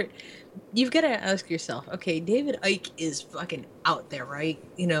know, you've got to ask yourself, okay, David Icke is fucking out there, right?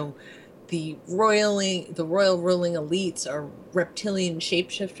 You know, the royal ruling elites are reptilian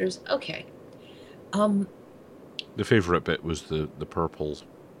shapeshifters. Okay. The favourite bit was the purple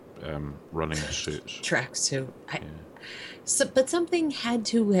running suits. Tracksuit. Yeah. But something had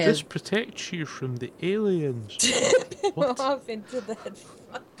to have This protects you from the aliens. What? off into that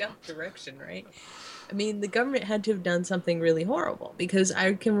fucked up direction, right? I mean, the government had to have done something really horrible, because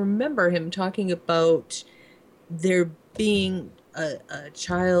I can remember him talking about there being a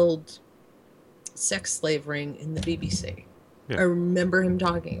child sex slave ring in the BBC. Yeah. I remember him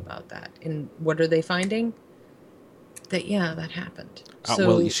talking about that. And what are they finding? That happened.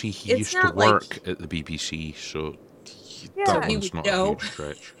 Well, you see, he it's used to not like- work at the BBC, so Yeah. that He one's would not a know. huge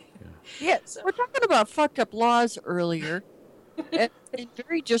stretch. Yeah. Yes, we're talking about fucked up laws earlier. and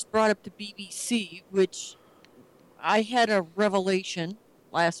Barry just brought up the BBC, which I had a revelation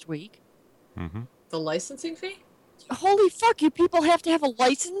last week. Mm-hmm. The licensing fee? Holy fuck, you people have to have a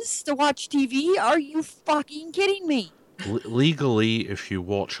license to watch TV? Are you fucking kidding me? Legally, if you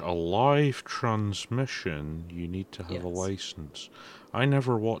watch a live transmission, you need to have a Yes. license. I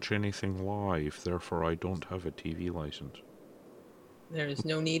never watch anything live, therefore I don't have a TV license. There is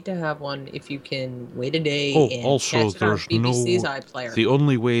no need to have one if you can wait a day Oh, and also, catch it on there's BBC's no... iPlayer. The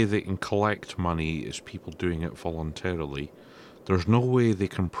only way they can collect money is people doing it voluntarily. There's no way they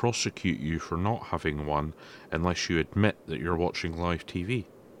can prosecute you for not having one unless you admit that you're watching live TV.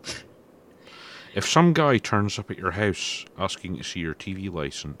 If some guy turns up at your house asking to see your TV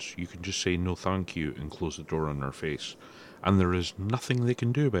license, you can just say no thank you and close the door on their face. And there is nothing they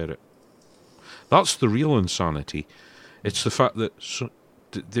can do about it. That's the real insanity. It's the fact that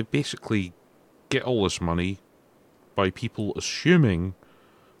they basically get all this money by people assuming,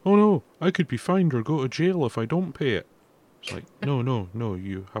 oh no, I could be fined or go to jail if I don't pay it. It's like, no,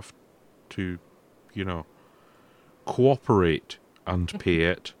 you have to, cooperate and pay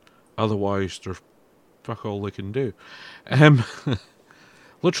it. Otherwise, there's fuck all they can do.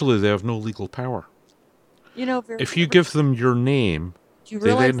 Literally, they have no legal power. If you give them your name, they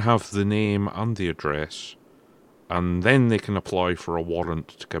then have the name and the address, and then they can apply for a warrant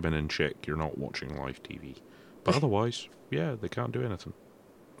to come in and check you're not watching live TV. But otherwise, yeah, they can't do anything.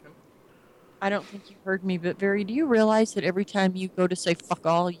 I don't think you heard me, but Very, do you realize that every time you go to say fuck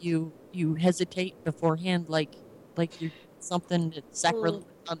all, you hesitate beforehand, like you're something that's sacrilegious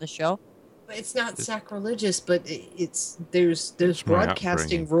on the show? It's not sacrilegious, but there's It's my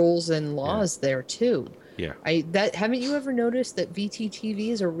broadcasting upbringing. rules and laws there too. Yeah, Haven't you ever noticed that VTTV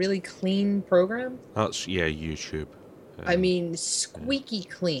is a really clean program? that's YouTube. I mean, squeaky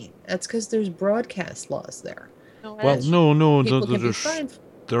clean. That's because there's broadcast laws there. Well, no, People can be there's fined.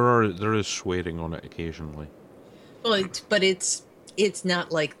 there is swearing on it occasionally. Well, but it's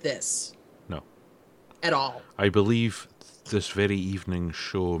not like this No, at all. I believe this very evening's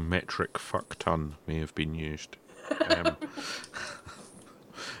show metric fuck ton may have been used.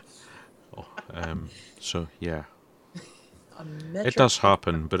 So yeah, it does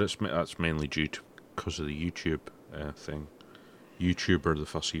happen, but that's mainly due to because of the YouTube thing. YouTube are the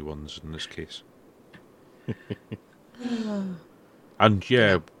fussy ones in this case. And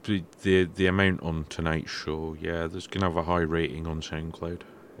yeah, the amount on tonight's show, yeah, there's gonna have a high rating on SoundCloud.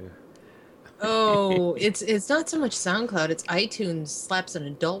 Yeah. Oh, it's not so much SoundCloud. It's iTunes slaps an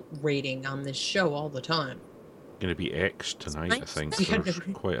adult rating on this show all the time. Gonna be X tonight, I think. Yeah. There's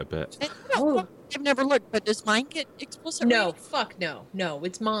quite a bit. Oh. I've never looked, but does mine get explicit? No, rating? fuck no. No,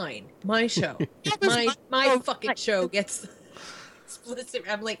 it's mine. My show. Yeah, there's my mine. fucking show gets explicit.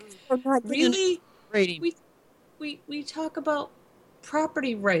 I'm like, We're not getting really? rating. We talk about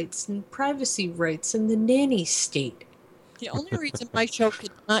property rights and privacy rights in the nanny state. The only reason my show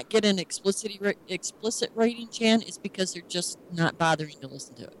could not get an explicit rating, Jan, is because they're just not bothering to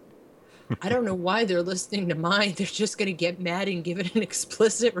listen to it. I don't know why they're listening to mine. They're just going to get mad and give it an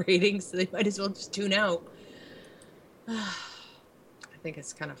explicit rating, so they might as well just tune out. I think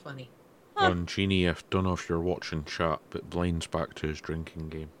it's kind of funny. On Genie, I don't know if you're watching chat, but Blaine's back to his drinking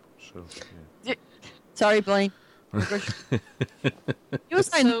game. So yeah. Sorry, Blaine. He was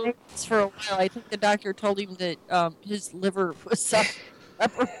on meds for a while. I think the doctor told him that his liver was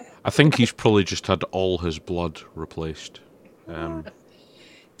suffering. I think he's probably just had all his blood replaced.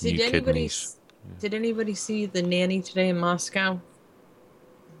 Did new anybody kidneys. did anybody see The Nanny today in Moscow?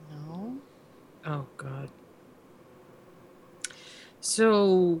 No. Oh God.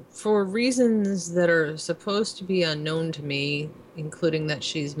 So, for reasons that are supposed to be unknown to me, including that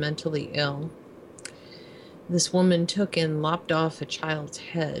she's mentally ill, this woman took and lopped off a child's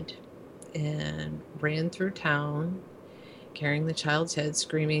head and ran through town carrying the child's head,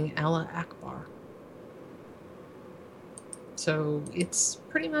 screaming Allah Akbar. So it's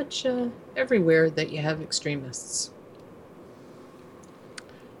pretty much everywhere that you have extremists.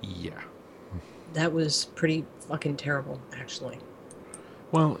 Yeah. That was pretty fucking terrible, actually.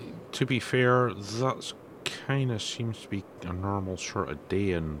 Well, to be fair, that's kind of seems to be a normal sort of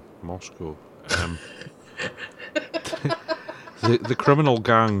day in Moscow. The criminal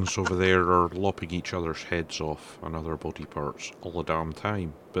gangs over there are lopping each other's heads off and other body parts all the damn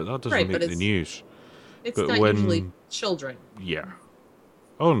time, but that doesn't make the news. It's But not when- usually children. Yeah.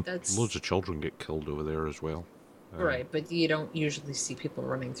 Oh, and That's- loads of children get killed over there as well. Right, but you don't usually see people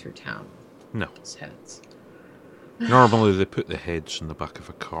running through town No. with those heads. Normally they put the heads in the back of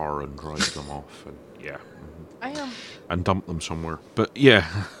a car and drive them off, and yeah, I am. and dump them somewhere. But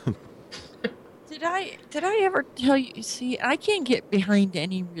yeah, Did I ever tell you? See, I can't get behind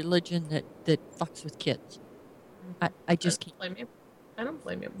any religion that fucks with kids. I just can't. Blame you. I don't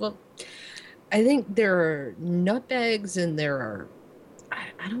blame you. Well, I think there are nutbags and there are,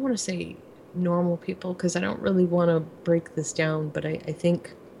 I don't want to say normal people because I don't really want to break this down, but I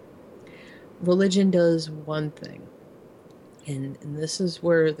think religion does one thing. And this is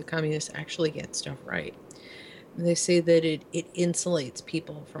where the communists actually get stuff right. They say that it insulates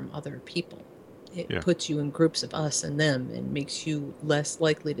people from other people. It puts you in groups of us and them and makes you less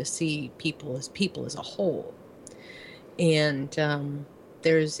likely to see people as a whole. And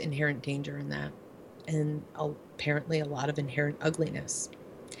there's inherent danger in that. And apparently a lot of inherent ugliness.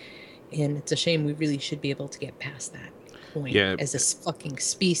 And it's a shame. We really should be able to get past that point Yeah, as a fucking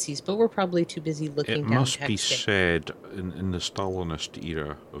species, but we're probably too busy it looking down must be texting. said in the Stalinist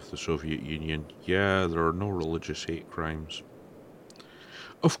era of the Soviet Union, yeah, there are no religious hate crimes.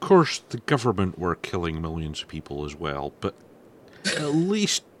 Of course, the government were killing millions of people as well, but at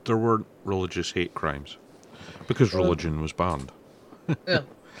least there weren't religious hate crimes because Well, religion was banned. well,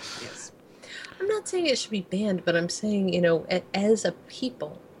 yes. I'm not saying it should be banned, but I'm saying, as a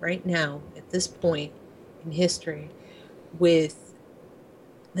people right now, at this point in history, with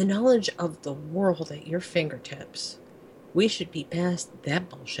the knowledge of the world at your fingertips, we should be past that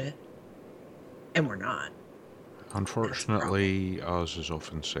bullshit. And we're not. Unfortunately, as is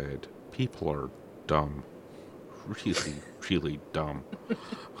often said, people are dumb. Really, really dumb.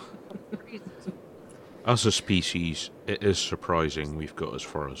 As a species, it is surprising we've got as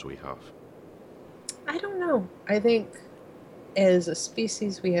far as we have. I don't know. I think as a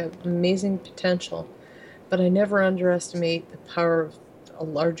species, we have amazing potential, but I never underestimate the power of a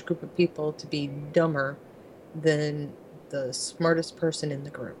large group of people to be dumber than the smartest person in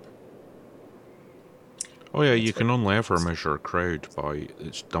the group. Oh yeah, That's you what can only ever measure a crowd by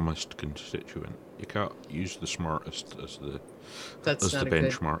its dumbest constituent. You can't use the smartest as that's the not a good.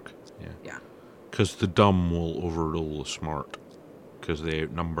 benchmark. Yeah, Yeah. because the dumb will overrule the smart because they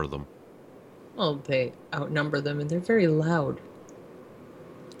outnumber them. Well, they outnumber them, and they're very loud.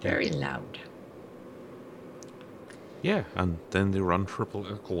 Yeah. Very loud. Yeah, and then they run for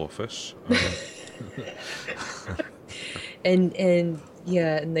political office. And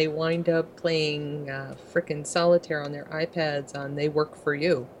yeah, and they wind up playing frickin' solitaire on their iPads on They Work For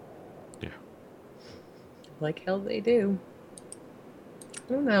You. Yeah. Like hell they do.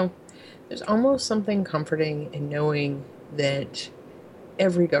 I don't know. There's almost something comforting in knowing that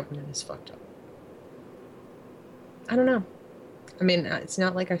every government is fucked up. I don't know. I mean, it's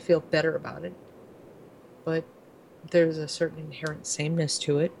not like I feel better about it, but there's a certain inherent sameness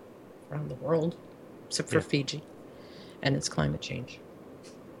to it around the world, except for Yeah. Fiji and its climate change.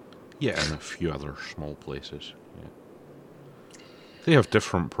 Yeah, and a few other small places. Yeah. They have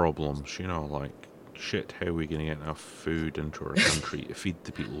different problems, like, shit, how are we going to get enough food into our country to feed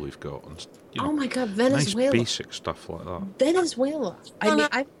the people we've got? And, Oh my God, nice Venezuela. basic stuff like that. Venezuela. I No, mean, no.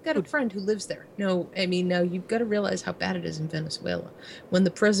 I've got a friend who lives there. No, I mean, now you've got to realize how bad it is in Venezuela. When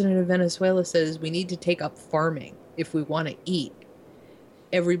the president of Venezuela says we need to take up farming if we want to eat,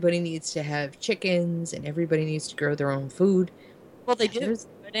 everybody needs to have chickens and everybody needs to grow their own food. Well, they do. There's,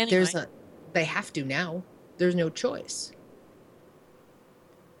 But anyway, there's they have to now. There's no choice.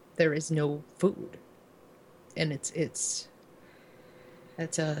 There is no food, and it's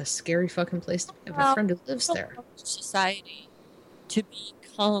that's a scary fucking place to have a friend who lives don't there. want society to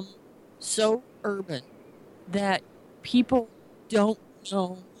become so urban that people don't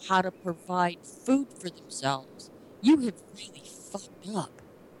know how to provide food for themselves. You have really fucked up.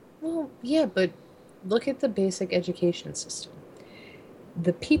 Well, yeah, but look at the basic education system.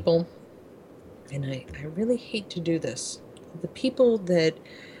 The people, and I really hate to do this, the people that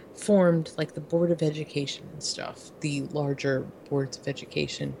formed like the Board of Education and stuff, the larger boards of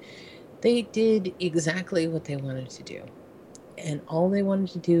education, they did exactly what they wanted to do. And all they wanted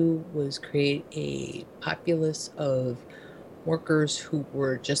to do was create a populace of workers who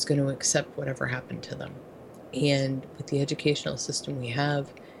were just going to accept whatever happened to them. And with the educational system we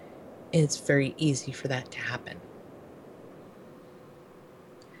have, it's very easy for that to happen.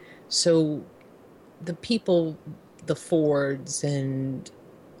 So the people, the Fords and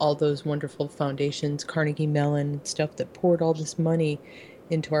all those wonderful foundations, Carnegie Mellon and stuff that poured all this money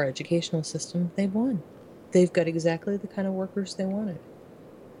into our educational system, they won. They've got exactly the kind of workers they wanted.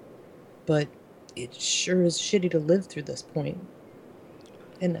 But it sure is shitty to live through this point.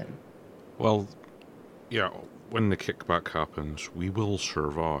 And then, Well, yeah, when the kickback happens, we will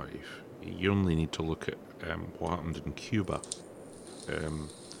survive. You only need to look at what happened in Cuba.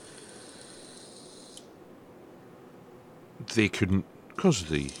 They couldn't, because of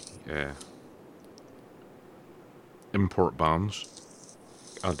the import bans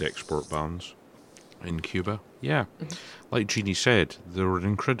and export bans in Cuba. Yeah, like Jeannie said, they were an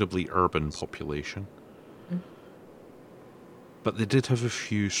incredibly urban population. But they did have a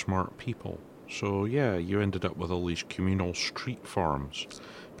few smart people. So yeah, you ended up with all these communal street farms.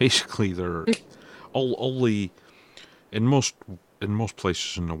 Basically, they're all the in most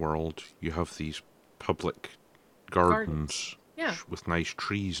places in the world, you have these public gardens yeah. with nice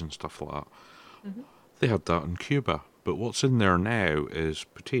trees and stuff like that. They had that in Cuba, but what's in there now is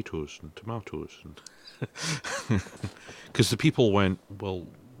potatoes and tomatoes, and because the people went, well,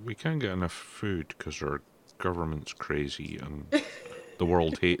 we can't get enough food because our government's crazy and the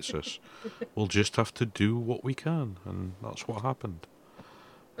world hates us. We'll just have to do what we can, and that's what happened.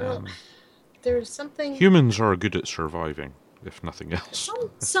 Well, there's something. Humans are good at surviving, if nothing else.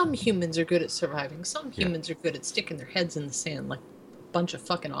 Some humans are good at surviving. Some Yeah. humans are good at sticking their heads in the sand like a bunch of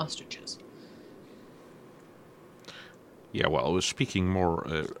fucking ostriches. Yeah, well, I was speaking more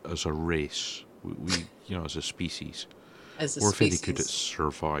as a race. We, as a species, As a we're species. very good at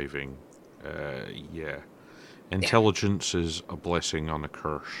surviving. Yeah. Intelligence is a blessing and a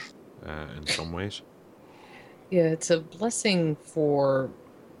curse in some ways. Yeah, it's a blessing for,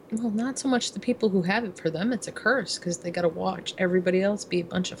 well, not so much the people who have it. For them, it's a curse because they got to watch everybody else be a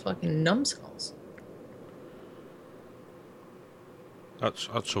bunch of fucking numbskulls.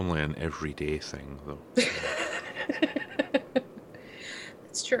 That's only an everyday thing, though.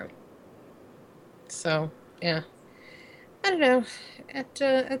 It's true. So, yeah. I don't know.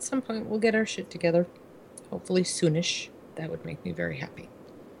 At some point, we'll get our shit together. Hopefully soonish. That would make me very happy.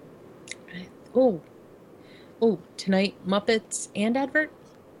 Oh, tonight, Muppets and advert?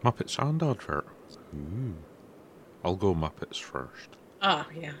 Muppets and advert. Ooh. I'll go Muppets first. Oh,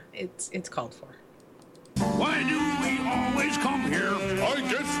 yeah. It's called for. Why do we always come here? I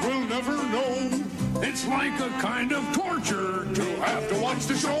guess we'll never know. It's like a kind of torture to have to watch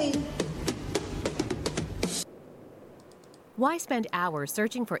the show. Why spend hours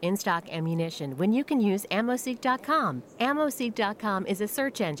searching for in-stock ammunition when you can use AmmoSeek.com? AmmoSeek.com is a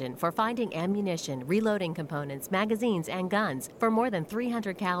search engine for finding ammunition, reloading components, magazines, and guns for more than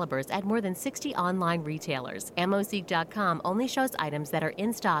 300 calibers at more than 60 online retailers. AmmoSeek.com only shows items that are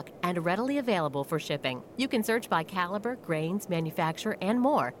in stock and readily available for shipping. You can search by caliber, grains, manufacturer, and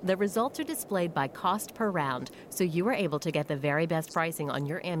more. The results are displayed by cost per round, so you are able to get the very best pricing on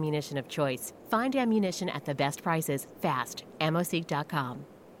your ammunition of choice. Find ammunition at the best prices fast. AmmoSeek.com.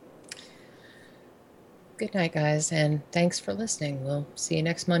 Good night, guys, and thanks for listening. We'll see you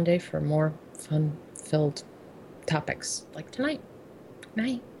next Monday for more fun-filled topics like tonight.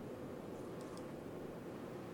 Night.